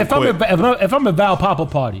on shave if him I'm at Val Papa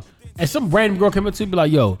party and some random girl came up to me, be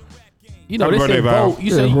like, yo, You know Happy they said birthday, Val.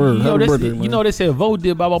 Vogue. You know they said Vogue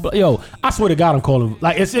did blah blah blah. Yo, I swear to God, I'm calling him.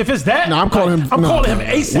 Like if it's that, I'm calling him. I'm calling him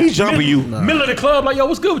ASAP. We jumping you. Middle of the club, like yo,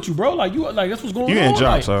 what's good with you, bro? Like you, like that's what's going on. You ain't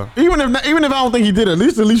jump, like, sir. Even if I don't think he did it, at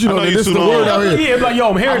least you know that this is the word out here. Yeah, like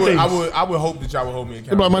yo, I'm hearing things. I would hope that y'all would hold me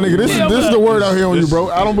accountable. Like my nigga, this is the word out here on you, bro.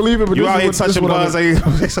 I don't believe it, but You out here touching buzz.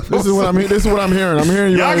 This is what I'm hearing. This is what I'm hearing. I'm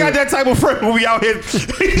hearing you. Y'all got that type of friend when we out here.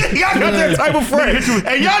 Y'all got that type of friend,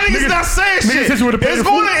 and y'all niggas not saying shit. It's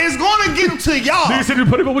gonna get to y'all. Niggas said to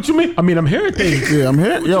put it, but what you mean? I mean, I'm hearing things. Yeah, I'm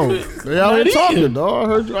hearing. Yo, they out here talking, dog. I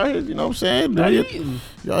heard you out here. You know what I'm saying?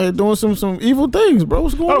 Y'all here doing some evil things, bro.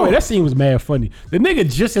 What's going on? By the way, that scene was mad funny. The nigga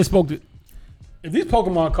just had spoke to. If these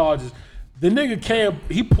Pokemon cards is. The nigga Cam,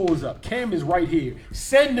 he pulls up. Cam is right here.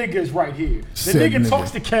 Said nigga is right here. The nigga talks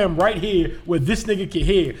to Cam right here where this nigga can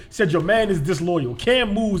hear. Said your man is disloyal.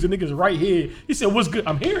 Cam moves, the nigga's right here. He said, what's good?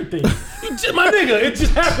 I'm hearing things. My nigga, it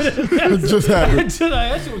just happened. It just happened.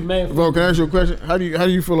 That shit was mad. Vo, can I ask you a question? How do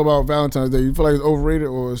you feel about Valentine's Day? You feel like it's overrated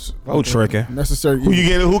or it's tricking. necessary? Who you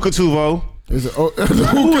getting a hookah to, Vo? Is it? Who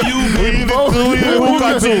you getting a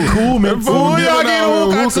hookah to? Cool, man. Who y'all getting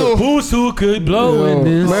a hookah to? Who's who could blow in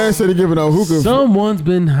this? Man said he giving out hookah. Someone's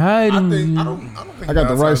been hiding. I don't think I got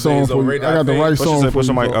the right song for you. I got the right song for you. Push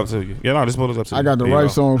the mic up to you. Yeah, no, this photo's up to you. I got the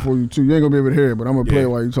right song for you too. You ain't gonna be able to hear it, but I'm gonna play it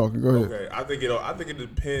while you talking. Go ahead. Okay, I think it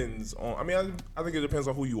depends on. I mean, I think it depends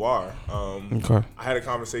on who you are. Okay. I had a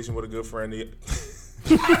conversation with a good friend.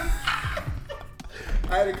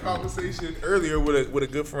 I had a conversation earlier with a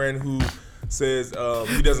good friend who says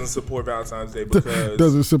he doesn't support Valentine's Day because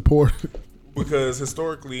doesn't support because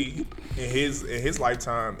historically in his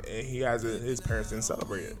lifetime his parents didn't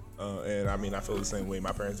celebrate it. And I mean, I feel the same way.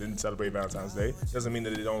 My parents didn't celebrate Valentine's Day. Doesn't mean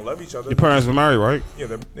that they don't love each other. Your parents were married, right?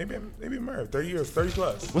 Yeah, they been married 30 years, 30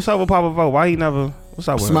 plus. What's up with Papa Vo? Why he never? What's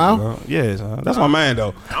up with Smile? him? Yeah, that's my man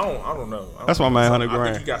though. I don't know. That's my man, 100 I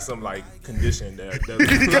grand. think he got some like condition there.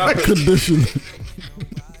 he got a condition.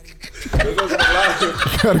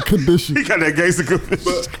 Got a condition. He got that gangster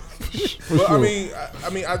condition. But I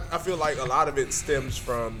mean, I feel like a lot of it stems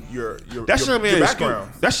from your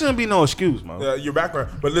background. That shouldn't be no excuse, man. Your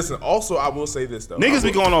background. But listen, also I will say this though. Niggas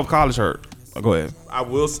be going off college hurt. Go ahead. I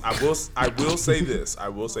will say this. I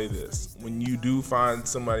will say this. When you do find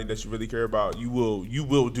somebody that you really care about, you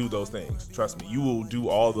will do those things. Trust me, you will do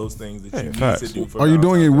all those things that you need to do. For are you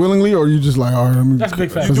doing it willingly, or are you just like, all right? That's a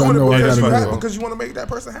big fact. You're doing it because you want to make that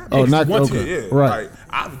person happy. Oh, not okay. Yeah, right. Like,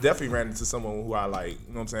 I've definitely ran into someone who I like. You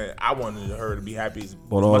know what I'm saying? I wanted her to be happy as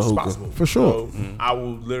Bought much all as the possible. For sure. So I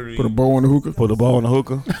will literally put a bow on the hookah. Put the ball on the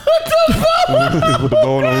hookah. Put the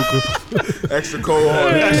ball on the hookah. extra cold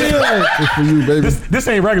hard. It's for you, baby. This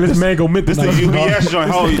ain't regular. This mango mint. This the UBS joint.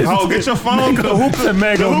 Hold, get your phone. The hookah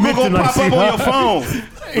gonna pop up on your phone.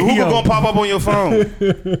 The hookah gonna pop up on your phone.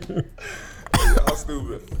 Y'all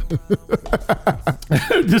stupid.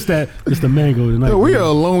 just the mango tonight. Yo, we are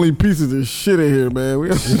lonely pieces of shit in here, man. We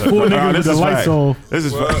are four niggas with the lights on. This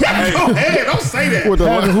is hey, don't say that. With the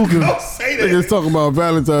Don't say that. Niggas talking about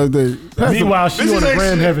Valentine's Day. Meanwhile, she on the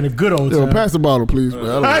gram having a good old time. Yo, pass the bottle, please,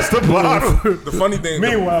 man. Pass the bottle. The funny thing.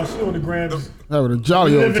 Meanwhile, she on the gram having a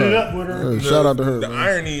jolly old living time. it up with her. Shout out to her. The man.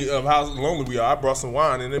 irony of how lonely we are. I brought some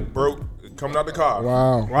wine and it broke coming out the car.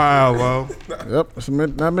 Wow. Yep, it's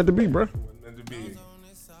not meant to be, bro. Meant to be.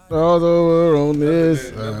 All over on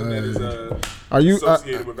this. Nothing that is are you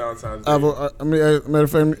associated with Valentine's Day. I mean, matter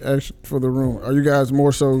of fact, ask for the room. Are you guys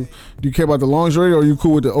more so? Do you care about the lingerie, or are you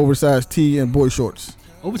cool with the oversized tee and boy shorts?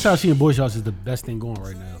 Oversized tee and boy shorts is the best thing going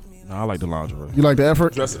right now. No, I like the lingerie. You like the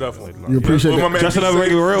effort? Dress it up for me. You appreciate that? Dress it up,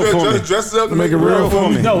 make it real for me. Dress it up to Make it real for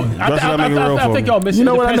me. No, I think y'all missing. You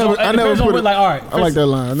know what? I never put it. Like, all right, I like that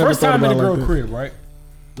line. I never first thought time in about a girl like crib, right?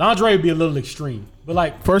 Lingerie would be a little extreme, but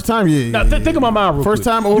like first time, yeah. now, think of my mind real first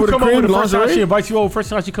quick. time over you the come crib, over the first time lingerie? she invites you over. First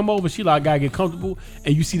time she come over, she like, I gotta get comfortable,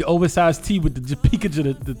 and you see the oversized tee with the peakage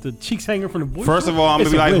of the cheeks hanging from the boy. First of all, I'm gonna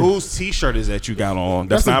be like, whose t-shirt is that you got on?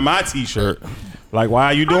 That's not my t-shirt. Like, why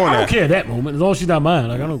are you doing that? I don't care that moment as long as she's not mine.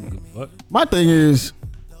 Like, I don't give a fuck. My thing is,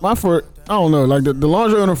 I don't know, like the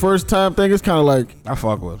lingerie on the first time thing is kind of like I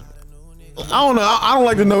fuck with it. I don't know. I don't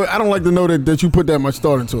like to know. I don't like to know that you put that much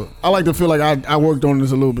thought into it. I like to feel like I worked on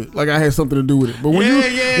this a little bit, like I had something to do with it. But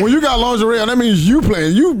when you got lingerie on, that means you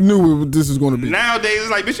playing. You knew what this is going to be. Nowadays, it's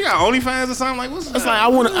like, bitch, you got OnlyFans or something. Like, what's that? It's like I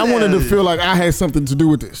wanted to feel like I had something to do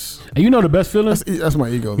with this. And you know the best feeling? That's my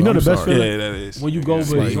ego. You know the best feeling? Yeah, that is. When you go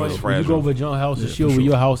over a joint house and she over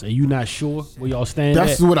your house and you not sure where y'all stand.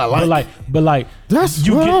 That's what I like. But like that's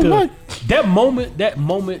you what get I like. That moment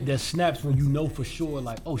that snaps when you know for sure,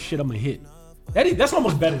 like, oh shit, I'm a hit. That's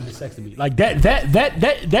almost better than sex to me. Like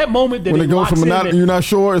that moment that when it goes from you're not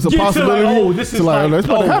sure it's a possibility. To like, this is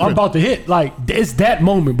I'm about to hit. Like it's that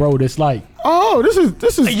moment, bro. That's like, oh, this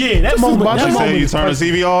is yeah. That moment. That moment you turn the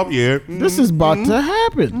TV off. Yeah, this is about to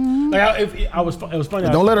happen. Like it was funny.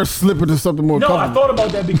 Don't let her slip into something more. No, I thought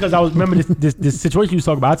about that because I was remember this situation you was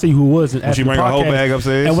talking about. I'll tell you who it was. She bring a whole bag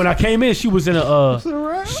upstairs. And when I came in, she was in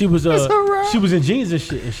she was in jeans and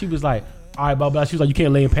shit, and she was like, all right, blah blah. She was like, you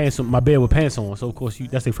can't lay in my bed with pants on. So of course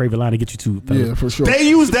that's their favorite line to get you to. Fellas. Yeah, for sure. They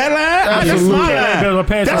use that line.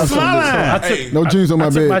 That's my line. Hey, no jeans on my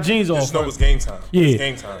bed. I took my jeans off. Just know it's game time. Yeah, it's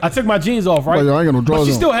game time. I took my jeans off, right? Yo, I ain't got no drawers but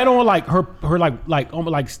she on. still had on like her like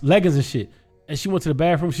leggings and shit. And she went to the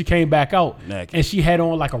bathroom. She came back out, and she had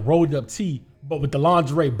on like a rolled up tee, but with the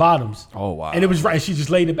lingerie bottoms. Oh wow! And it was right. She just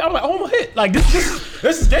laid in bed. I'm like, oh my hit! Like this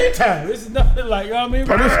is daytime. This is nothing like, you know what I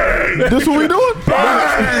mean? This what we doing?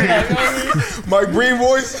 My green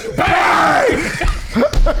voice.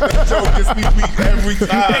 Joke gets me weak every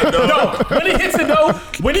time. No,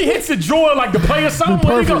 when he hits the drawer like the play or something,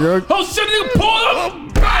 when he go, oh shit, nigga, pull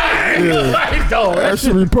up, bang! Yeah. Like, dog, that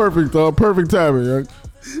should be perfect, though. Perfect timing, yo.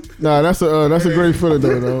 Nah, that's a great feeling,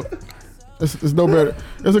 though. It's no better.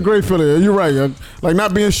 It's a great feeling. You're right, yo. Like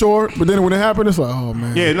not being sure, but then when it happened, it's like, oh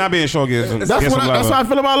man. Yeah, not being sure gets. That's how I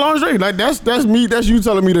feel about lingerie. Like that's me. That's you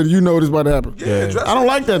telling me that you know this about to happen. Yeah. I don't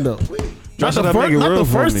like that though. Not the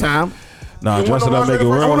first time. Nah, dress it up, make it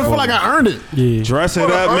real. I want to feel like I earned it. Yeah. Dress it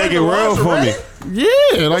up, make it real for me.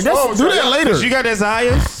 Yeah, like do that later. You got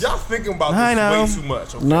desires. Y'all thinking about this way too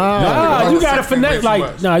much. Okay? Nah, you gotta finesse.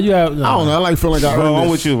 Like, nah, you have. I don't know. I like feeling like I earned it. I'm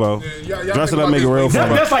with you, bro. Dress it up, make it real for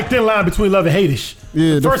me. That's like thin line between love and hate-ish.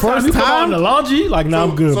 Yeah, the first time you come on the laundry, like, nah,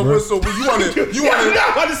 I'm good, bro. So you want it to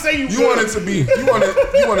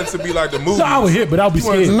be like the movie. So I would hit, but I'll be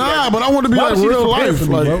scared. Nah, but I want to be like real life.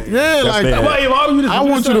 Like, yeah, like I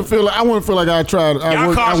want you to feel like I tried.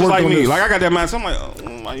 Y'all cautious like me. Like I got that mindset.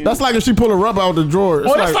 I'm like, that's like if she pull a rubber out the drawer.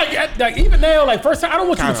 Oh, that's like even now, like first time, I don't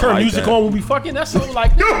want you to turn music on when we fucking. That's so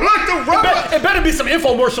like. You like the rubber? It better be some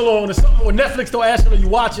infomercial on or something. Or Netflix don't ask her, you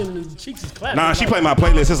watching and the cheeks is clapping. Nah, she play my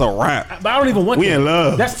playlist. It's a rap. But I don't even want that. We in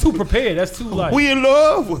love. That's too prepared. That's too like. We in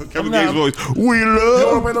love. Kevin Gates' voice. We in love. You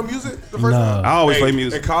don't play no music the first time? I always play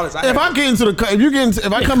music. In college, if I get into the,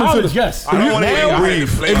 if I come into the, yes. I don't want to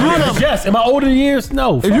brief. Yes. Am I older years?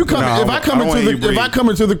 No. If you come, if I come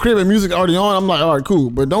into the crib and music already on, I'm like, all right, cool,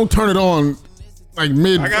 but don't turn it on. Like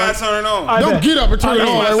mid, I gotta turn it on. Don't get up and turn it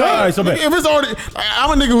on. Like, right, so if it's already,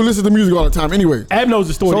 I'm a nigga who listens to music all the time. Anyway, Ab knows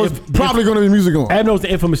the story. So it's probably gonna be music on. Ab knows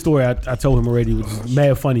the infamous story. I told him already, which is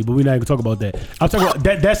mad funny, but we're not even talk about that. I'm talking about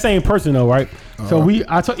that same person though, right? So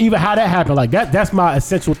I told even how that happened. Like that's my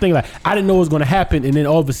essential thing. Like I didn't know it was gonna happen, and then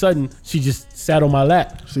all of a sudden she just sat on my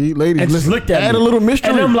lap. See, ladies, and just looked at me. Add a little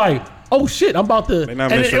mystery. And I'm like, oh shit, I'm about to. And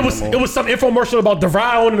it was some infomercial about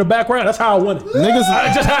DeVry on in the background. That's how I want it.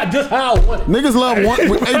 Niggas, just how I want it. Niggas love one.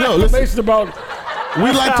 Hey, no, listen. About,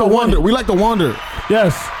 we like to wander. We like to wander.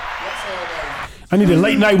 Yes. I need a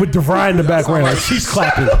late night with DeVry in the background. Like she's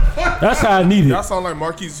clapping. That's how I need it. Y'all sound like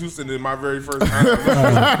Marquise Houston in my very first time.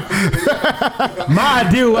 My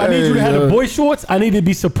ideal, I need you to have the boy shorts. I need to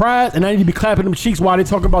be surprised, and I need to be clapping them cheeks while they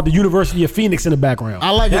talking about the University of Phoenix in the background. I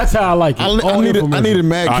like That's it. how I like it. I needed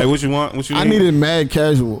mad. All right, what you want? What you need? I needed mad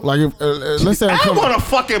casual. Like if let's say I want a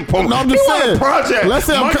fucking punk. No, I'm just saying. Project. Let's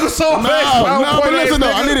say I'm but listen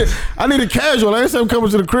though. I needed casual. Like, let's say I'm coming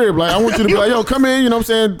to the crib. Like I want you to be like, yo, come in. You know what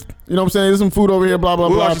I'm saying? You know what I'm saying? There's some food over here, blah, blah,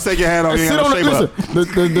 blah. You take your hat off.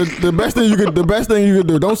 The best thing you could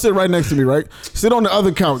do, don't sit right next to me, right? Sit on the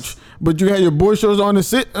other couch. But you have your boy shorts on and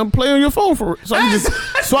sit and play on your phone so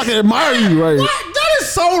I can admire you, right? What? That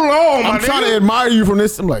is so long, I'm trying to admire you from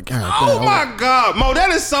this. I'm like, God damn. Oh my God, Mo, that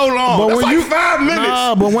is so long. But that's when like 5 minutes.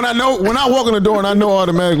 Nah, but when I walk in the door and I know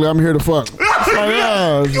automatically I'm here to fuck. You making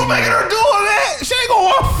her do all that? She ain't gonna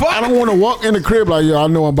want to fuck. I don't want to walk in the crib like, yo, I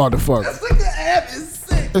know I'm about to fuck. This nigga app is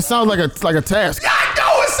sick. It sounds like a task. I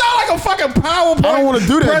know, it sounds like a fucking PowerPoint I don't want to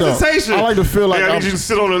do that presentation. Though. I like to feel like I need you to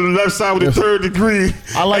sit on the left side with the third degree.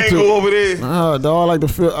 I like to go over there. Dog, I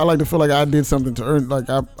like to feel like I did something to earn. Like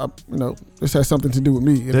I this has something to do with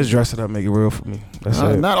me. Just dress it up, make it real for me. That's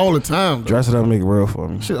it. Not all the time. Dress it up, make it real for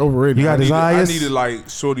me. Shit overrated. You got desires? I needed like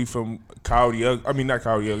shorty from Coyote Ugly. I mean not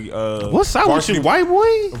Coyote Ugly. What's up with you, white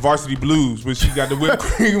boy? Varsity Blues, when she got the whipped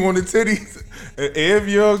cream on the titties. If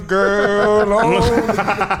your girl on.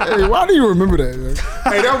 Hey, why do you remember that? Man?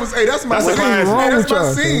 That's my scene. That's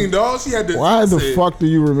my scene, dog. She had to. Why the fuck do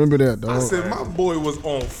you remember that, dog? I said my boy was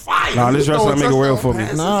on fire. Nah, this dress up make it real for me.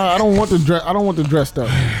 Nah, I don't want the dressed up.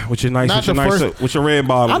 With your with your red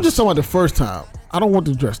bottoms. I'm just talking about the first time. I don't want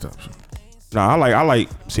the dressed up. Nah, I like.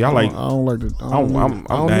 See, I don't like the.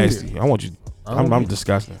 I'm nasty. I want you I'm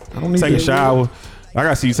disgusting. I don't need Take a that. shower. I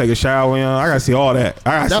gotta see you take a shower, you know? I gotta see all that.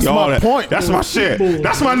 I gotta see all that. Point. That's my shit.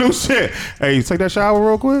 That's my new shit. Hey, you take that shower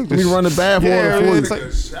real quick. We run the bath water for you.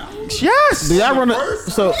 Yes. Do y'all run it?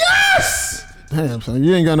 So Yes. damn, son,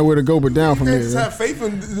 you ain't got nowhere to go but down from there. Just have faith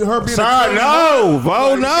in her being Sorry, no,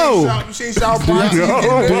 bro, no. She ain't shower.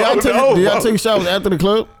 Do y'all take showers after the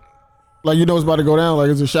club? Like you know it's about to go down.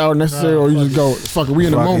 Like is a shower necessary, or you just go fuck it? We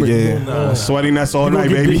in the moment. Yeah, sweating that's all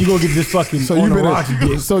night, baby. You gonna get this fucking So you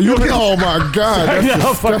been oh my god,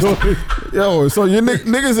 that's disgusting. Yo, so your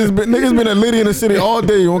niggas been a Liddy in the city all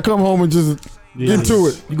day. You wanna come home and just get to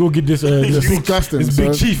it? You gonna get this disgusting. This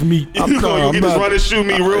big chief meat. You gonna get this run and shoot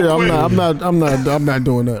me real quick. I'm not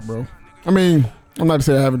doing that, bro. I mean, I'm not to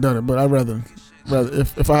say I haven't done it, but I'd rather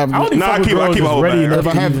if I have I keep my whole bag. if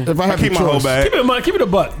I have keep my whole bag. Keep it a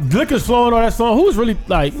buck. Liquor's flowing on that song. Who's really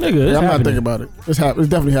like nigga? I'm not thinking about it. It's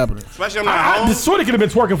definitely happening. Especially I'm not home. This shorty could have been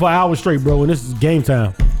twerking for an hour straight, bro. And this is game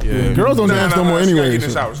time. Yeah. Girls don't dance no more anyway.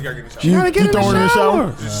 She gotta get in the shower. You throwing in the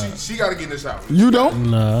shower? She gotta get in the shower. You don't?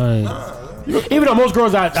 Nah. Even though most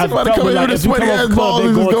girls I felt Somebody come with, in like, with a if you sweaty come ass off the club, ball they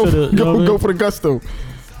and just going to the, you know what I mean? go for the gusto.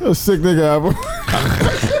 You're a sick nigga, Apple.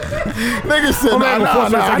 Nigga said,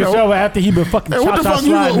 I know. Shower after he been fucking hey, what the fuck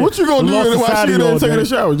what you gonna do while she in there taking a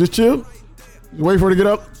shower? Just chill? Wait for her to get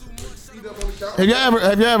up?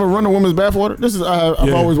 Have you ever run a woman's bathwater?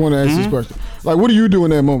 I've always wanted to ask this question. Like, what do you do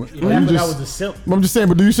in that moment? Yeah, that was a simp. I'm just saying,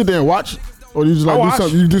 but do you sit there and watch? Or do you just like do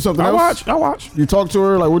something? You do something else? I watch. You talk to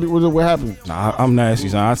her? Like, what happened? Nah, I'm nasty,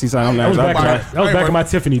 son. I see something. I'm nasty. That was back in my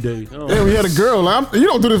Tiffany days. Yeah, we had a girl. You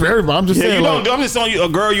don't do this for everybody. I'm just saying. I'm just telling you, a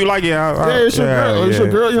girl you like, it's your girl. It's your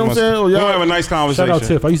girl. You know what I'm saying? We'll have a nice conversation. Shout out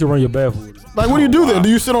Tiff. I used to run your bathroom. Like, what do you do then? Do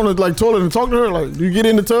you sit on the toilet and talk to her? Like, do you get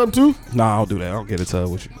in the tub too? Nah, I don't do that. I don't get in the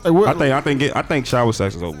tub with you. Like, I think shower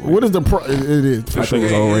sex is over. What is the it is? I think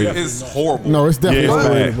it's overrated. It's horrible. No, it's definitely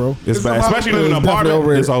overrated, bad, bro. It's bad, especially living in an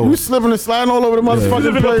apartment. It's over. You slipping and sliding all over the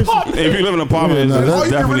motherfucking place. If you live in an apartment, it's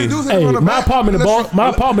definitely. Hey, my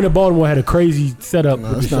apartment in Baltimore had a crazy setup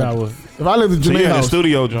with the shower. If I lived in Janae house, a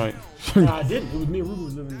studio joint. Nah, I didn't. It was me and Ruby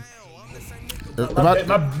was living.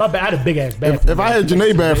 I had a big ass bathroom. If I had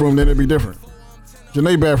Janae bathroom, then it'd be different.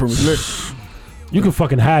 Janae bathroom is lit. You can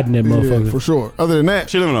fucking hide in that motherfucker. Yeah, for sure. Other than that,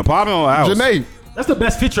 She live in an apartment or a house? Janae. That's the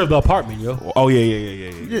best feature of the apartment, yo. Oh yeah.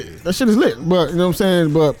 Yeah, that shit is lit. But you know what I'm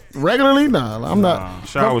saying? But regularly, nah, I'm not.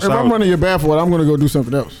 If I'm running your bathwater, I'm gonna go do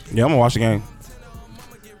something else. Yeah, I'm gonna watch the game.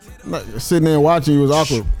 Like, sitting there and watching you was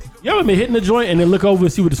awkward. You ever been hitting the joint and then look over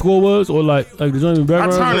and see what the score was, or like the joint in the I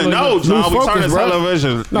background? turn it no, John. We turn the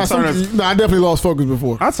television. I definitely lost focus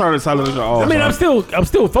before. I turn the television off. I mean, I'm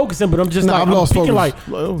still focusing, but I'm just I've lost focus. Like,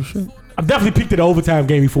 oh shit. I've definitely peeked at the overtime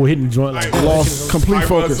game before hitting the joint. Like, Lost complete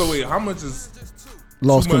focus. So wait, how much is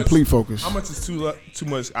Lost too much- complete focus. How much is too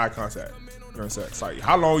much eye contact during sex? Like,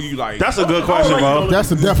 how long you like? That's a good question, bro. That's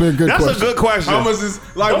definitely a good question. That's a good question. How much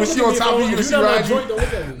is like when she on top of you and she ride you?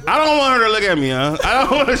 I don't want her to look at me, huh? I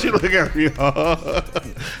don't want her to look at me, huh?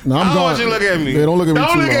 No, I'm I don't going. want you to look at me. Yeah, don't look at me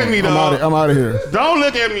Don't too look at long. me, dog. I'm out of here. Don't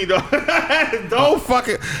look at me, dog. Don't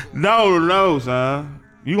fucking. No, son.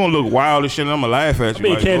 You gonna look wild as shit and I'm gonna laugh at you. I'm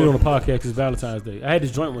being like, candid bro. on the podcast because it's Valentine's Day. I had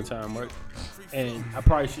this joint one time, right? And I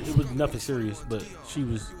probably it was nothing serious, but she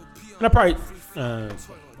was, and I probably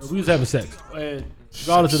we was having sex. And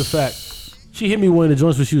regardless of the fact, she hit me one of the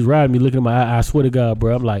joints when she was riding me, looking at my eye. I swear to God,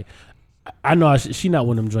 bro, I'm like, I know she not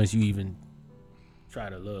one of them joints you even try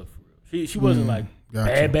to love. For real. She wasn't like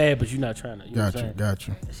bad, but you're not trying to. You know what I'm saying? Got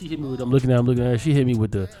you. She hit me with. I'm looking at her. She hit me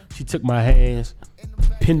with she took my hands,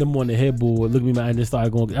 pinned them on the headboard, looked at me, and then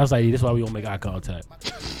started going. I was like, "That's why we don't make eye contact."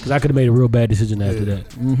 Because I could have made a real bad decision after that.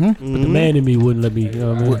 But the man in me wouldn't let me. You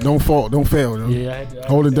know what I mean? Don't fall. Don't fail. Though. Yeah, I had to,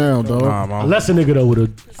 Hold it down, dog. a lesser nigga though would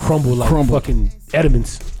have crumbled like fucking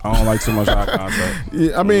Edmonds. I don't like too much eye contact.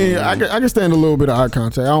 Yeah, I mean, I can stand a little bit of eye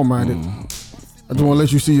contact. I don't mind it. I just want to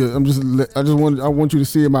let you see it. I want you to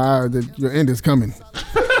see in my eyes that your end is coming.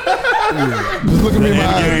 Yeah. Just look at me in my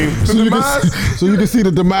eyes so you can see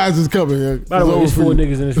the demise is coming. Yeah. By the way, there's 4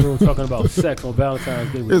 niggas in this room talking about sex on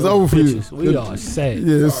Valentine's Day. It's over for you. We are sad.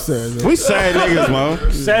 Yeah, it's sad. Man. We sad niggas,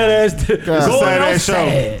 man. Sad ass. Sad ass show.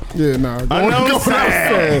 Yeah, nah. Going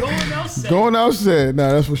out sad.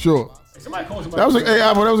 Nah, that's for sure. Somebody call somebody.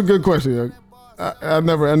 That was a good question. Yeah. I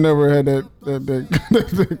never had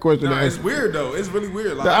that question. Nah, it's weird though. It's really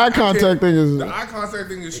weird. Like, The eye contact thing is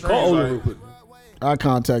strange. Like, eye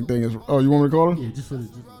contact thing is. Oh, you want me to call him? Yeah, just for the.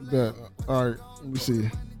 Yeah. All right. Let me see.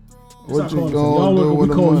 What you gonna do? We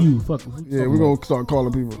call you. Fuck. Yeah, we're gonna start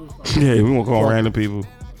calling people. Yeah, we gonna call random people.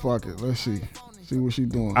 Fuck it. Let's see. See what she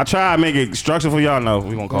doing. I try to make it structure for y'all. No,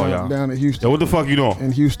 we gonna call y'all down in Houston. Yo, what the fuck you doing?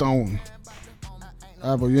 In Houston.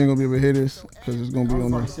 Avo, you ain't gonna be able to hear this because it's gonna be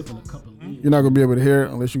on there. You're not gonna be able to hear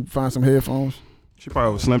it unless you find some headphones. She probably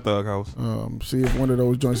over Slim Thug house. See if one of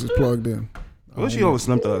those joints is plugged in. What's she over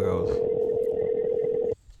Slim Thug house?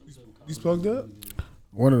 These plugged up?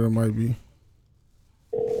 One of them might be.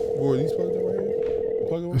 Or these plugged up right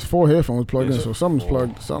here? There's 4 headphones plugged in, so something's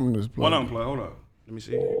plugged. Something is plugged. One of them plugged. Hold up. Let me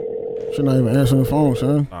see. She's not even answering the phone,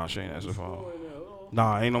 son. Nah, she ain't answering the phone.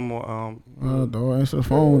 Nah, ain't no more. Dog, answer the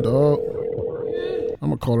phone, dog. I'm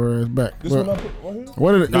gonna call her ass back. This one I put right here?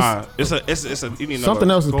 What is it? Nah, it's a. You need something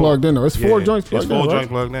else is plugged in though. It's 4 joints plugged in. It's 4 right? joints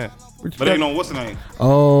plugged in. But ain't no what's the name?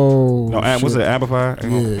 Oh. No, what's it? Amplifier?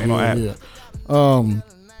 Ain't no app.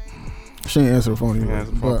 She ain't answer the phone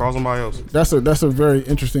either. Call somebody else. That's a very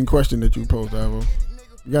interesting question that you posed, Avo.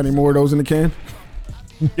 You got any more of those in the can?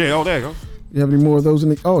 Yeah. There you go. You have any more of those in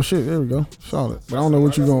the? Oh shit! There we go. Solid. But I don't know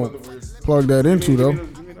what you gonna plug that into though.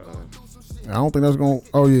 I don't think that's gonna.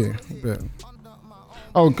 Oh yeah. Bet.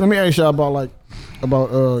 Oh, let me ask y'all about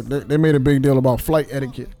they made a big deal about flight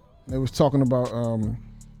etiquette. They was talking about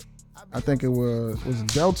I think it was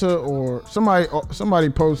Delta or somebody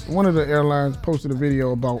one of the airlines posted a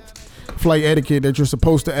video about flight etiquette that you're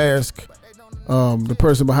supposed to ask the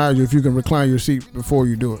person behind you if you can recline your seat before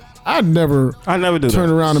you do it. I never do turn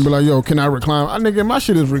around and be like, yo, can I recline? Nigga, my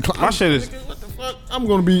shit is recline. My shit is. What the fuck? I'm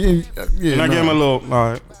gonna be in. Yeah, and I give him a little.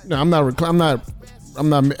 All right. No, I'm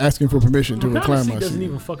not asking for permission to recline my seat. It doesn't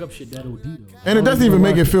even fuck up shit that OD though. And it doesn't even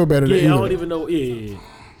make it feel better. Yeah, I don't even know. Yeah.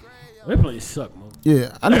 Airplanes suck, man.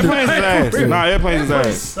 Yeah, airplanes is ass. Nah, airplanes is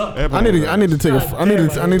ass. I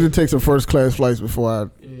need to take some first class flights before I,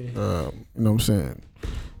 you know what I'm saying,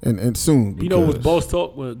 and soon. You know what Boss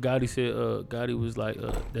Talk when Gotti said, Gotti was like,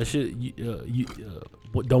 that shit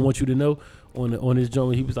don't want you to know on his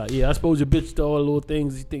joint. He was like, yeah, I suppose your bitch to all the little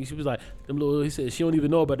things. She was like, them little. He said she don't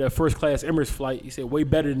even know about that first class Emirates flight. He said way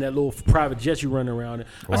better than that little private jet you run around in.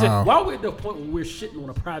 I said, why are we at the point where we're shitting on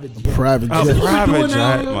a private jet? Private jet.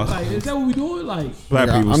 Is that what we doing? Like black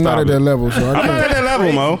people. I'm not at that level, so I'm not at that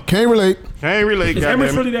level, Mo. Can't relate. Is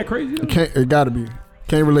Emirates really that crazy? It gotta be.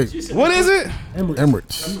 Can't relate. What is it?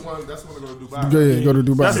 Emirates. That's one to go to Dubai. Yeah, go to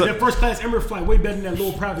Dubai. That's that first class Emirates flight way better than that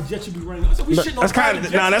little private jet you be running. I said, we shitting on private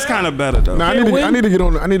jets. That's kind of better though. I need to get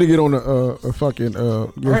on. I need to get on a fucking.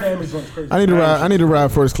 I need to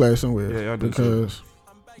ride first class somewhere. Yeah, I do because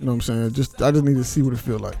you know what I'm saying. I just need to see what it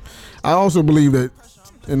feels like. I also believe that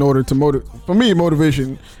in order to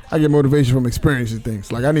motivation, I get motivation from experiencing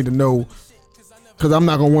things. Like I need to know because I'm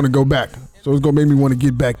not gonna want to go back, so it's gonna make me want to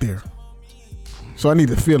get back there. So I need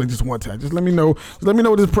to feel it just one time. Just let me know.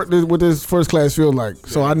 What this first class feels like.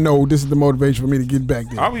 So I know this is the motivation for me to get back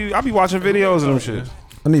there. I'll be watching videos of them shit.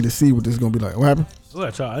 I need to see what this is gonna be like. What happened?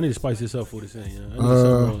 I need to spice this up for this thing.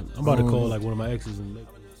 I'm about to call like one of my exes and.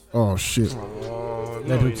 Oh shit!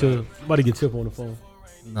 Let him tip. Somebody get tip on the phone.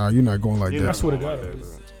 Nah, you're not going like that. I swear to God.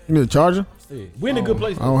 You need a charger? Yeah. We're in a good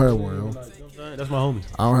place. I don't have one, yo. That's my homie.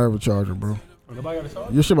 I don't have a charger, bro. Nobody got a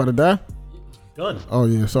charger? Your shit about to die? Done. Oh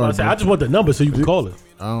yeah, sorry. I just want the number so you can call it.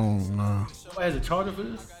 I don't know. Somebody has a charger for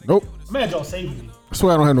this? Nope. Man, y'all saved me. I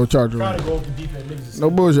swear I don't have no charger. Trying to go off the deep end. No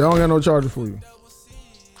bullshit. I don't got no charger for you.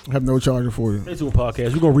 I have no charger for you. Stay to a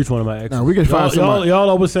podcast. We're gonna reach one of my exes. Nah, we can find somebody. Y'all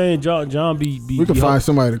always saying John be. We can find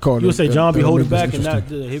somebody to call. You'll say John be holding back and not.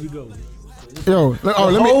 Here we go. Yo, let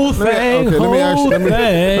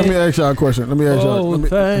me ask y'all a question. Let me ask y'all.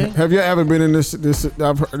 Have you ever been in this? This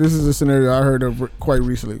is a scenario I heard of quite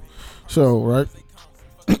recently. So right.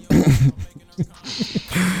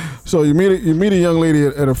 So you meet a young lady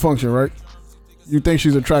at a function, right? You think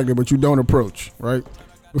she's attractive, but you don't approach, right?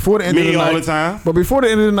 Before the end of the night, all the time. But before the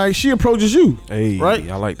end of the night, she approaches you. Hey, right?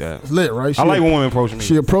 I like that. It's lit, right? I like when women approach me.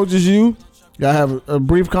 She approaches you. Y'all have a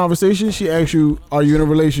brief conversation. She asks you, "Are you in a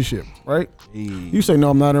relationship?" Right? Hey. You say, "No,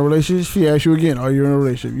 I'm not in a relationship." She asks you again, "Are you in a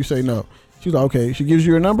relationship?" You say, "No." She's like, "Okay." She gives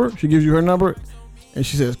you her number. She gives you her number, and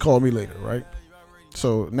she says, "Call me later." Right?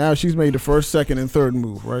 So now she's made the first, second, and third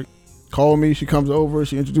move. Right? Call me. She comes over.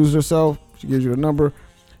 She introduces herself. She gives you a number.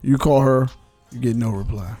 You call her. You get no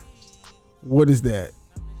reply. What is that?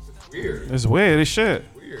 Weird. It's weird as shit.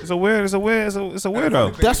 It's a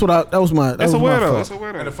weirdo. That's what that was my. It's a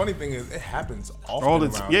weirdo. And the funny thing is, it happens often.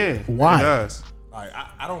 Yeah. Why? It does. Like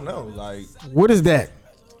I don't know. Like what is that?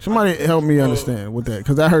 Somebody help me understand with that,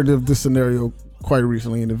 because I heard of this scenario quite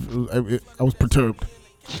recently, and I was perturbed.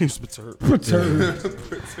 He was perturbed.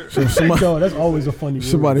 So somebody, no, that's always a funny word.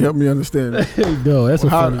 Somebody help me understand. No, that's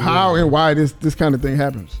how and why this kind of thing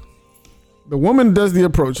happens. The woman does the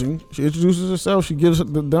approaching. She introduces herself. She gives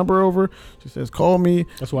the number over. She says, "Call me."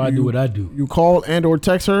 That's why I do what I do. You call and or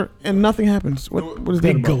text her, and nothing happens. What is that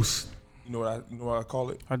Big about? ghost. You know what I call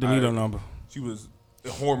it? I delete her number. She was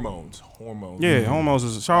Hormones. Yeah, hormones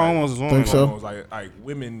is hormones is one. Think so? Hormones, like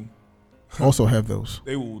women also have those.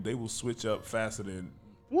 They will switch up faster than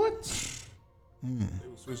what? They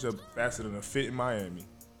will switch up faster than a fit in Miami.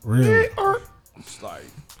 Really? It's like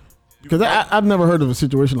because I've never heard of a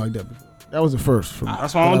situation like that before. That was the first for me.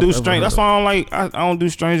 That's why I don't do strange. That's why I don't like. I don't do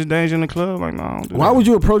stranger danger in the club. Like no, I don't do why that. would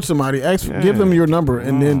you approach somebody, give them your number,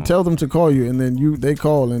 and then tell them to call you, and then they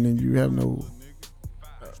call, and then you have no.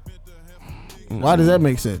 Why does that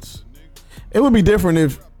make sense? It would be different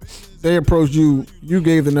if they approached you. You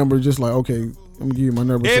gave the number, just like okay, I'm gonna give you my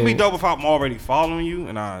number. It'd be dope if I'm already following you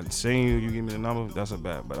and I seen you. You give me the number. That's a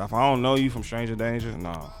bad. But if I don't know you from stranger danger,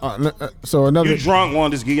 nah. So another. You drunk one,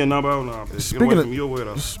 just give your number. Nah,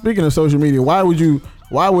 speaking of social media, why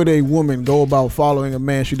would a woman go about following a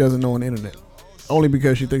man she doesn't know on the internet? Only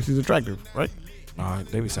because she thinks he's attractive, right? Nah,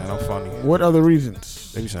 they be saying I'm funny. What other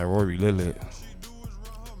reasons? They be saying Rory Lillet.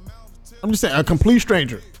 I'm just saying a complete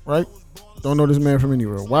stranger, right? Don't know this man from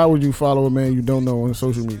anywhere. Why would you follow a man you don't know on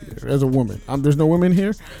social media as a woman? There's no women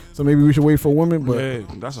here, so maybe we should wait for a woman. But yeah,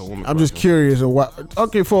 that's a woman. I'm just curious.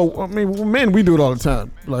 Okay, men, we do it all the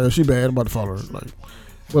time. Like, if she bad, I'm about to follow her.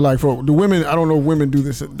 But like for the women, I don't know if women do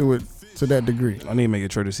it to that degree. I need to make a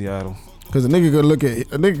trip to Seattle. Because a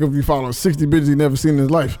nigga could be following 60 bitches he never seen in his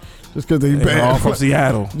life just because they bad. All from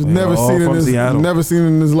Seattle. Never seen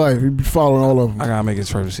in his life. He be following all of them. I gotta make a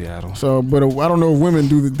trip to Seattle. So, but I don't know if women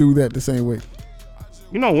do that the same way.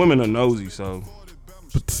 You know, women are nosy, so.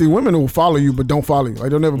 But see, women will follow you, but don't follow you. Like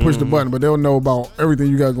they'll never push the button, but they'll know about everything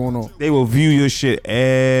you got going on. They will view your shit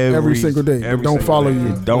every single day. But don't follow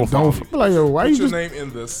you. Don't follow. Like, yo, why put you your name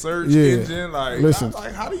in the search engine? Like, listen.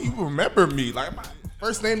 How do you remember me? Like, my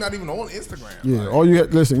first name not even on Instagram. Yeah, all you got.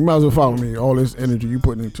 Listen, you might as well follow me. All this energy you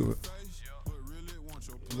putting into it.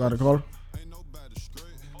 You got a caller?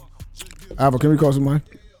 Ava, can we call somebody?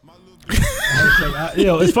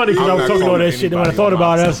 It's funny because I was talking all that shit, and when I thought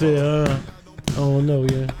about it, I said, I don't know,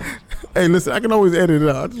 Hey, listen, I can always edit it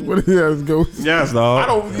out. I just want to hear how it goes. Yes,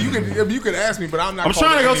 dog. You can ask me, but I'm not. I'm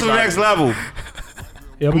trying to go to the next level.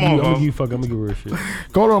 Yeah, I'm gonna give her shit.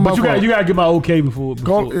 Call her on my phone. You gotta get my okay before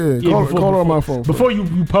call her on my phone. Before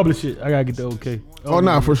you publish it, I gotta get the okay.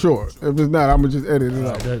 For sure. If it's not, I'm gonna just edit it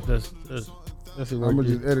out. That's it. I'm gonna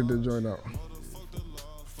just edit the joint out.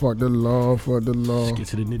 For the law. Let's get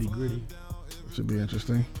to the nitty gritty. Should be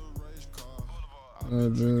interesting.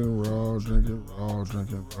 Raw drinking.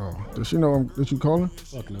 Does she know that you calling?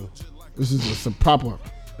 Fuck no. This is just a pop up.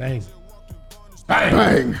 Bang.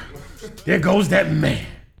 There goes that man.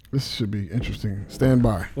 This should be interesting. Stand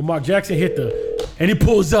by. Well, Mark Jackson and he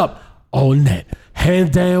pulls up on that.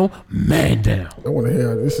 Hand down, man down. I want to hear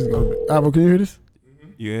how this is gonna be. Avo, can you hear this?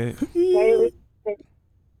 Yeah.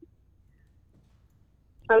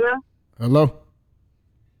 Hello? Hello?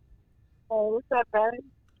 Hey, what's up, buddy?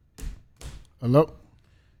 Hello?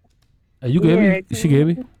 Hey, you can hear me? She can hear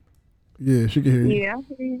me? Yeah, she can hear you. Yeah, I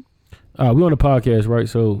hear you. We on the podcast, right?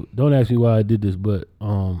 So don't ask me why I did this, but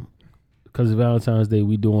because of Valentine's Day,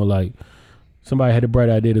 we doing like somebody had a bright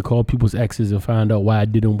idea to call people's exes and find out why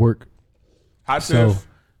it didn't work. So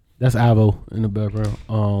that's Avo in the background.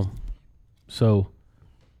 So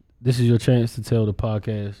this is your chance to tell the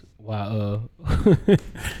podcast why.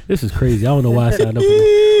 This is crazy. I don't know why I signed up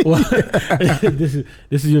for this.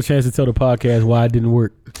 This is your chance to tell the podcast why it didn't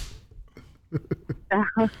work.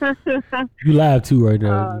 You live too right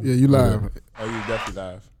now. Yeah, you live. Oh, you definitely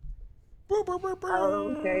live.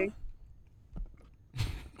 Oh, okay.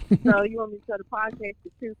 So you want me to tell the podcast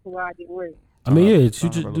the truth for why I didn't work? I mean, yeah, you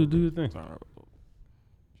just do your thing.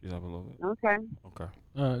 She's up a little bit. Okay.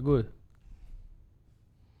 All right, go ahead.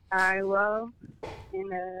 All right, well,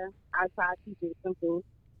 I try to keep it simple.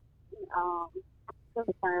 Some of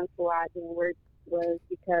the times why I didn't work was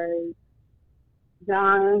because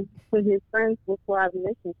John, with his friends before our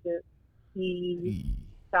relationship, he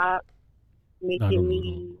stopped making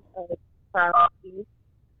me a priority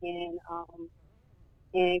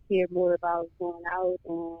and cared more about going out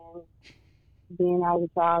and being out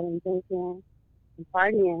with y'all and drinking and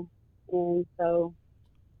partying. And so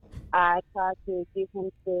I tried to get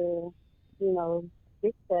him to,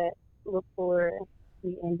 fix that before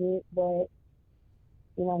we ended, but,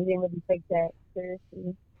 he didn't really take that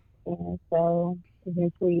seriously. And so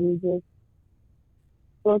eventually we just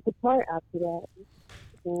broke apart after that.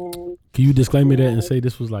 And, can you disclaim me that and say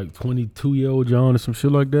this was like 22-year-old John or some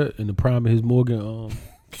shit like that in the prime of his Morgan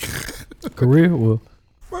career? Or?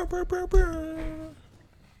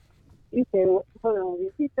 You said, hold on,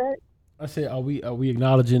 repeat that? I said, are we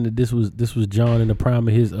acknowledging that this was John in the prime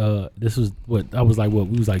of his this was what I was like we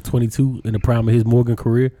was like 22 in the prime of his Morgan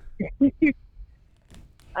career?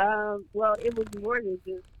 Well, it was more than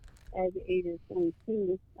just at the age of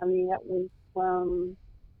 22. I mean, that was from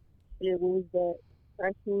it was the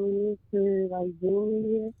freshman year to like junior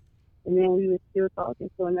year, and then we were still talking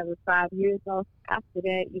for another 5 years off after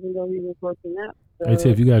that, even though we were working up. So, Hey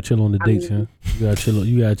Tiff, you gotta chill on the dates, man. You gotta chill.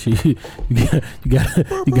 You gotta chill. You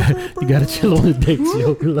gotta chill on the dates,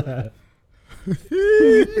 yo.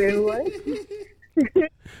 You said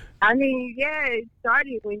what? I mean, yeah, it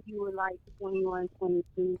started when you were like 21,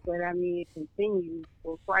 22, but I mean, it continued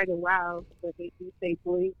for quite a while. But they do say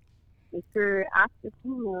boys mature after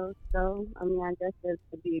females, so I mean, I guess that's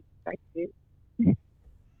to be expected.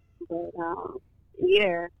 But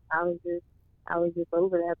yeah, I was just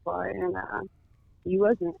over that part, and you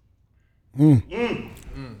wasn't.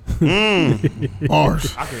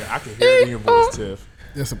 Bars. I can hear it in your voice, Tiff.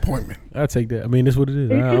 Disappointment. I take that. I mean, that's what it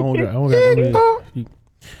is. I don't got.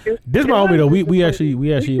 This my homie though. We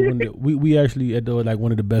actually at the like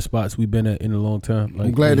one of the best spots we've been at in a long time. Like,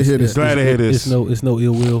 I'm glad to hear this. Glad to hear this. It's no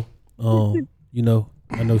ill will. You know,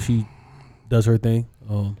 I know she does her thing.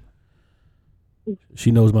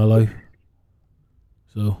 She knows my life.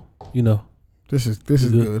 So, you know. This is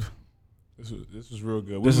good. This was real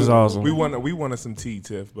good. This is awesome. We wanted some tea,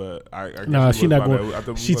 Tiff, but I nah, she not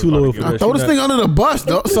going. She too low for that. Throw this thing under the bus,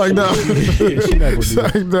 though. It's like, no. She not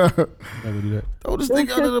gonna do that. Not gonna do that. Throw this thing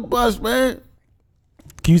under the bus, man.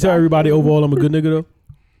 Can you tell everybody overall I'm a good nigga though?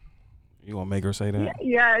 You gonna make her say that?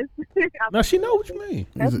 Yes. Now she know what you mean.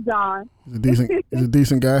 That's John. He's a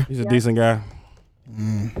decent guy. He's a decent guy.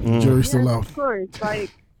 Jury's still out. Of course, like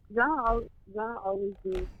John always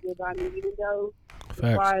did good by me, even though Facts.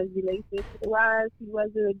 as far as relationship-wise, he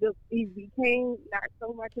wasn't a good. He became not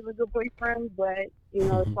so much of a good boyfriend, but you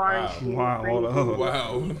know, as far as being a friend,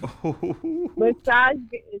 but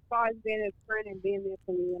as far as being a friend and being there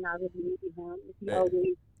for me, and I really needed him. He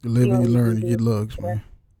always You live and you learn. You get lugs, man.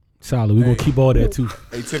 Solid. We gonna keep all that too.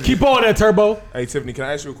 Hey, Tiffany, Keep all that, Turbo. Hey Tiffany, can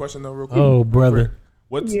I ask you a question though, real quick? Oh, brother.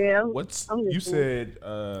 What's I'm you just said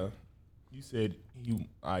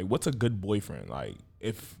what's a good boyfriend? Like,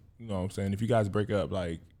 if you know what I'm saying, if you guys break up,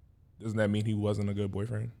 like, doesn't that mean he wasn't a good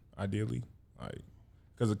boyfriend? Ideally, like,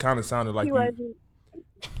 because it kind of sounded like he wasn't.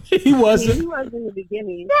 He wasn't. He was in the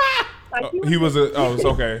beginning. Like, he was a. Oh, it's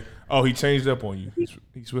okay. Oh, he changed up on you.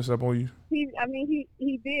 He switched up on you. He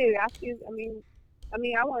did. I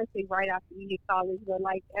mean, I want to say right after we hit college, but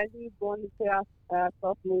like as we was going into our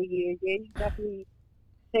sophomore year, yeah, he definitely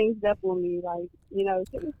changed up on me. Like, you know,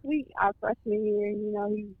 it was sweet our freshman year. You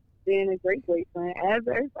know, he's been a great boyfriend. As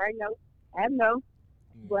everybody knows, I know.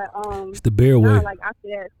 But it's the bear way. like after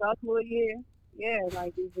that sophomore year, yeah,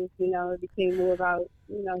 like it just, you know, it became more about,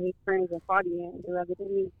 you know, his friends and partying rather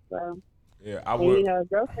than me. So. Yeah, I would. You know,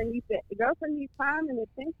 girlfriend needs time and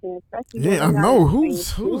attention, especially. Yeah, I know.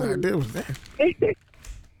 Whose idea was that?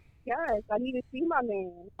 Yes, I need to see my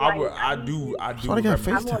man. I do. Somebody got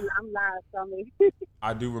FaceTime. I'm live, so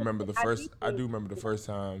I do remember the first. I do remember the first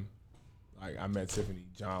time, like I met Tiffany.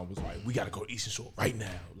 John was like, "We gotta go to Eastern Shore right now."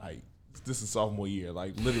 Like, this is sophomore year.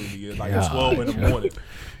 Like, literally, it's like 12 in the morning.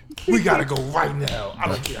 We gotta go right now. I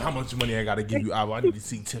don't care how much money I gotta give you. I need to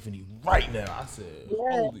see Tiffany right now. I said,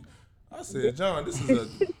 "Holy." I said, John, this is a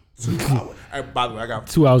 2 hour. By the way, I got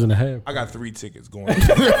 2 hours and a half. I got 3 tickets going.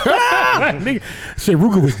 Nigga, shit,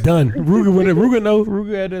 Ruger was done.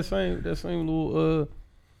 Ruger had that same little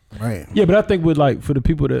Right. Yeah, but I think with like for the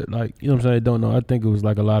people that like, you know what I'm saying, don't know, I think it was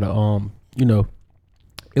like a lot of you know,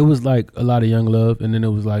 it was like a lot of young love, and then it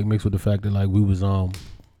was like mixed with the fact that like we was you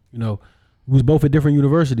know, we was both at different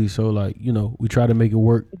universities, so like, you know, we try to make it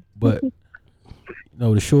work, but you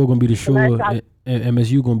know, the Shore gonna be the Shore and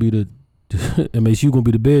MSU gonna be the MSU gonna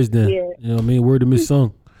be the Bears then. Yeah. You know what I mean? Word to Miss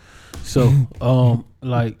Sung. So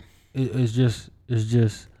like it's just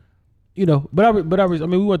you know, but I mean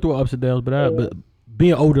we went through ups and downs, but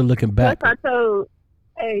being older looking back. Plus I told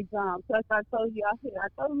John, I told you I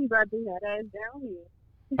told you about bring that ass down here.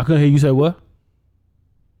 I couldn't hear you say what?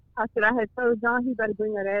 I said I had told John he better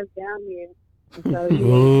bring that ass down here.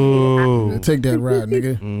 So, yeah, take that ride,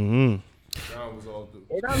 nigga. John was all through.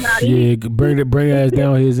 It don't matter. Yeah, bring the ass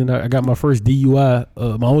down here, and I got my first DUI,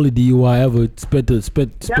 my only DUI ever. Spent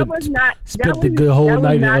the good whole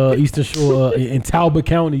night in Eastern Shore in Talbot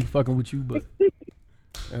County, fucking with you, but.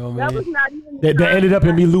 You know what I mean? That was not even. That ended up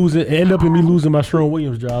in me losing my Sherwin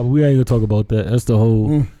Williams job. We ain't gonna talk about that. That's the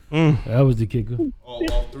whole. That was the kicker. All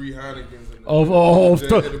 3 Heinekens.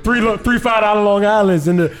 Three $5 Long Islands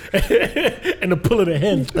and the pull of the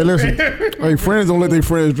hen. Hey, listen. Hey, friends don't let their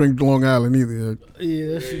friends drink Long Island either.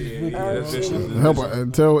 Yeah, Help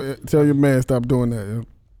and tell your man stop doing that.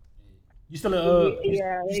 You still I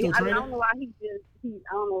don't know why he repeat.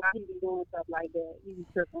 I don't know why he be doing stuff like that. He be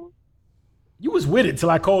tripping. You was with it till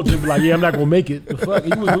I called you. Like, yeah, I'm not gonna make it. The fuck,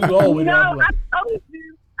 you was all with it. No, Like,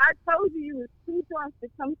 I told you was too drunk to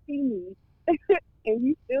come see me, and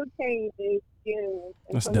you still came and scared.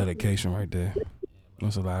 That's dedication right there.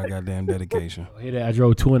 That's a lot of goddamn dedication. Hear that? I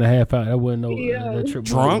drove 2.5 hours. That wasn't no that trip.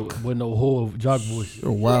 Drunk? Wasn't no whole jock voice. You're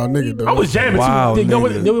a wild nigga, though. I was jamming Wow, too. You know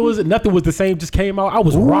what? nigga. It wasn't nothing was the same. Just came out. I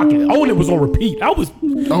was rocking. Own It was on repeat. I was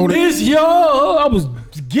this yo. I was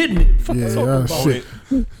getting it. Fuck Yeah, about. shit.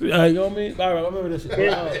 You know what I mean? I remember that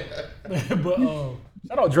shit. But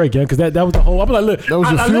shout out Drake, yeah, because that was the whole. I'm like, look, That was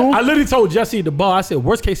your fuel? I literally told Jesse at the bar. I said,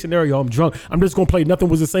 worst case scenario, I'm drunk. I'm just gonna play Nothing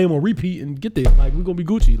Was the Same on repeat and get there. Like, we gonna be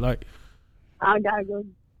Gucci. Like, I gotta go.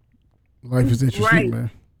 Life is interesting, Right.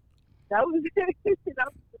 man. That was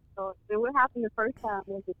and what happened the first time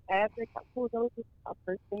was it after I pulled over our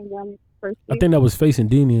first thing down first I think that was facing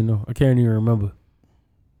Dinian though. I can't even remember.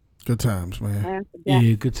 Good times, man.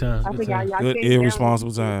 Yeah, good times. I Good forgot times. y'all Good came down.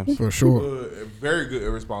 irresponsible times. For sure. Good, very good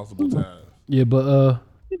irresponsible time. Yeah, but all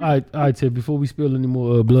right, Ted. Before we spill any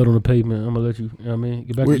more blood on the pavement, I'm gonna let you. You know what I mean,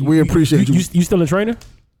 get back. We appreciate you. You still in training?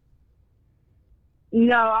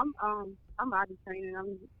 No, I'm out of training.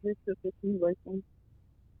 I'm just officially working.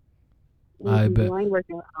 I bet. I ain't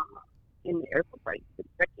working in the airport right this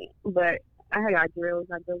second, but I got drills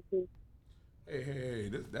I go to. Hey,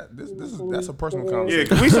 that's a personal Yeah, conversation.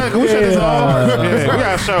 can we shut this off? Yeah, we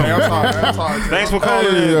got a show. Hey, I'm sorry. Thanks for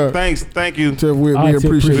calling in. Thank you. Tiff, we All right, Tiff,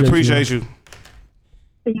 appreciate We you. appreciate you.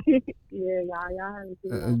 Yeah, y'all have a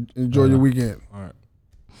good one. Enjoy your weekend. All right.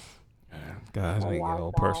 Guys, I get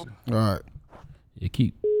old person. All right. Yeah,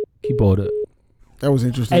 keep all that. That was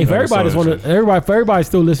interesting. Hey, for everybody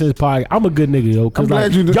still listening to this podcast, I'm a good nigga, yo. Cause I'm glad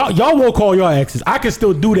like, you did. y'all won't call your exes. I can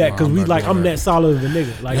still do that because I'm we not like doing I'm that solid of a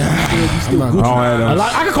nigga. Like we still I'm not Gucci. doing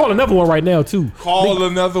I can call another one right now too. Call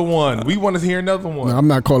another one. We want to hear another one. No, I'm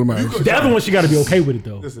not calling my ex. The other one, she got to be okay with it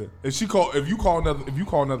though. Listen, if you call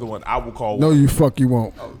another one, I will call No, one. you fuck, you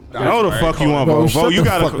won't. No, the fuck you want, No, bro. shut Vote, you the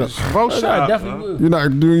gotta fuck up. vote. Shut I up. definitely would.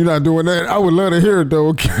 You're not doing that. I would love to hear it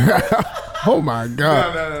though. Oh my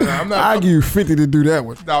God. No, I'm not. I give you 50 to do that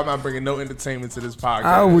one. No, I'm not bringing no entertainment to this podcast.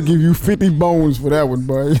 I would give you 50 bones for that one,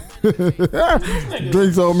 boy.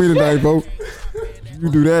 Drinks on me tonight, folks. You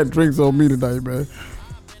do that, drinks on me tonight, man.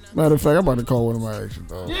 Matter of fact, I'm about to call one of my exes,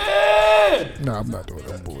 dog. Yeah. Nah, I'm not doing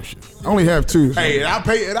that bullshit. I only have two. So. Hey, and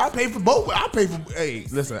I pay for both. Hey,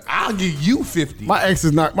 listen, I'll give you 50. My ex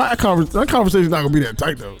is not. That conversation's not gonna be that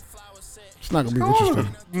tight though. It's not gonna be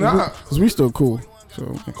interesting. Nah. Cause we still cool. So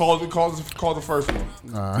Call the first one.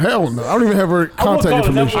 nah, hell no. I don't even have her contact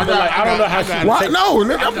information. I don't know how she. Why? No,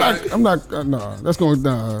 nigga, I'm not. Nah, that's going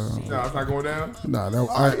down. No, it's not going down. Nah,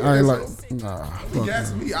 I ain't like. Nah. Fuck You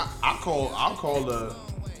ask no. me, I'll call the.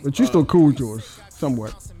 But you still cool with yours,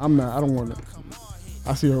 somewhat. I'm not. I don't want to.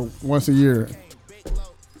 I see her once a year.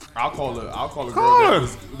 I'll call a girl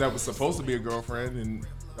that was supposed to be a girlfriend and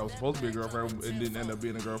it didn't end up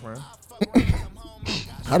being a girlfriend.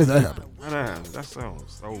 How did that happen? That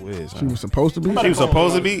sounds so weird. She was supposed to be She was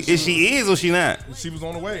supposed to be. Is she or she not? She was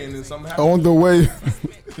on the way and then something happened. on the way.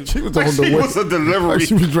 She was on the She way. was a delivery. Like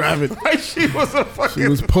she was driving. Like she was a fucking. She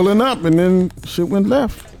was pulling up and then shit went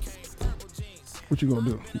left. What you gonna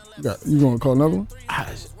do? You gonna call another one?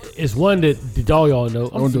 It's one that all y'all know.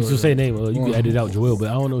 I'm Don't do just it, say name. You Don't can do edit out Joelle, but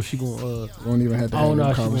I don't know if she gonna. Don't even have to I don't have know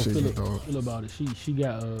that how she conversation, gonna dog. feel about it. She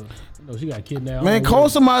got she got kidnapped. Man, call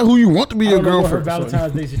somebody who you want to be I your don't know what her girlfriend.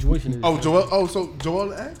 Valentine's Day situation is. Oh,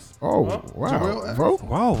 Joelle X? Oh, wow, Joelle, bro.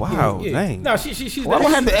 Wow, dang. No, she's. Why do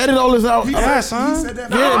I have to edit all this out? Yeah, son. He said that.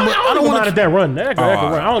 Yeah, but I don't want to let that run. That can Oh,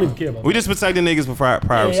 run. I don't even care about. We just protecting niggas for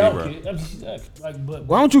privacy, yeah, bro. okay. I'm just, like, but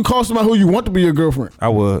Why don't you call somebody who you want to be your girlfriend? I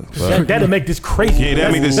would. but- that'll make this crazy. Yeah,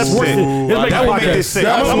 that make this That's worse sick. than- that'll make That would the make this podcast. sick.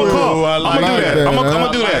 That's I'm gonna call. I I'm like gonna do that. that. I'm I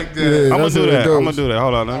gonna do like that. that. Yeah, I'm gonna that's do what it that. goes. I'm gonna do that.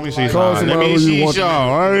 Hold on. Let me see. Call Let somebody me who you see want to be.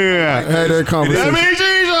 y'all. Oh, yeah. Had that Let conversation. me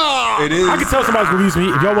see y'all. It is. I can tell somebody's gonna need some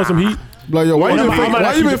heat. If y'all want some heat, Like, yo, why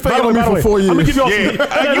you been faking on me for 4 years? I'm gonna give y'all some heat.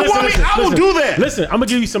 You want me? I will do that. Listen, I'm gonna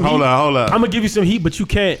give you some heat. Hold up. I'm gonna give you some heat, but you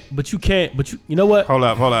can't. You know what? Hold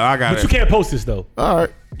up. I got But you it. can't post this though. All right.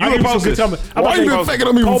 You I'll can give some post good this. time. I'm Why about you to been say, faking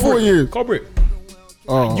on me call for 4 Brick. years? Call Brick.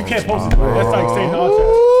 Oh, You can't post it. That's like saying all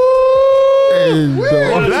hey,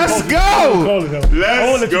 dog. Let's go.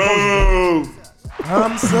 Let's go.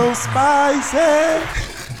 I'm so spicy.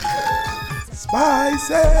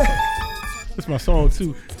 Spicy. That's my song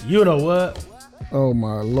too. You know what? Oh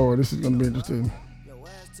my Lord, this is gonna be interesting.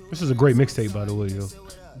 This is a great mixtape, by the way, yo.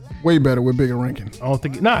 Way better with bigger ranking. I don't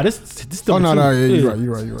think. Nah, this still. Oh no, two. no, yeah,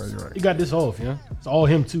 you're right. He got this off, yeah. It's all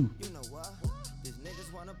him too.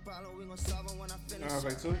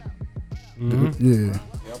 Yeah.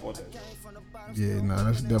 Yeah, nah,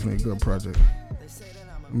 that's definitely a good project.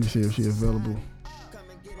 Let me see if she's available.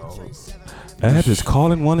 Ed is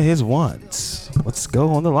calling one of his ones. Let's go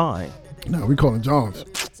on the line. Nah, we calling Johns.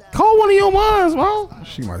 Call one of your ones, bro.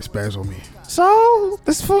 She might spaz on me. So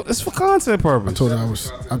it's for content purpose. I told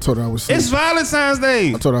her I was asleep. It's Valentine's Day.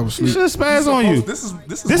 I told her I was You asleep. should spaz on you. This is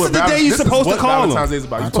the day you're supposed to call him. Valentine's Day is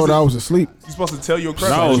about. I told her I was asleep. You're supposed to tell your crush.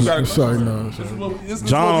 No, you gotta- Sorry, no.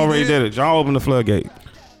 John already did it. John opened the floodgate.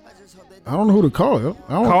 I don't know who to call. Yo.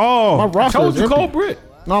 I don't, Call. My roster Told is you empty. call Britt.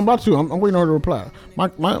 No, I'm about to. I'm waiting on her to reply.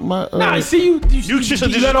 Nah, I see you. You should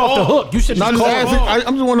just let off the call. hook. You should Not just just call asking. her.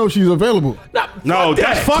 I'm just want to know if she's available. No,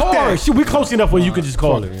 fuck Call her. that. We close enough where you can just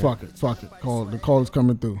call her. Fuck it. Call. The call is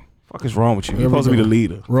coming through. Fuck is wrong with you? There You're we supposed to be go. the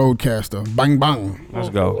leader. Roadcaster. Bang bang. Let's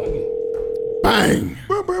go. Bang.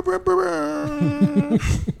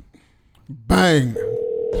 Bang.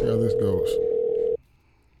 See how this goes.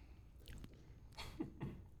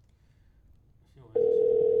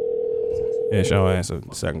 Yeah, she'll answer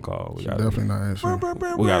the second call. We gotta Definitely not answering.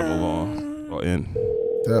 move on. Or in.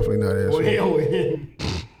 Definitely not answering.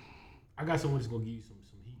 I got someone that's gonna give you some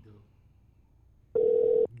heat though.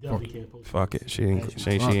 You definitely can't post. Fuck it. She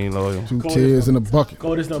ain't loyal. 2 tears in a bucket.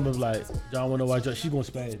 Call this number like John wanna know why she's gonna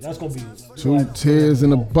spaz. That's gonna be 2 tears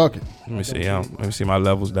in a bucket. Let me see. Let me see my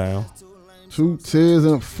levels down. 2 tears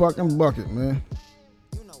in a fucking bucket, man.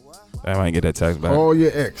 I might get that text back. Call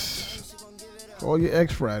your ex. Call your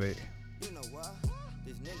ex Friday.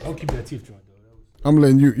 Don't keep that teeth joint though. I'm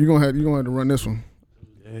letting you. You're gonna have to run this one.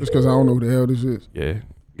 Just because I don't know who the hell this is. Yeah.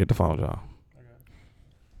 Get the phone, John.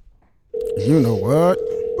 You know what?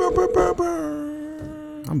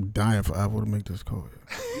 I'm dying for Apple to make this call.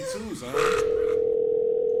 Me too, son.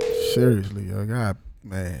 Seriously, yo. God,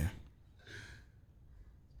 man.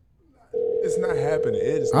 It's not happening.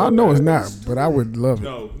 It's I know it's not, but I would love it.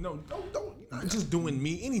 No, don't. Not just doing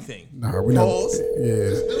me anything. Nah, we not. Pause. Yeah.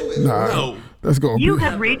 Nah. No. Let's go. You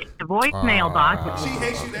have reached the voicemail box. She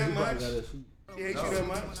hates you that much. She hates you that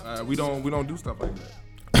much. We don't do stuff like that.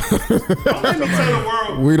 Let me tell the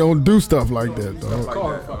world. We don't do stuff like that, dog. Like that.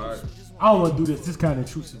 All right. I don't wanna do this. This is kinda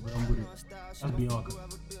intrusive, but I'm with it. That's Bianca.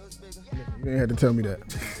 You ain't had to tell me that.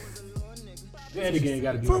 The end game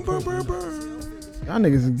gotta be on purpose. Y'all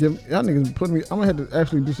niggas putting me. I'm gonna have to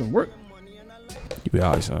actually do some work. You be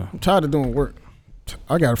alright, son. I'm tired of doing work.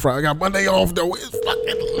 I got Friday. I got Monday off though. It's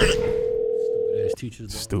fucking lit. Ass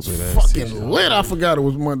teachers. Stupid ass. Fucking lit. I forgot it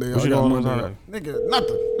was Monday. What I you got doing on Monday. Sunday? Nigga,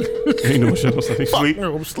 nothing. Ain't no shit. I'm Fuck, sleep.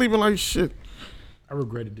 no, I'm sleeping like shit. I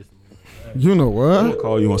regretted this. You know I'm what? gonna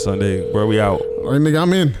call you on Sunday, bro. We out. Like, nigga,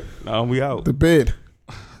 I'm in No, we out. the bed.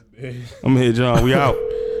 I'm here, John. We out.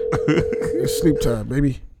 It's sleep time,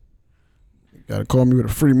 baby. Gotta call me with a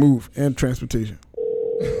free move and transportation.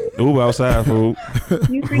 Uber outside, food.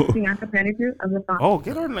 You reached Bianca Pettigrew of the phone. Oh,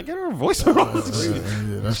 get her voicemail off.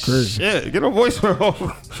 Yeah, that's crazy. Shit, get her voicemail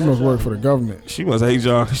off. She must work for the government. She must hate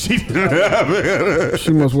John. She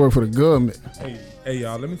She must work for the government. Hey,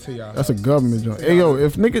 y'all. Let me tell y'all. That's a government joint. Hey, yo,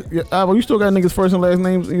 if niggas, Ivo, you still got niggas' first and last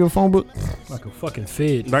names in your phone book? Like a fucking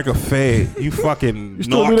fed. like a fed. You fucking. You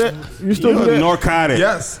still do that? You still do that? Narcotic.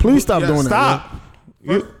 Yes. Please stop Yes. doing that. Stop.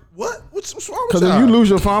 You, What? What's wrong with Because if y'all? you lose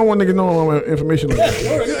your phone, I don't want niggas knowing all my information like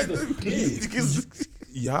that.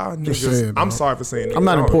 Y'all niggas. Just saying, I'm dog. sorry for saying that. I'm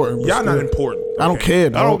not important, but Y'all not still. important. I don't okay? care,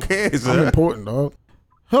 dog. I don't care, I'm sir. important, dog.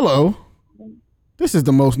 Hello. This is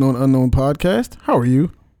the Most Known Unknown podcast. How are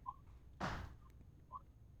you?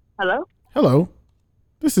 Hello? Hello.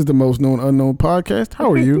 This is the Most Known Unknown podcast.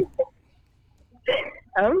 How are you?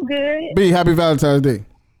 I'm good. B, happy Valentine's Day.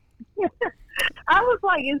 I was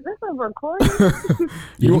like, is this a recording?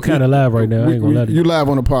 Yeah, you kind of live right now. I ain't gonna lie to You you. live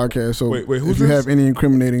on the podcast, so Wait, who's if you this? have any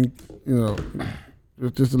incriminating,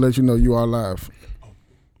 just to let you know, you are live.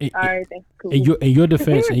 All right, that's cool. In your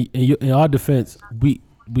defense, in our defense, we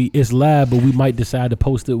it's live, but we might decide to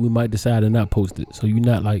post it. We might decide to not post it. So you're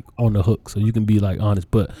not like on the hook. So you can be like honest.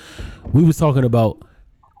 But we was talking about,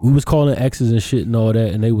 we was calling exes and shit and all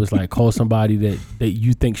that, and they was like, call somebody that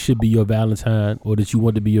you think should be your Valentine or that you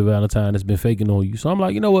want to be your Valentine that's been faking on you. So I'm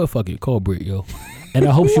like, you know what? Fuck it. Call Britt, yo. And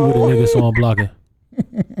I hope she with a nigga, so I'm blocking.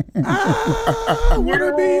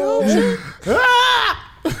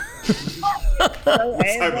 So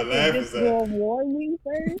everybody just gonna warn me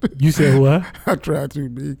first? You said what? I tried to,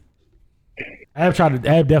 B. I have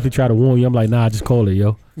definitely tried to warn you. I'm like, nah, just call her,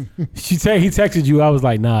 yo. He texted you. I was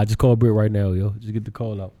like, nah, just call Britt right now, yo. Just get the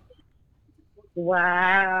call out.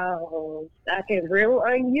 Wow. Acting real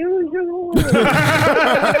unusual. You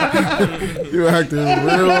acting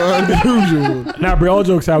real unusual. Nah, bro, all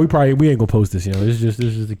jokes out, we ain't gonna post this, yo. It's just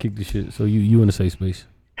to kick the shit. So you in a safe space.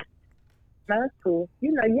 That's cool.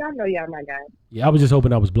 You know, y'all my guy. Yeah, I was just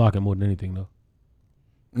hoping I was blocking more than anything, though.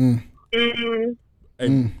 Hey,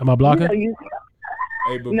 Am I blocking?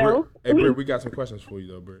 Hey, Britt, we got some questions for you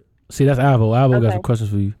though, Britt. See, that's Ivo. Ivo got some questions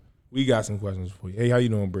for you. We got some questions for you. Hey, how you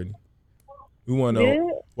doing, Brittany? We want to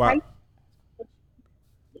know why.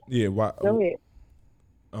 Yeah, why? Go ahead.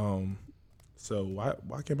 So why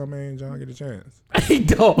can't my man John get a chance? He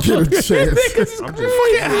don't get a chance. I'm just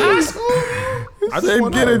fucking high school. I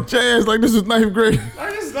just get a chance like this is 9th grade.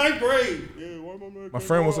 Like it's 9th grade. My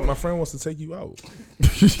friend wants to take you out.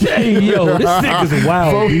 Hey yo, this nigga's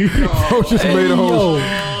wild. Bro just made a whole.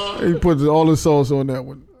 He put all the sauce on that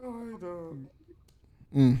one.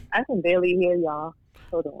 I can barely hear y'all.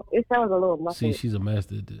 Hold on. It sounds a little muffled. See, she's a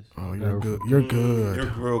master at this. Oh, you're good. You're good.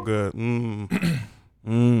 You're real good.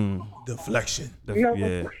 Deflection.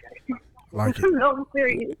 Yeah. I like it. No, I'm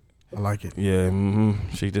serious. I like it. Yeah.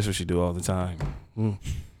 This what she do all the time.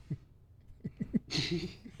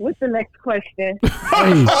 What's the next question?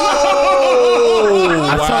 Hey.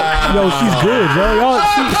 Yo, she's good, bro. Y'all,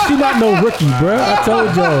 she not no rookie, bro. I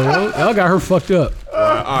told y'all got her fucked up.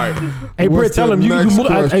 All right. Hey, Britt, tell him you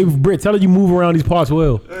move. Hey, Britt, tell her you move around these parts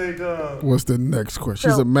well. What's the next question?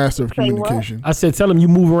 She's a master of communication. I said, tell him you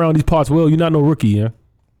move around these parts well. You're not no rookie, yeah.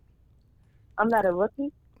 I'm not a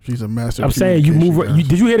rookie. She's a master. I'm saying you move.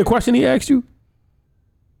 Did you hear the question he asked you?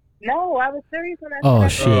 No, I was serious when I said Oh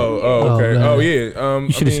that. shit. Oh, okay. Oh, yeah.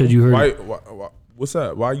 You should have said you heard. Why, what's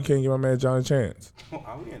up? Why you can't give my man John a chance?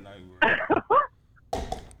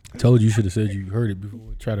 Told you should have said you heard it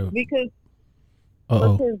before. Try to Because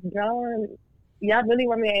John, y'all really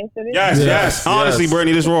want me to answer this? Yes. Honestly,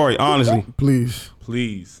 Brittany, this is Rory. Honestly, please.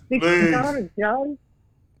 Because John,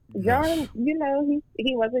 you know,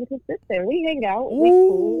 he wasn't consistent. We hang out. We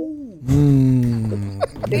cool.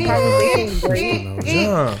 The conversation is great.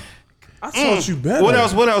 John, I taught you better. What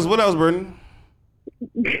else, Brittany?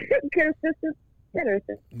 Consistent.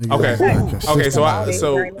 Okay.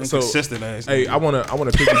 So consistent ass. Hey, I wanna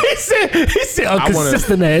piggyback. he said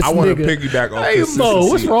consistent ass. I wanna nigga. piggyback off Hey consistency. Mo,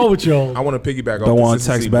 what's wrong with y'all? I wanna piggyback off. Don't want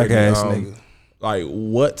consistency, text back Brittany. ass nigga. Like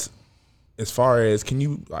what? As far as can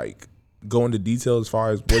you like go into detail as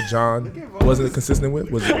far as what John wasn't consistent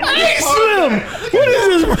with? Was it? Hey Slim, what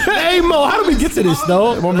is this? Hey Mo, how do we get to this,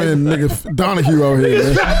 dog? My man, nigga Donahue out here,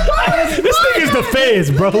 man. This nigga's the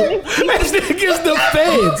feds, bro. This nigga's the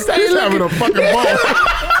feds. He's having a fucking ball.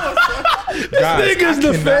 Guys, nigga's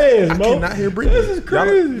the feds, bro. I cannot hear Brittany. This is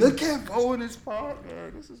crazy. Look at Bo in this part,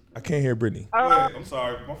 man. I can't hear Brittany. I'm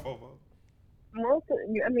sorry, my fault. More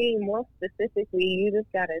specifically, you just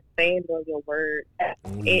gotta stand on your word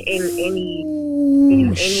in any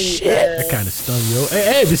Shit. That kind of stung, yo.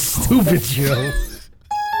 Hey, this stupid, yo.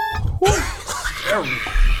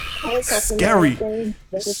 Scary.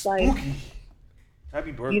 But it's like,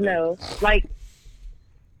 Happy birthday. you know, like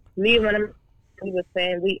me and when we was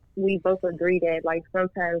saying, we both agree that like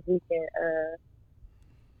sometimes we can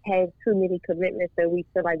have too many commitments that we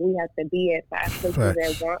feel like we have to be at 5 places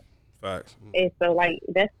at once. Facts. And so like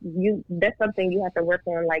that's something you have to work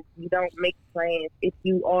on. Like you don't make plans if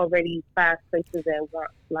you already 5 places at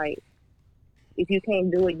once. Like if you can't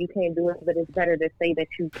do it, you can't do it, but it's better to say that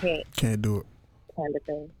you can't do it kind of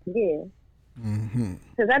thing. Yeah.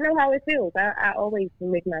 Because I know how it feels. I always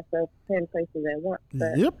make myself 10 places at once,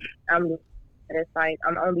 but it's like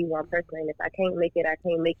I'm only one person, and if I can't make it, I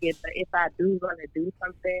can't make it. But if I do want to do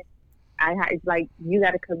something, it's like you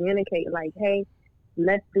got to communicate. Like, hey,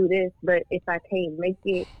 let's do this. But if I can't make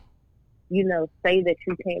it, you know, say that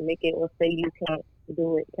you can't make it, or say you can't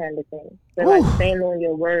do it, kind of thing. So like stand on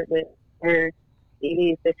your word with where it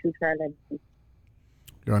is that you're trying to do.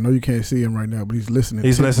 Yo, I know you can't see him right now, but he's listening.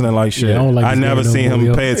 He's listening like shit. Yeah, I never seen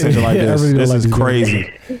him pay attention like this. really This like is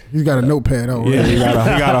crazy. He's got a notepad out. Yeah, right? he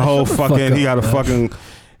got a whole fucking. He got a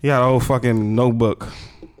whole fucking notebook.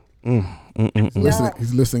 He's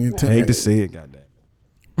listening I intently. hate to see it. Goddamn.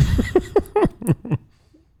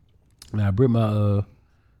 Nah, Britt, I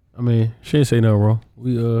mean, she didn't say nothing wrong.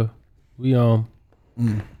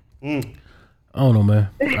 I don't know, man.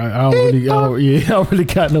 I don't really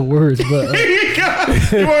got no words, but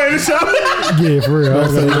You want to show? yeah, for real. I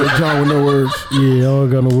don't got no, John with no words. yeah, I don't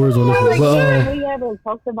got no words on this one. But, we haven't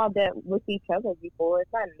talked about that with each other before.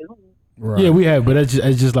 It's not new. Right. yeah, we have, but it's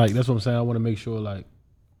just like that's what I'm saying. I want to make sure like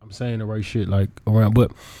I'm saying the right shit like around.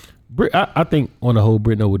 But Britt, I think on the whole,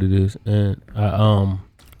 Britt know what it is, and I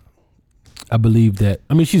believe that.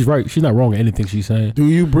 I mean, she's right. She's not wrong in anything she's saying. Do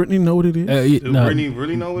you, Brittany, know what it is? Brittany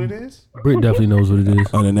really know what it is? Britt definitely knows what it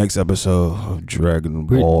is. On the next episode of Dragon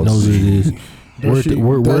Britt Ball knows what it is.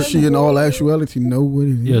 Does she in all actuality know what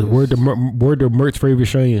it is? Yeah, word to Mert's favorite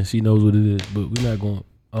Cheyenne. She knows what it is, but we're not going.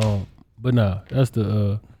 But nah, that's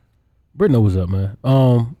the Britt knows what's up, man.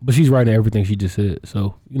 But she's writing everything she just said,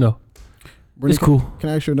 so Brittany, it's cool. Can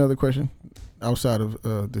I ask you another question outside of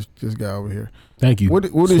this guy over here? Thank you. What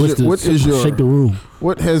is your shake the room?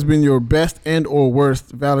 What has been your best and or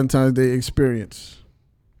worst Valentine's Day experience?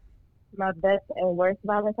 My best and worst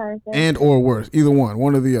Valentine's Day? And or worst, either one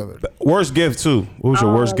or the other. Worst gift too. What was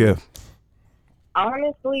your worst gift?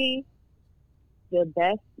 Honestly, the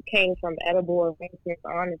best came from edible arrangements.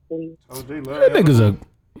 Honestly, That nigga's a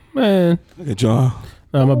man. Look at John.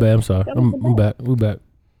 Nah, my bad. I'm sorry. I'm back. We back.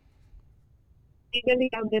 he really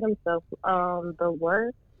outdid himself. The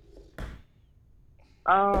worst.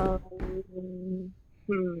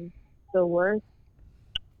 The worst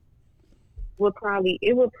would probably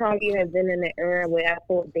have been in the era where I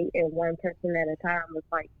thought dating one person at a time was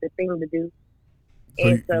like the thing to do.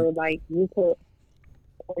 And so like you put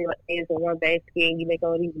all your eggs in one basket and you make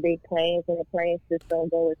all these big plans and the plans just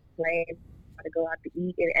don't go as planned. You gotta go out to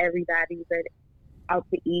eat and everybody's out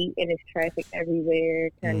to eat and it's traffic everywhere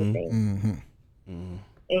kind of thing.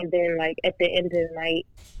 And then like at the end of the night,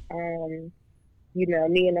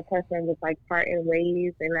 me and the person was like parting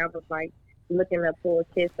ways and I was like looking up for a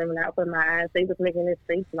kiss and when I opened my eyes, they was making this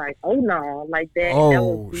face like, oh no, like that. Oh, that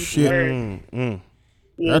was shit.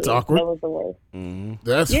 Yeah, that's awkward. That was the worst.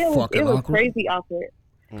 That's fucking it was awkward. crazy awkward.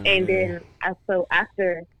 And then after,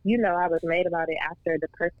 I was mad about it after the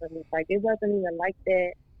person was like, it wasn't even like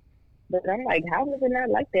that. But I'm like, how was it not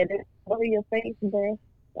like that? It's over your face, bro.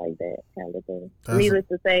 Like that kind of thing. Needless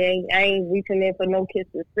to say, I ain't reaching in for no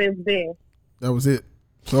kisses since then. That was it.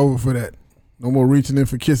 It's over for that. No more reaching in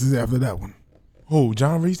for kisses after that one. Oh,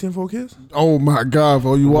 John reached in for a kiss? Oh my God,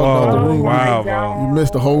 bro! You walked out the room. Wow, bro. You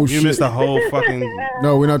missed the whole shit. You missed the whole fucking.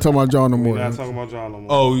 No, we're not talking about John no more. We're not talking about John no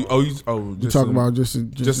more. We're talking about just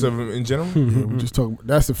in general. Yeah, we just talking.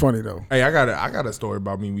 That's the funny though. Hey, I got a story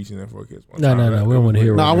about me reaching in for a kiss. No. We don't want to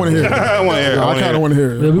hear it. No, I want to hear it. I kind of want to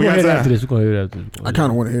hear it. We're going to hear it after this. We're going to hear it after this. I kind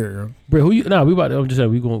of want to hear it, yo. Bro, who you? Nah, we about to. I'm just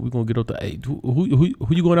saying we gonna get up to 8. Who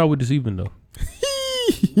you going out with this evening though?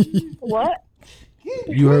 What?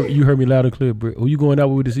 You heard me loud and clear, Britt. Who you going out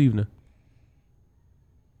with this evening?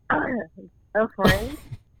 A friend.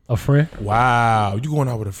 A friend? Wow, you going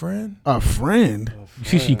out with a friend? A friend?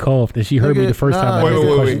 She coughed and she heard me the first time I asked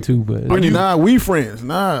the question too. But we friends.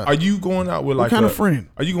 Nah. Are you going out with what kind of friend?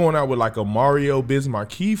 Are you going out with like a Mario Biz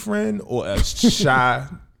Marquee friend or a shy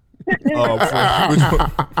friend?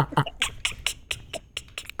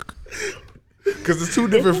 Because it's two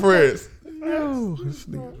different friends.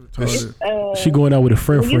 She going out with a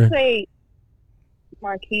friend. You say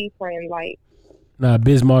Marquee friend, like. Nah,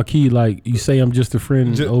 Biz Marquee, like you say I'm just a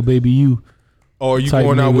friend, oh baby you. Or are you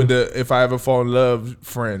going out with the if I ever fall in love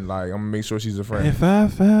friend? Like I'm gonna make sure she's a friend. If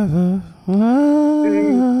I've ever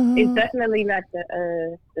it's definitely not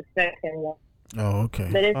the second one. Oh, okay.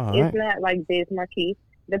 But it's not like Biz Marquee.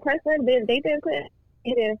 The person they've been putting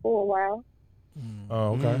it in for a while.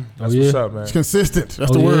 Oh, okay. That's what's up, man. It's consistent. That's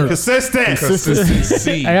the word.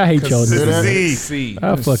 Consistency. Hey, I hate y'all. Consistency.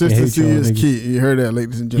 I fucking hate y'all. Consistency is key. You heard that,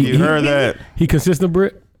 ladies and gentlemen. You heard that. He consistent,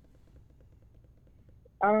 Britt?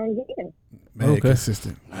 Yeah. Man,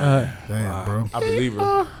 consistent. Damn, bro. I believe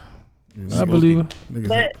her. I believe her.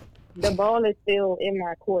 But the ball is still in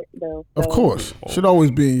my court, though. So. Of course. Should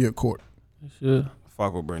always be in your court. Sure.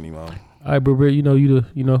 Fuck with Brittany, man. All right, Britt, you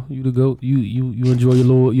the goat. You enjoy your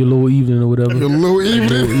little evening or whatever. Your little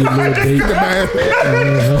evening. Your little date.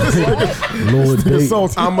 Little date.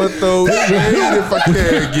 I'ma throw shade if I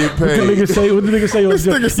can't get paid. What the nigga say? This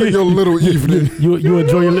nigga say your little evening. You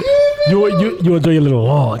enjoy you enjoy your little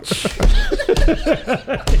launch.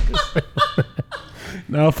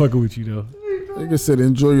 Nah, I'm fucking with you though. Nigga said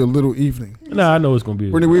enjoy your little evening. Nah, I know it's gonna be.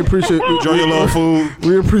 Brittany, we appreciate enjoy your little food.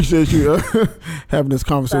 We appreciate you having this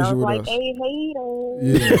conversation Sounds with like us.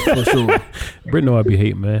 Yeah, for sure. Britt know I be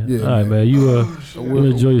hating, man. Yeah, all right, man. You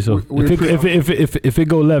enjoy yourself. If it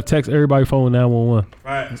go left, text everybody phone 911.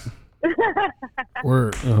 Right.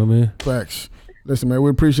 Word. Oh man. Facts. Listen, man, we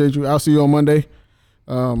appreciate you. I'll see you on Monday.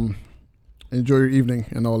 Enjoy your evening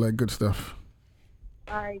and all that good stuff.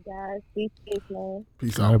 All right, guys. Be safe, man.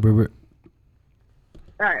 Peace All out. right, Britt.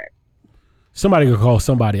 All right. Somebody can call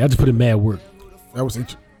somebody. I just put in mad work. That was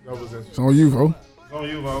interesting. It's on you, bro. It's on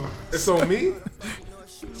you, bro. It's on me?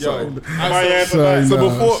 Yo, I'm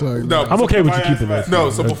okay with you keeping that.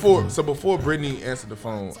 No, so before Brittany answered the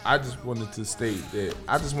phone, I just wanted to state that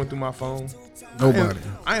I just went through my phone. Nobody.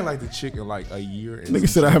 I ain't like the chick in like a year. Nigga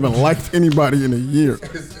said I haven't liked anybody in a year.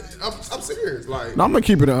 I'm serious. Like, no, I'm gonna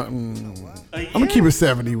keep it. I'm gonna keep it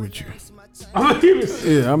 70 with you.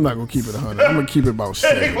 Yeah, I'm not gonna keep it 100. I'm gonna keep it about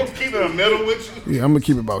 70. They gonna keep it in the middle with you? Yeah, I'm gonna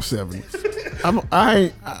keep it about 70.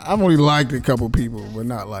 I've only liked a couple people, but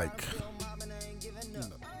not like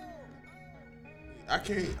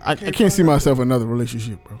I can't see myself in another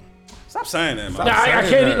relationship, bro. Stop saying that, man. I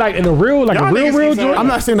can't like in a real joint. I'm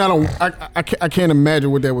not saying I can't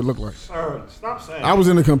imagine what that would look like. Sir, stop saying. I was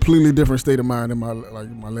in a completely different state of mind in my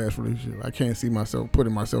last relationship. I can't see myself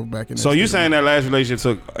putting myself back in. That So you saying that last relationship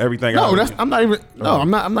took everything? No, out I'm not even. No,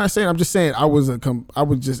 I'm not saying. I'm just saying I was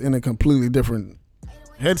just in a completely different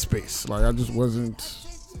headspace. Like I just wasn't.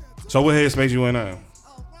 So what headspace you in now?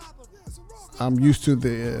 I'm used to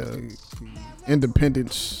the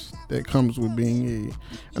independence that comes with being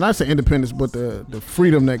and I say independence, but the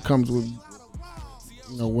freedom that comes with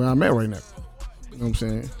where I'm at right now. You know what I'm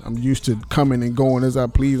saying? I'm used to coming and going as I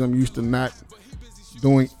please. I'm used to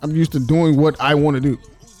doing what I want to do.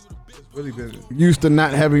 Really busy. Used to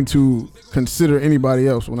not having to consider anybody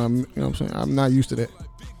else when I'm, what I'm saying? I'm not used to that. You know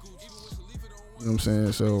what I'm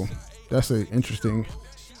saying? So that's an interesting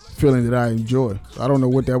feeling that I enjoy. So I don't know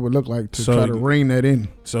what that would look like to try to rein that in.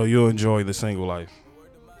 So you'll enjoy the single life.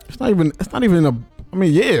 It's not even I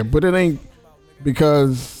mean, yeah, but it ain't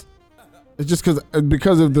because it's just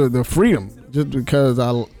because of the freedom. Just because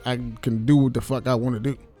I can do what the fuck I want to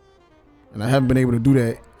do. And I haven't been able to do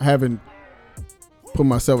that. I haven't put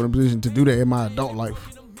myself in a position to do that in my adult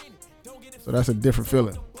life. So that's a different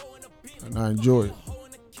feeling. And I enjoy it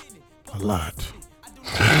a lot.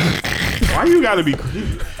 Why you gotta be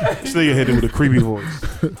creepy? This nigga hit him with a creepy voice.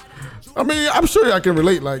 I mean, I'm sure I can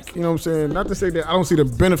relate, like, you know what I'm saying? Not to say that I don't see the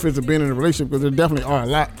benefits of being in a relationship, because there definitely are a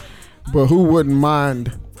lot. But who wouldn't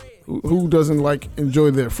mind, who doesn't, like,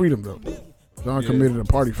 enjoy their freedom, though? John committed a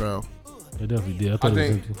party foul. I definitely did.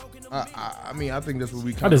 I think that's what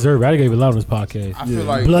we kind I deserve it. I gave it a lot on this podcast. I feel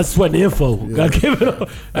like blood, sweat, and info. Gotta give it up.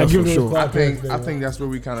 I give it sure. I think that's where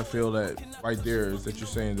we kind of feel that right there is that you're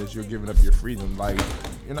saying that you're giving up your freedom. Like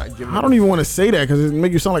you're not giving. I don't even want to say that because it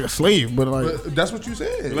make you sound like a slave. But like, But that's what you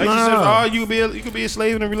said. Like you said, you could be a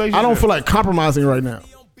slave in a relationship. I don't feel like compromising right now.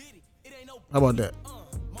 How about that?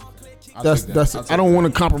 I don't want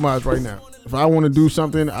to compromise right now. If I want to do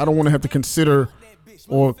something, I don't want to have to consider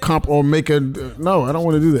or make a no. I don't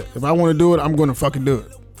want to do that. If I want to do it, I'm going to fucking do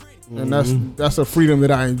it. And that's a freedom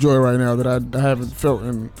that I enjoy right now that I haven't felt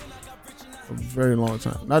in a very long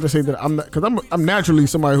time. Not to say that I'm not, because I'm naturally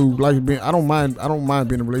somebody who likes being. I don't mind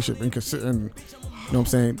being in a relationship and you know what I'm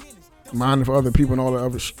saying, minding for other people and all the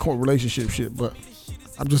other relationship shit. But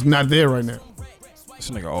I'm just not there right now. This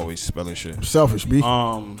nigga always spelling shit. I'm selfish, B.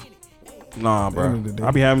 Nah, bro.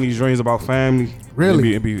 I be having these dreams about family.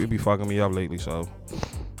 Really? It be fucking me up lately. So,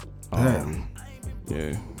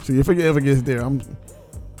 yeah. See, if it ever gets there, I'm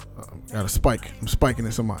got a spike. I'm spiking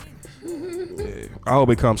at somebody. Yeah. I hope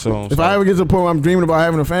it comes soon. If I ever get to the point where I'm dreaming about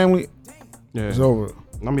having a family, it's over.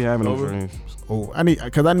 I'm be having those dreams. Oh, I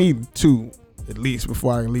need two at least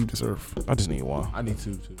before I leave this earth. I just need one. I need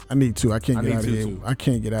two too. I need two. I can't get out of here. Too. I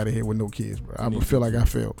can't get out of here with no kids, bro. I feel like I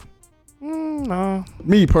failed. Nah.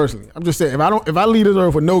 Me personally, I'm just saying if I leave this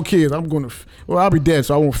earth with no kids, I'm gonna. Well, I'll be dead,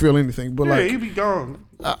 so I won't feel anything. But you be gone.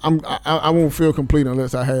 I won't feel complete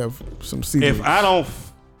unless I have some seedlings. If I don't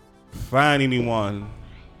find anyone,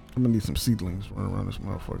 I'm gonna need some seedlings running around this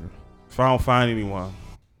motherfucker. If I don't find anyone,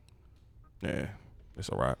 yeah, it's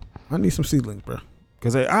alright. I need some seedlings, bro.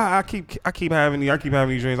 Cause I keep having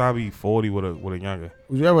these dreams. I'll be 40 with a younger.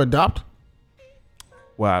 Would you ever adopt?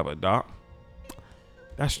 Will I ever adopt?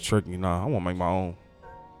 That's tricky. Nah, I want to make my own.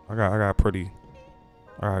 I got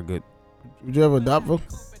good. Would you ever adopt, bro?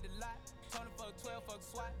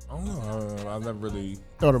 I don't know. I've never really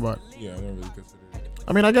thought about it. Yeah, I never really considered it.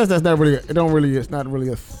 I mean, I guess that's not really. It's not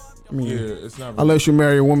really I mean, it's not. Really, unless you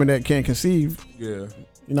marry a woman that can't conceive. Yeah. You're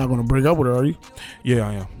not gonna break up with her, are you? Yeah,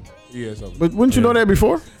 I am. Yeah. But wouldn't you know that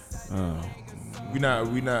before? We not.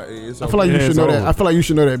 It's I feel like you should know that. I feel like you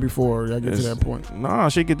should know that before I get to that point. Nah,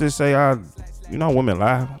 she get to say you know, women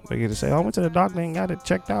lie. They get to say, I went to the doctor and got it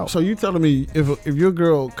checked out. So you telling me if your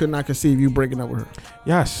girl could not conceive, you breaking up with her?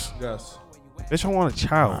 Yes. Bitch, I want a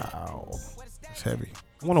child. Wow. It's heavy.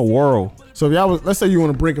 I want a world. So if let's say you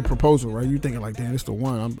want to bring a proposal, right? You thinking like, damn, this the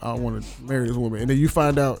one. I want to marry this woman, and then you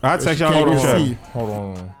find out. I text y'all. Hold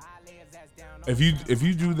on. If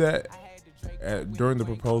you do that during the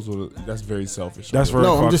proposal, that's very selfish. That's very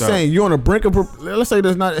no. I'm just saying you on the brink of. Let's say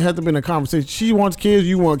there's not. It has to be a conversation. She wants kids.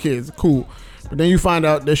 You want kids. Cool. But then you find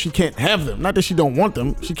out that she can't have them. Not that she don't want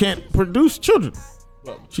them. She can't produce children.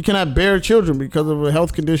 She cannot bear children because of a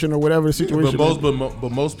health condition or whatever the situation.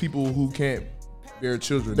 But most people who can't bear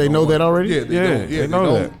children, they know that already. Yeah, they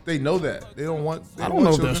know that. They know that. They don't want. I don't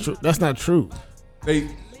know if that's true. That's not true. What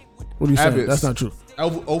are you saying? That's not true.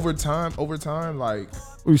 Over time, like.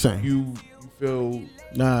 What are you saying? You feel?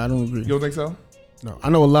 Nah, I don't agree. You don't think so? No, I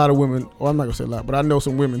know a lot of women. Well, I'm not gonna say a lot, but I know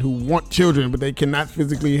some women who want children, but they cannot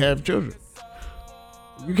physically have children.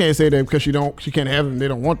 You can't say that because she can't have them. They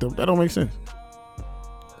don't want them. That don't make sense.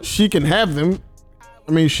 She can have them.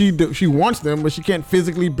 I mean, she wants them, but she can't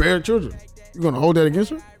physically bear children. You gonna hold that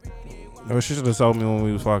against her? No, she should have told me when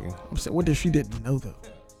we was fucking. I'm saying, what if she didn't know though?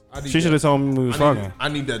 She should have told me when we was fucking. I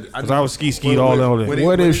need that. Cause I was skied all day.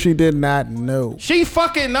 What if she did not know? She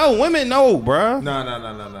fucking know. Women know, bruh.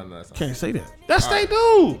 No. Can't say that. That's they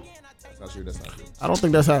do. That's not true. I don't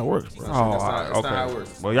think that's how it works, bro. That's not how it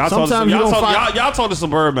works. Well, y'all told the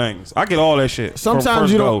suburbans. I get all that shit.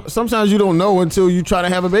 Sometimes you don't. Sometimes you don't know until you try to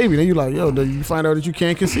have a baby. Then you like, yo, you find out that you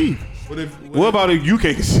can't conceive. What about if you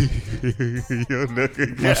can't conceive? Yo,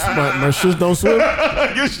 nigga. My shit don't swim.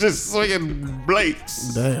 You're just swinging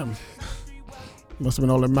blades. Damn. Must have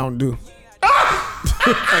been all that Mountain Dew.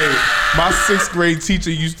 Hey, my 6th grade teacher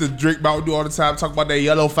used to drink Mountain Dew all the time, talk about that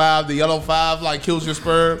yellow 5. The yellow 5 like kills your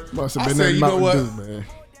sperm. Must have I been said, that you know what? Mountain Dew, man.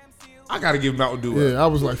 I gotta give Mountain Dew up. Yeah, I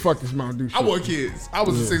was like, fuck this Mountain Dew shit. I want kids. I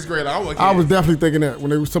was in 6th grade. I want kids. I was definitely thinking that when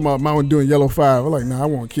they was talking about Mountain Dew and Yellow 5. I'm like, nah, I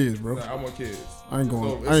want kids, bro. I want kids. I ain't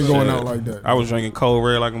going out like that. I was drinking Cold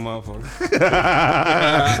Red like a motherfucker.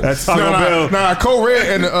 That's Taco Bell. Nah, Cold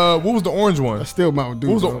Red and what was the orange one? That's still Mountain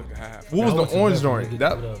Dew. What was the orange joint?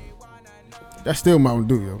 That's still Mountain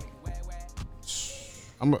Dew, yo.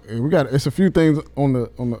 It's a few things on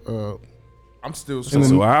the. I'm still in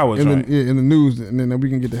the news, and then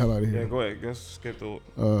we can get the hell out of here. Yeah, go ahead. Let's skip through it.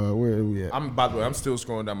 Where are we at? By the way, I'm still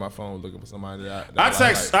scrolling down my phone looking for somebody that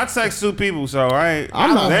I text 2 people, so I'm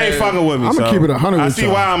not. They ain't fucking with me. I'm gonna keep it 100. I see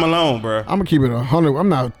why I'm alone, bro. I'm gonna keep it 100. I'm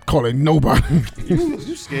not calling nobody.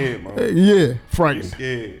 You scared, man? Yeah, frightened. You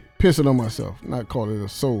scared? Pissing on myself. Not calling it a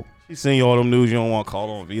soul. You seen you all them news you don't want to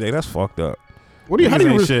call on V-Day. That's fucked up. How do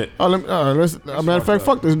you shit. matter of fact,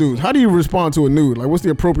 fuck this dude. How do you respond to a nude? Like, what's the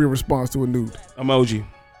appropriate response to a nude? Emoji.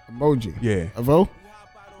 Yeah. Avo?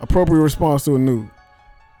 Appropriate response to a nude.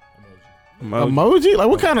 Emoji? Like,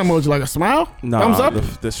 what kind of emoji? Like a smile? Nah, thumbs up?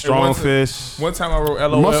 The strong fist. One time I wrote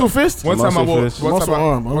LOL. Muscle fist? One time I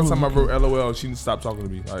wrote LOL. She didn't stop talking to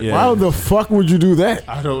me. Like, Yeah. Why the fuck would you do that?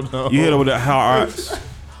 I don't know. You hit her with that how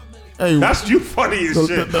Hey, that's you funny as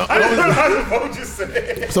shit. I didn't know how the phone just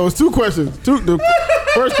said. So it's 2 questions. The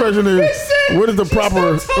first question is, what is the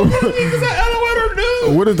proper?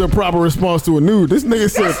 What is the proper response to a nude? This nigga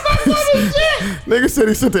said. Nigga said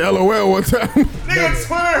he sent the LOL one time. Nigga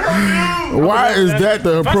Twitter her nude. Why is that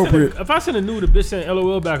the appropriate? If I send a nude, a bitch saying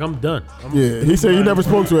LOL back, I'm done. Yeah, he said he never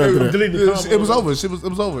spoke to her after that. It was over. It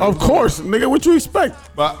was over. Of course, nigga. What you expect?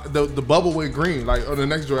 But the bubble went green. Like on the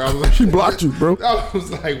next joy, I was like, she blocked you, bro. I was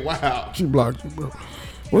like, wow. She blocked you, bro.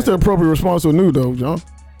 What's the appropriate response to a nude, though, John?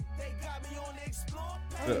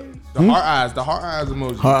 The heart eyes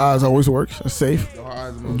emoji. Heart eyes always works. That's safe. The heart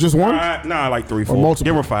eyes emoji. Just one? Nah, like 3, 4. multiple?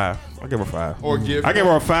 Give her 5. I give her 5. Or give. I give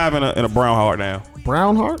her a 5 and a brown heart now.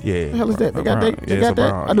 Brown heart? Yeah. What the hell is that? They got brown. that? Yeah, They got it's a brown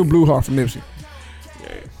that? heart. I do blue heart from Nipsey.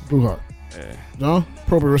 Yeah. Blue heart. Yeah. John?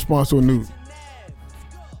 Appropriate response to a nude.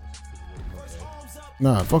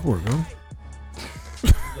 Nah, fuck work, man.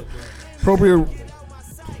 Appropriate.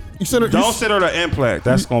 You send her, Don't send her the implant.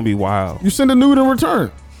 That's gonna be wild. You send a nude in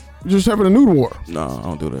return. You just having a nude war. No, I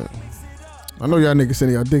don't do that. I know y'all niggas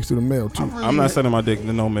sending y'all dicks to the mail too. I'm not sending my dick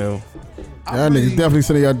to no mail. Y'all niggas definitely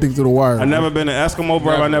sending y'all dicks to the wire. I never been an Eskimo,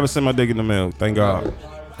 bro. I never sent my dick in the mail. Thank God.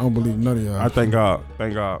 I don't believe none of y'all. I thank God.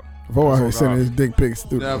 Thank God. Vo out here sending his dick pics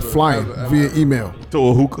flying via email To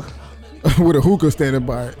a hookah. with a hookah standing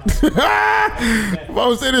by it.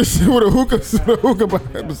 Vo said this shit with a hookah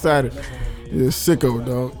beside it. You're a sicko,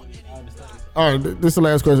 dog. All right, this is the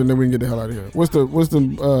last question, then we can get the hell out of here. What's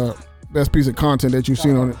the best piece of content that you've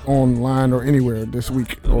seen online or anywhere this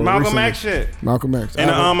week? Or Malcolm recently? X shit. Malcolm X.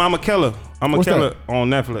 And I'm a killer. I'm a What's killer that? on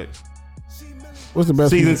Netflix. What's the best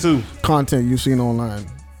Season piece of 2. content you've seen online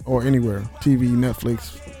or anywhere? TV,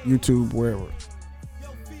 Netflix, YouTube, wherever.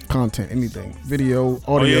 Content, anything. Video, audio.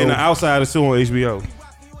 Oh yeah, and the Outside is too on HBO.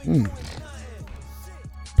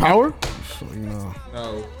 Power? So, you know.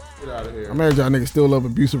 No, get out of here. I imagine y'all niggas still love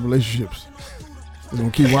abusive relationships. They're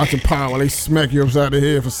gonna keep watching Power while they smack you upside the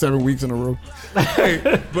head for 7 weeks in a row.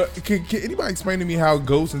 Hey, but can anybody explain to me how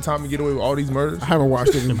Ghost and Tommy get away with all these murders? I haven't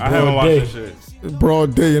watched it in I haven't watched day. that shit. It's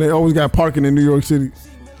broad day, and they always got parking in New York City.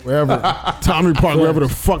 Wherever. Tommy Park, wherever the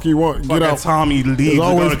fuck you want. Get out. Tommy leaves. There's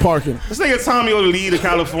always parking. This nigga Tommy ought to leave to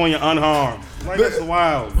California unharmed. Like, that's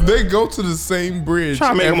wild, bro. They go to the same bridge.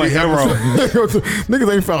 Trying to make him a every hero. episode.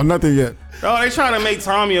 Niggas ain't found nothing yet. Oh, they trying to make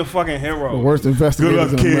Tommy a fucking hero. The worst Good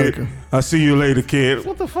investigators luck, in kid. America. I see you later, kid.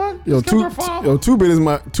 What the fuck? Yo, Two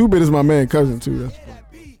Bit is my man cousin too. That's,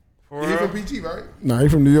 He from PG, right? nah, he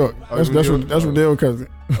from New York. That's New York? Rodale cousin.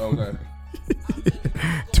 Okay.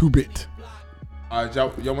 2 Bit. All right,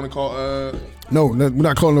 y'all want to call? No, we're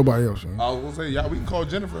not calling nobody else. Man. I was gonna say, y'all, we can call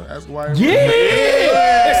Jennifer. Ask her why.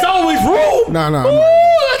 Yeah, it's always room. Nah. Ooh,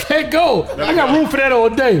 I can't go. I got room for that all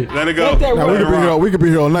day. Let it go. We could be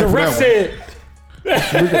here all night. The for ref that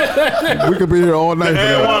said. we could be here all night. The for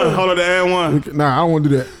and that. one. Hold on, the and one. Nah, I don't want to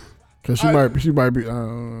do that. Cause she might be.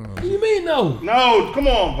 What do you mean no? No, come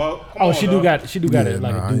on, bro. She do got it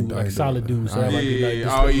like nah, a dude, like a solid dude. So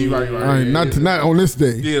Yeah, you right. I ain't, not tonight on this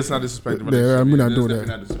day. Yeah, it's not disrespectful. Yeah, we're not doing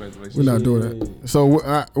that. We're not doing that. So,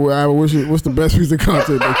 what's the best piece of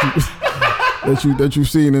content that you've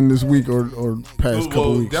seen in this week or past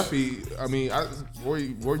couple weeks? Definitely. I mean,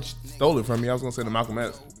 Roy stole it from me. I was gonna say the Malcolm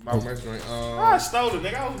X joint. I stole it,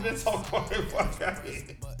 nigga. I was just talking about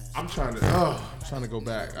it. I'm trying to go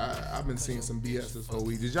back. I've been seeing some BS this whole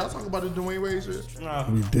week. Did y'all talk about the Dwayne Wade shit? No.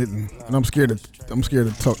 We didn't, and I'm scared to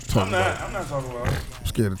talk about it. I'm not talking about it. I'm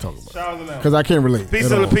scared to talk about Shout out to them. because I can't relate.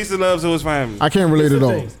 Peace of love to his family. I can't relate at all.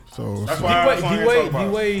 thing. So That's why I ain't talking about it.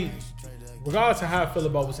 D-Wade, regardless of how I feel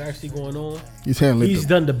about what's actually going on, he's handling. he's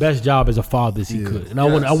done the best job as a father as he could, and I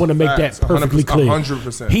want to make that Facts, perfectly clear.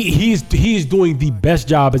 100%. He's doing the best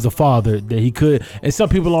job as a father that he could, and some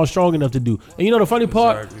people aren't strong enough to do. And you know the funny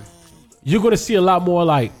part, you're gonna see a lot more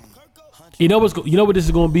like, you know what this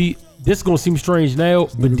is gonna be. This is gonna seem strange now,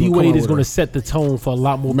 but D Wade is gonna set the tone for a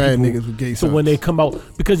lot more mad people. niggas with gay So sons. when they come out,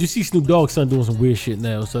 because you see Snoop Dogg's son doing some weird shit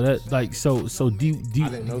now, so that like so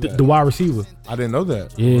the wide receiver, I didn't know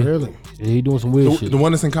that. yeah, Really? yeah, he doing some weird shit. The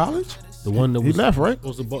one that's in college? The one that He was left, right?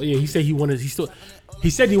 was the ball. Yeah, he said he wanted. He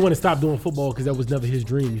said he wanted to stop doing football because that was never his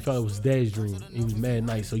dream. He felt it was his dad's dream. He was mad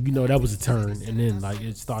nice, so that was a turn, and then like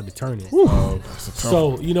it started turning.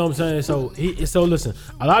 So you know what I'm saying. So listen,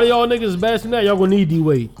 a lot of y'all niggas is bashing that. Y'all gonna need D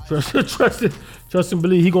Wade. Trust and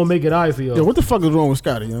believe he gonna make it eye for y'all. Yeah, what the fuck is wrong with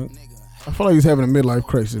Scotty, young? I feel like he's having a midlife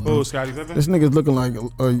crisis, bro. Oh, Scotty Pippen? This nigga's looking like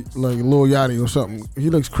Lil Yachty or something. He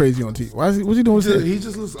looks crazy on TV. What's he doing with his hair? He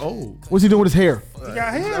just looks old. What's he doing with his hair? He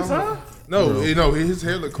got hands, huh? No, his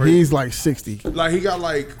hair look crazy. He's like 60. Like he got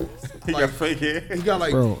like He got fake hair. he got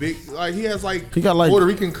like Bro. big, like he has like He got like Puerto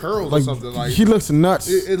Rican curls like or something. Like he looks nuts.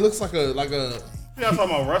 it looks like a. You not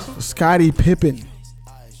talking about Russell? Scotty Pippen. You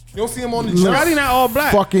don't see him on the Looks chart. Scotty not all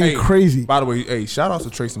black. Fucking Hey, crazy. By the way, hey, shout out to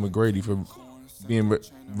Tracy McGrady for being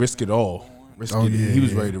risk it all. He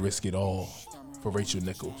was ready to risk it all for Rachel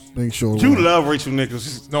Nichols. Make sure. You love Rachel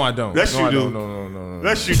Nichols. No, I don't. Yes, no, you I do. don't. No.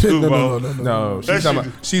 That's you too, bro. No,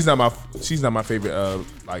 That she's not my favorite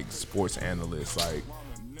like sports analyst. Like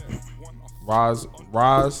Roz,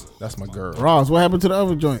 that's my girl. Ross, what happened to the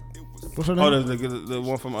other joint? What's her name? Oh, the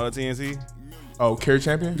one from TNT? Oh, Carrie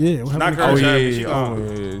Champion? Yeah, what Not happened? Carrie. Yeah.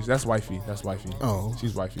 Champion. Oh, that's wifey. Oh.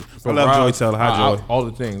 She's wifey. I love Joy Taylor. Hi, Joy. All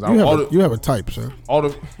the things. You have a type, sir. All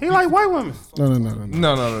the. He like white women. No.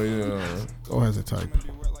 No. Oh, has a type.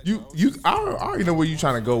 I already know where you're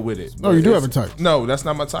trying to go with it. No, you do have a type. No, that's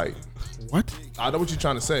not my type. What? I know what you're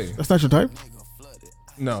trying to say. That's not your type?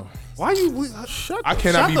 No. Why you? I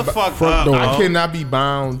cannot Shut the fuck Front up. door. I cannot be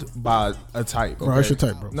bound by a type. Bro, that's your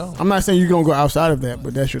type, bro. No. I'm not saying you're going to go outside of that,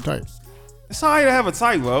 but that's your type. It's alright to have a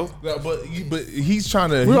type, bro. No, but he's trying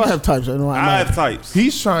to. We all have types. I have types.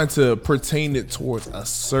 He's trying to pertain it towards a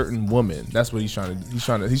certain woman. That's what he's trying to. He's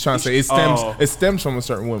trying to say it stems. Oh. It stems from a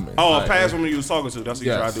certain woman. Oh, Like, a past woman you was talking to. That's what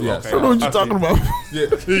you try to do. Yes. Okay. I don't know what you're I talking see.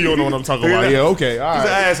 about. Yeah, you don't know what I'm talking about. Yeah, okay, all He's an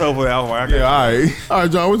right. asshole for that. All right. Yeah, all right. All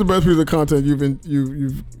right, John, what's the best piece of content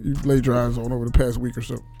you've laid your eyes on over the past week or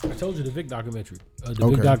so? I told you the Vic documentary. The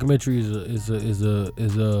Okay. Vic documentary is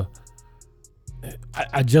a.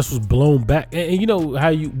 I just was blown back, and you know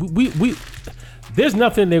how we. There's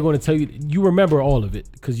nothing they're going to tell you. You remember all of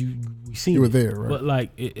it because we seen. You were it. there, right? But like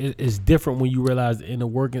it's different when you realize in the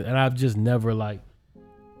working, and I've just never like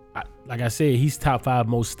I said, he's top 5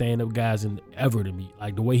 most stand up guys ever to me.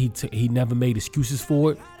 Like the way he never made excuses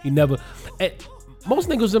for it. He never. Most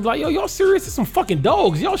niggas are like, yo, y'all serious? It's some fucking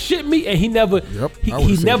dogs. Y'all shit me. And he never,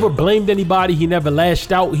 he never blamed anybody. He never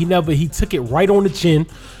lashed out. He took it right on the chin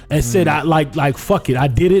and said, I like, fuck it. I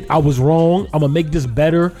did it. I was wrong. I'm gonna make this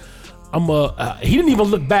better. He didn't even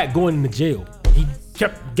look back going into jail. He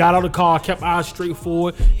got out of the car, kept eyes straight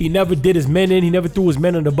forward. He never did his men in. He never threw his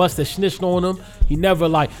men on the bus that snitched on him. He never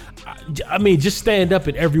just stand up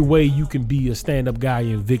in every way you can be a stand up guy.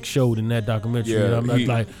 And Vic showed in that documentary. Yeah, I'm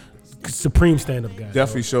like supreme stand up guy.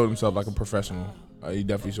 Definitely showed himself like a professional. He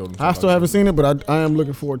definitely showed himself. I still haven't seen it, but I am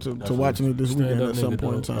looking forward to watching it this weekend at some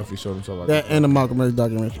point in time. Definitely showed himself. That and the Malcolm X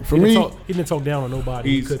documentary. For me, he didn't talk down on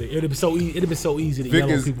nobody. He could have. It'd been so easy to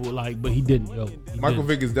yell on people but he didn't. Michael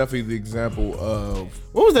Vick is definitely the example of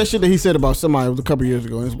what was that shit that he said about somebody? It was a couple years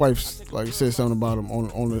ago, and his wife said something about him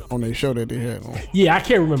on their show that they had on. Yeah, I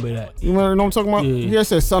can't remember that. You know what I'm talking about? Yeah. He had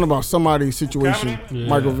said something about somebody's situation. Yeah.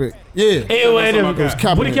 Michael Vick. Yeah. What did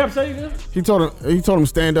Kaepernick. Cap say again? He told him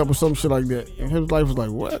stand up or some shit like that, and his wife was like,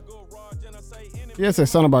 "What?" He had said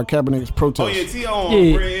something about Kaepernick's protest. Oh yeah, T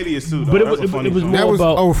on Red Idiots too. Though. But it was more that was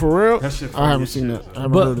about for real. That shit I haven't seen that. I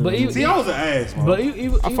haven't heard of it. T.O. was an ass, man. But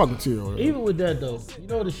I fuck with T.O. Even with that though, you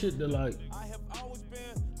know the shit that like,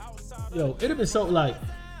 it'd have been so like,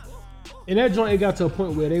 in that joint it got to a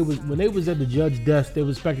point where when they was at the judge's desk, they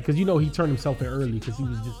was expecting because he turned himself in early because he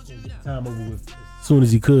was just getting time over with as soon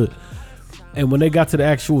as he could. And when they got to the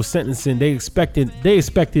actual sentencing, they were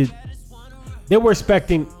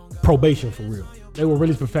expecting probation for real. They were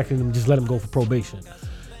really perfecting him, just let him go for probation.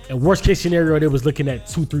 And worst case scenario, they was looking at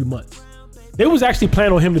 2-3 months. They was actually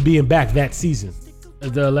planning on him to being back that season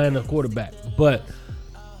as the Atlanta quarterback. But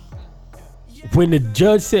when the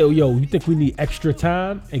judge said, you think we need extra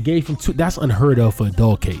time and gave him 2, that's unheard of for a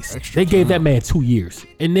dog case. They gave that man 2 years.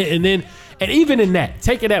 And even in that,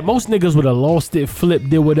 taking that, most niggas would have lost it, flipped,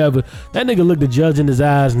 did whatever. That nigga looked the judge in his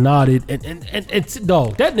eyes, nodded, and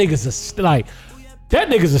dog, that nigga's a stand-up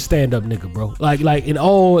nigga, bro. Like in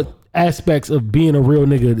all aspects of being a real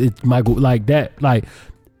nigga, it's Michael, like that, like,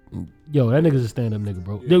 that nigga's a stand-up nigga,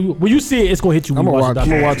 bro. When you see it, it's gonna hit you. I'm gonna watch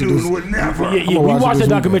it. When you watch that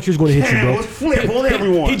documentary, it's gonna hit you, bro. Let's flip on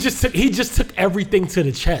everyone. He just took everything to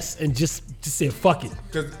the chest and just said, fuck it.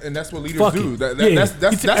 And that's what leaders do.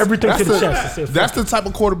 That's everything to the chest. And said, that's the type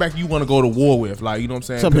of quarterback you want to go to war with, like, you know what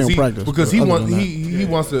I'm saying? Because he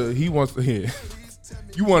wants to.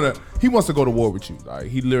 He wants to go to war with you. Like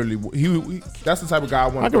he that's the type of guy I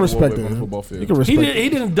want to go to war with on the football field. He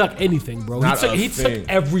didn't duck anything, bro. He took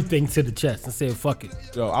everything to the chest and said, "Fuck it."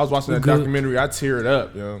 Yo, I was watching that documentary. I teared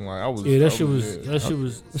up. Like I was. Yeah, that shit was.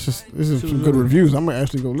 This is some good reviews. I'm gonna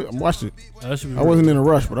actually go watch it. I wasn't in a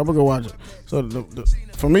rush, but I'm gonna go watch it. So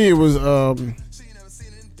for me, it was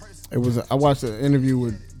I watched an interview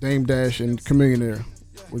with Dame Dash and Chameleonaire,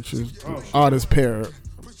 which is the oddest pair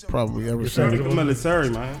probably ever seen. The military,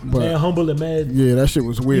 man. But, humble and mad. Yeah, that shit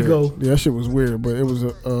was weird. Ego. Yeah, that shit was weird. But it was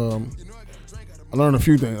I learned a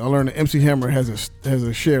few things. I learned that MC Hammer has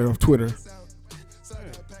a share of Twitter.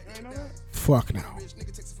 Fuck now.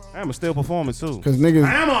 Hammer still performing too. Because niggas,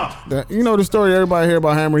 Hammer. The story everybody hear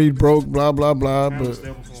about Hammer. He's broke, blah blah blah. But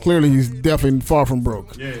clearly he's definitely far from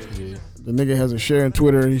broke. Yeah. The nigga has a share in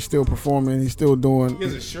Twitter. He's still performing. He's still doing. He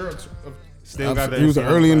has a share. He was an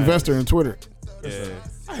early investor in Twitter. Yeah.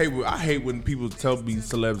 I hate when people tell me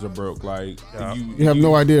celebs are broke. Like you have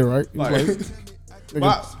no idea, right? My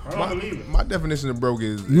definition of broke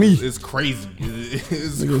is me. It's crazy.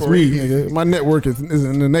 It's crazy. Me, nigga. My network is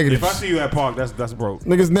in the negatives. If I see you at Park, that's broke.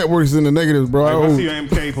 Niggas' network is in the negatives, bro. If I see you at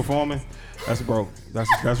MK performing, that's broke.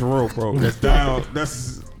 That's real broke. That's down.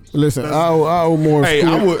 Listen, I owe more. Hey,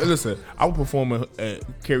 I would perform at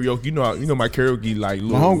karaoke. You know my karaoke like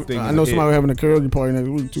little thing. I know somebody having a karaoke party next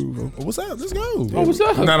week too, bro. What's up? Let's go. Oh, what's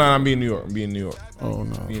up? No, I'm being in New York. Oh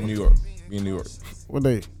no. Be in New York. What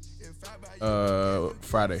day?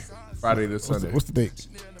 Friday to Sunday. What's the date?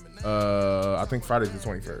 I think Friday's the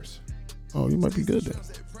 21st. Oh, you might be good then.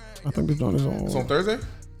 I think this joint is on. It's on Thursday?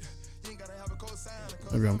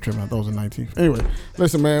 Maybe I'm tripping. I thought it was the 19th. Anyway,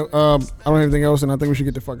 listen, man. I don't have anything else, and I think we should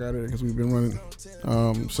get the fuck out of here because we've been running.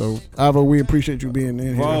 So, Ivo, we appreciate you being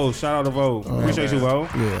in here. Vo, shout out to Vo. Appreciate you, Vo.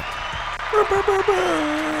 Yeah.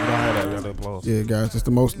 Yeah, guys, it's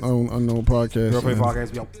the most unknown podcast. Girl Play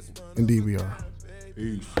Podcast, yo. Indeed, we are.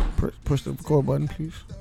 Peace. Push the record button, please.